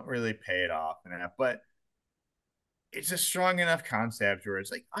don't really pay it off enough, but it's a strong enough concept where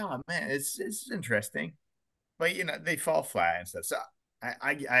it's like, oh man, it's interesting, but they fall flat and stuff. So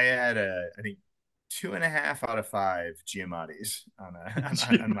I had I think 2.5 out of 5 Giamattis on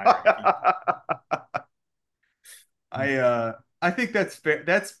my ranking. I I think that's fair.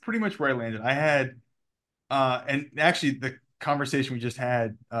 That's pretty much where I landed. I had and actually the conversation we just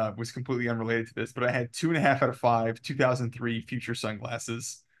had was completely unrelated to this, but I had 2.5 out of 5 2003 future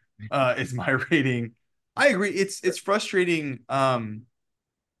sunglasses is my rating. I agree. It's frustrating.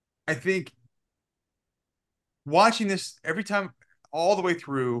 I think watching this every time all the way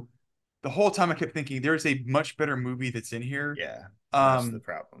through, the whole time I kept thinking there's a much better movie that's in here. Yeah, that's the Um,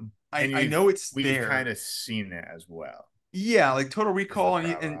 problem, I and I know it's we've kind there. of seen it as well. Yeah, like Total Is the Recall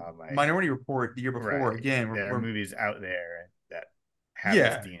and problem like Minority Report the year before. right? Again, There are we're movies out there that have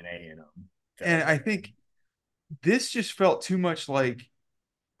this yeah, DNA in them that and are I there. think this just felt too much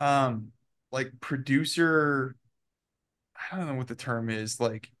um like producer. I don't know what the term is.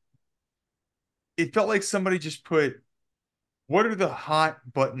 Like it felt like somebody just put what are the hot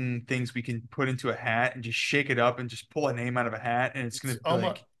button things we can put into a hat and just shake it up and just pull a name out of a hat and it's It's gonna be almost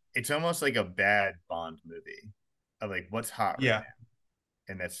like it's almost like a bad Bond movie of like what's hot right yeah, now,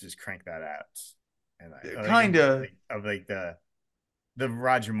 and let's just crank that out. And kind of of like the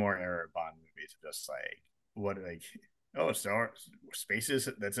Roger Moore era Bond movies, just like what like oh Star spaces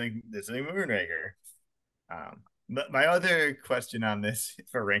that's a Moonraker. But my other question on this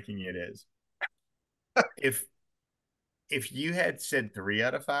for ranking it is if you had said 3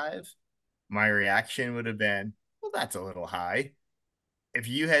 out of 5, my reaction would have been, well, that's a little high. If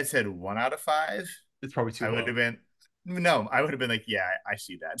you had said 1 out of 5, it's probably too I would have low. been no, I would have been like, yeah, I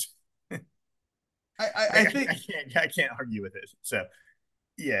see that. I think I can't argue with it. So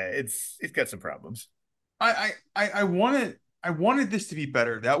yeah, it's got some problems. I wanted this to be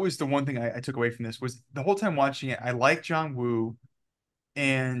better. That was the one thing I took away from this was the whole time watching it. I like John Woo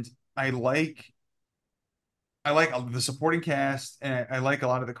and I like I like the supporting cast and I like a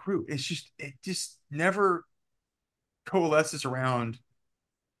lot of the crew. It just never coalesces around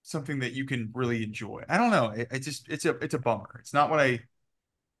something that you can really enjoy. I don't know. It just it's a bummer. It's not what I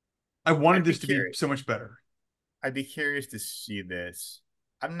wanted I'd be this to be curious. so much better. I'd be curious to see this.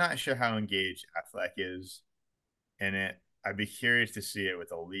 I'm not sure how engaged Affleck is in it. I'd be curious to see it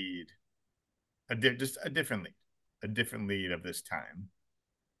with a lead, just a different lead of this time.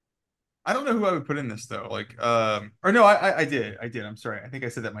 I don't know who I would put in this though. Like, or no, I did. I'm sorry. I think I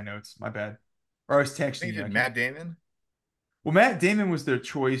said that in my notes. My bad. Or I was I texting think you. it's I can't. Matt Damon. Well, Matt Damon was their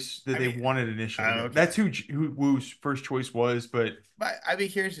choice that I they mean, wanted initially. That's okay, who Woo's first choice was, but but I'd be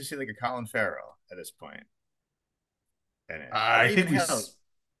curious to see like a Colin Farrell at this point in it, or I even think hell.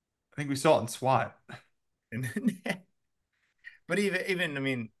 I think we saw it in SWAT. And but even I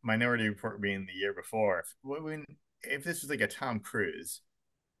mean, Minority Report being the year before. If this was like a Tom Cruise,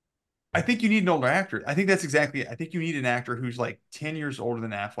 I think you need an older actor. I think that's exactly it. I think you need an actor who's like 10 years older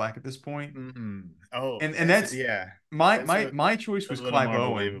than Affleck at this point. oh, And that's yeah, my that's my choice a was little Clive more Owen.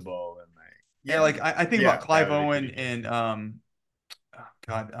 believable than like And yeah, like I think about yeah, that Clive would be Owen pretty good. and oh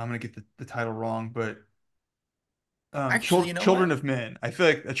God, I'm gonna get the title wrong, but Actually, you know Children what? of Men. I feel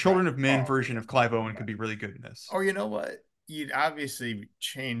like a Right. Children of Men Oh version yeah. of Clive Owen could Right. be really good in this. Or you know what? You'd obviously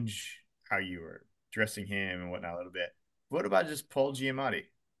change how you were dressing him and whatnot a little bit. What about just Paul Giamatti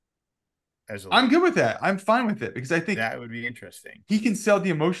as a I'm lead? good with that. I'm fine with it because I think That would be interesting. he can sell the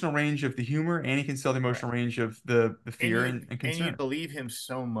emotional range of the humor and he can sell the Right. emotional range of the fear and And you'd concern. believe him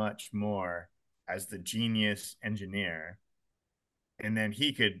so much more as the genius engineer, and then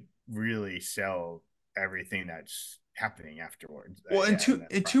he could really sell everything that's happening afterwards. Well, Yeah, and that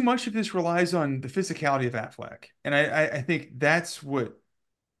and too process. much of this relies on the physicality of Affleck, and I think that's what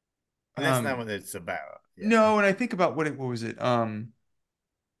And that's not um what it's about. Yeah, no, and I think about what was it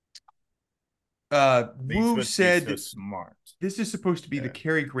but he's Wu supposed to be said so that smart. this is supposed to be the Yeah,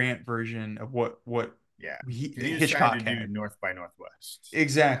 Cary Grant version of what yeah, because he was trying to Hitchcock do had. North by Northwest.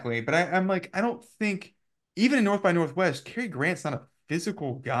 Exactly. But I'm like, I don't think even in North by Northwest, Cary Grant's not a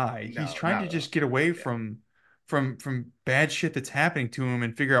physical guy. He's No, trying to not at all. just get away Yeah, from bad shit that's happening to him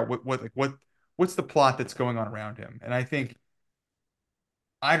and figure out what's the plot that's going on around him. And I think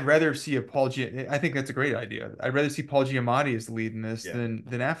I'd rather see a I think that's a great idea. I'd rather see Paul Giamatti as the lead in this yeah, than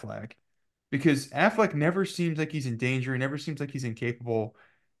Affleck. Because Affleck never seems like he's in danger, he never seems like he's incapable,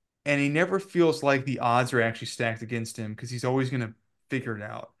 and he never feels like the odds are actually stacked against him because he's always gonna figure it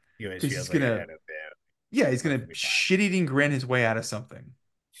out. he always Because he's feels like gonna ahead of them. yeah, he's Like gonna he'll be shit-eating grin his way out of something.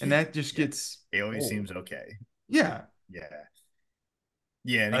 And fine. that just Yeah, gets he always old. seems okay. Yeah. Yeah,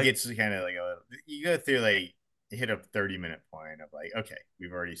 yeah, and it Like, gets kind of like you go through like you hit a 30-minute point of like, okay,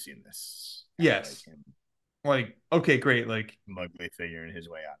 we've already seen this kind of like yes. him Like, okay, great. Like mugly figuring his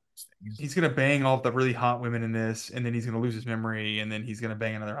way out of these things. he's gonna bang all the really hot women in this, and then he's gonna lose his memory, and then he's gonna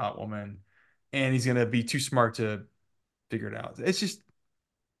bang another hot woman, and he's gonna be too smart to figure it out. It's just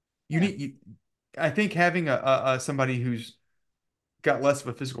you Yeah, need I think having a somebody who's got less of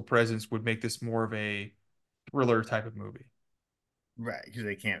a physical presence would make this more of a thriller type of movie. right, because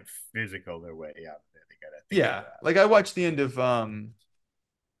they can't physical their way out of it. They gotta think of Yeah. Like I watched the end of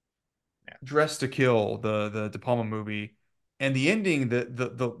yeah. Dress to Kill, the De Palma movie, and the ending,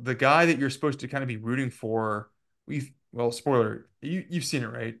 the guy that you're supposed to kind of be rooting for, well, spoiler, you've seen it,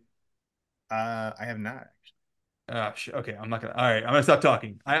 right? I have not. Okay, I'm not gonna. All right, I'm gonna stop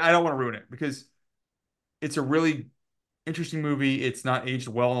talking. I don't want to ruin it because it's a really interesting movie. It's not aged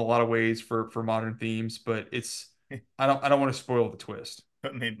well in a lot of ways for modern themes, but I don't want to spoil the twist.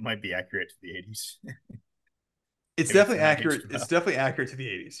 But it might be accurate to the 80s It's if it's definitely not accurate. aged It's well. definitely accurate to the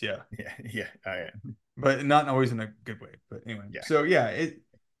 80s, yeah, Yeah, yeah, oh, yeah, but not always in a good way. But anyway, yeah. so yeah,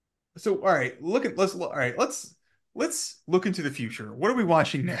 so all right, all right, let's look into the future. What are we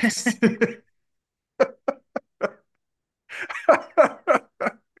watching next?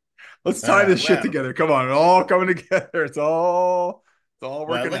 Let's tie this shit Well, together. Come on, it's all coming together. It's all well,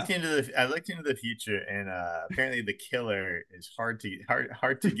 working out. I looked into the future, and apparently the killer is hard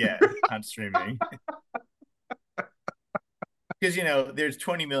to get on streaming because there's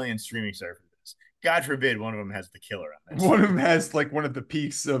 20 million streaming services. God forbid one of them has the killer on it. One of them has like one of the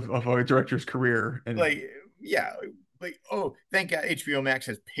peaks of a director's career, and Like, yeah, like oh, thank God HBO Max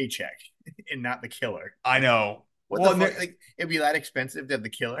has Paycheck and not the killer. I Like, know. what the Well, fuck? Like, it'd be that expensive to have the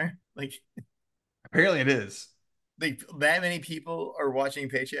killer. apparently it is. Like that many people are watching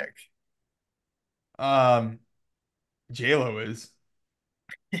Paycheck. Um, JLo is.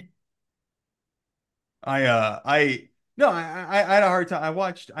 I no, I had a hard time.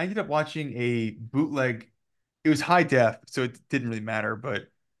 I ended up watching a bootleg. It was high def, so it didn't really matter, but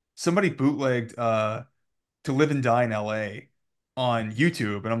somebody bootlegged To Live and Die in LA on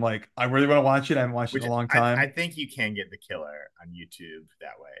YouTube, and I'm like, I really want to watch it. I haven't watched it in Which a long I time. think you can get the killer on YouTube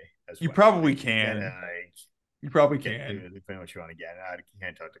that way as You well. probably Like you gotta can. like You probably get can. depending on what you want to get. I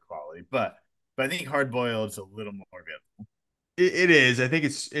can't talk to quality, but I think hard boiled is a little more available. It is. I think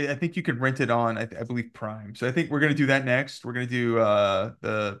I think you can rent it on. I believe Prime. So I think we're gonna do that next. We're gonna do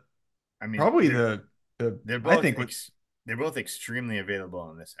the I mean, probably the they're I both think what they're both extremely available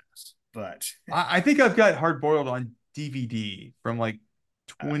in this house, but I think I've got Hard Boiled on DVD from like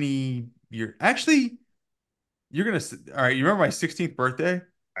uh, 20 years. Actually, you're gonna all right. You remember my 16th birthday?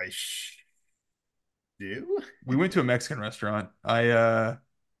 I do. We went to a Mexican restaurant.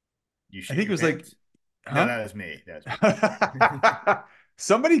 You I shit think it your was like, pants? No, huh? that was me. That was me.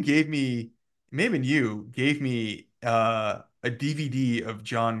 Somebody gave me, maybe you gave me a DVD of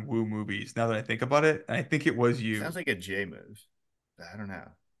John Woo movies. Now that I think about it, and I think it was Sounds you. like a J move. But I don't know.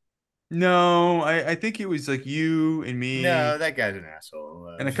 No, I think it was like you and No, me that guy's an asshole.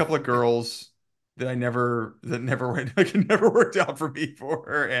 and a couple of girls that never went like it never worked out for me for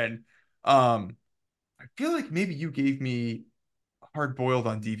her. And I feel like maybe you gave me Hard Boiled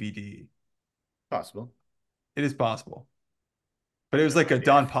on DVD. Possible. It is possible, but I it have was no like a idea.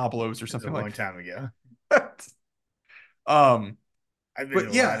 Don Pablo's or It's a something long like time ago. that. Um, I've been but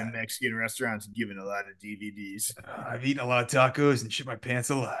to a lot of yeah, Mexican restaurants and given a lot of DVDs. I've eaten a lot of tacos and shit my pants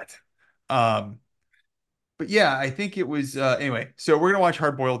a lot. Um, but yeah, I think it was anyway. So we're gonna watch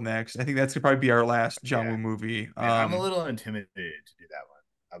Hard Boiled next. I think that's gonna probably be our last John Yeah, Woo movie. man, I'm a little intimidated to do that one.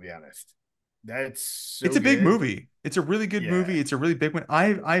 I'll be honest. That's It's so a big good. movie. It's a really good Yeah, movie. It's a really big one.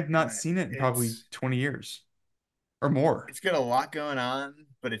 I've not and seen it in probably it's 20 years or more. it's got a lot going on,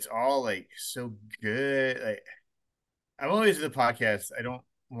 but it's all like so good. Like I'm always the podcast. I don't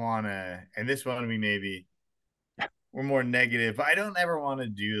want to, and this one we maybe we're more negative. But I don't ever want to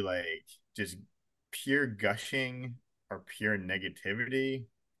do like just pure gushing or pure negativity.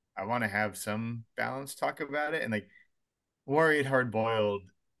 I want to have some balance talk about it, and like worried hard boiled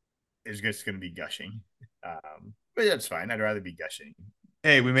is just going to be gushing. But that's fine. I'd rather be gushing.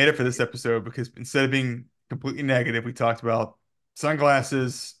 Hey, we made it for this episode because instead of being completely negative, we talked about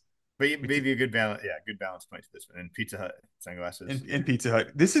sunglasses. But We t maybe a good balance, yeah, good balance point to this one. And Pizza Hut sunglasses, and yeah. Pizza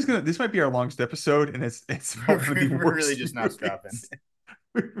Hut. This might be our longest episode, and it's about one of the We're really worst just not stopping. movies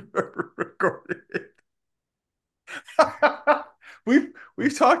we've ever recorded.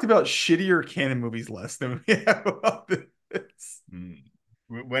 We've talked about shittier canon movies less than we have about this. Hmm.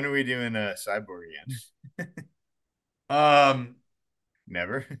 When are we doing a Cyborg again? Um,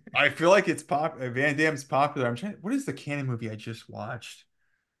 Never. I feel like it's Van Damme's popular. I'm trying. What is the canon movie I just watched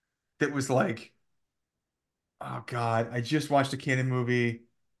that was like, oh God, I just watched a canon movie.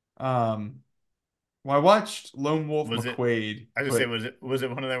 Um, well, I watched Lone Wolf Was it? McQuade, I was gonna say, but was it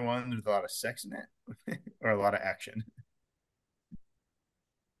one of their ones with a lot of sex in it, or a lot of action?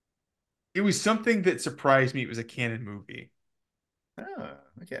 it was something that surprised me. It was a canon movie. Oh,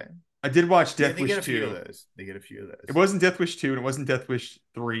 okay. I did watch Yeah, Death they get Wish a few of 2. those. They get a few of It those. wasn't Death Wish 2 and it wasn't Death Wish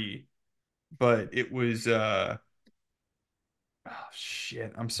 3, but it was oh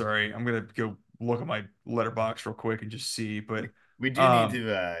shit. I'm sorry. I'm gonna go look at my letterbox real quick and just see. But We do need um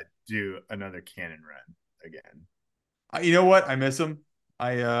to do another canon run again. you know what? I miss them.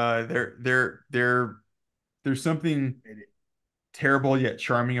 There's something It, terrible yet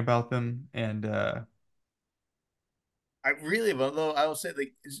charming about them. And I really, although I will say,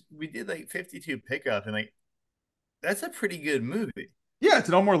 like we did like 52 pickup, and like that's a pretty good movie. yeah, it's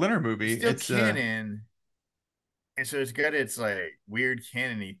an Elmore Leonard It's movie. still It's canon, and so it's got its like weird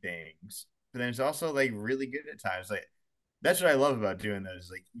canony things, but then it's also like really good at times. Like that's what I love about doing those.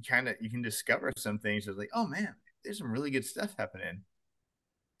 Like you can discover some things. It's like, oh man, there's some really good stuff happening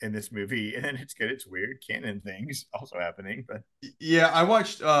in this movie, and then it's got its weird canon things also happening. But yeah, I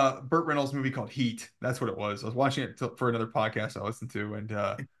watched Burt Reynolds' movie called Heat. That's what it was. I was watching it for another podcast I listened to, and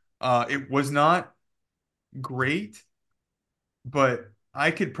it was not great, but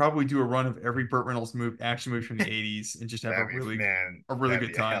I could probably do a run of every Burt Reynolds action movie from the 80s and just have that'd be man, a really that'd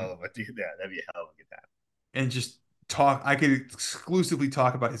good be a hell time of a dude. Yeah, that'd be a hell of a good time. and just talk. I could exclusively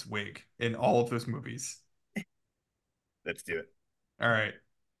talk about his wig in all of those movies. Let's do it. All right.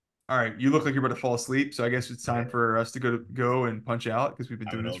 All right. You look like you're about to fall asleep, so I guess it's time Yeah, for us to go and punch out because we've been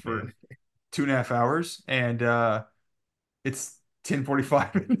I'm doing an this old man. for 2.5 hours and it's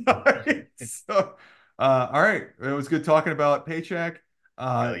 10:45 at night. So all right. It was good talking about Paycheck.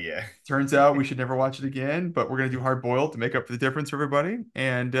 Hell Uh yeah. turns out we should never watch it again, but we're gonna do Hard Boiled to make up for the difference for everybody.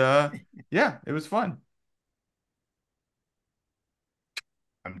 And yeah, it was fun.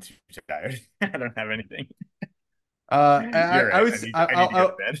 I'm too tired. I don't have anything. I, You're I right. was I need to go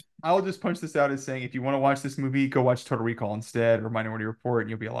to bed. I'll just punch this out as saying if you want to watch this movie, go watch Total Recall instead or Minority Report, and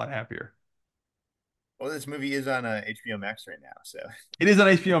you'll be a lot happier. Well, this movie is on HBO Max right now, so It is on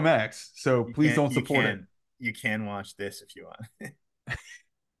HBO Max, so you please can't don't support it. you can watch this if you want.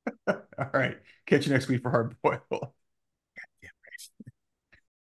 All right, catch you next week for Hard Boiled.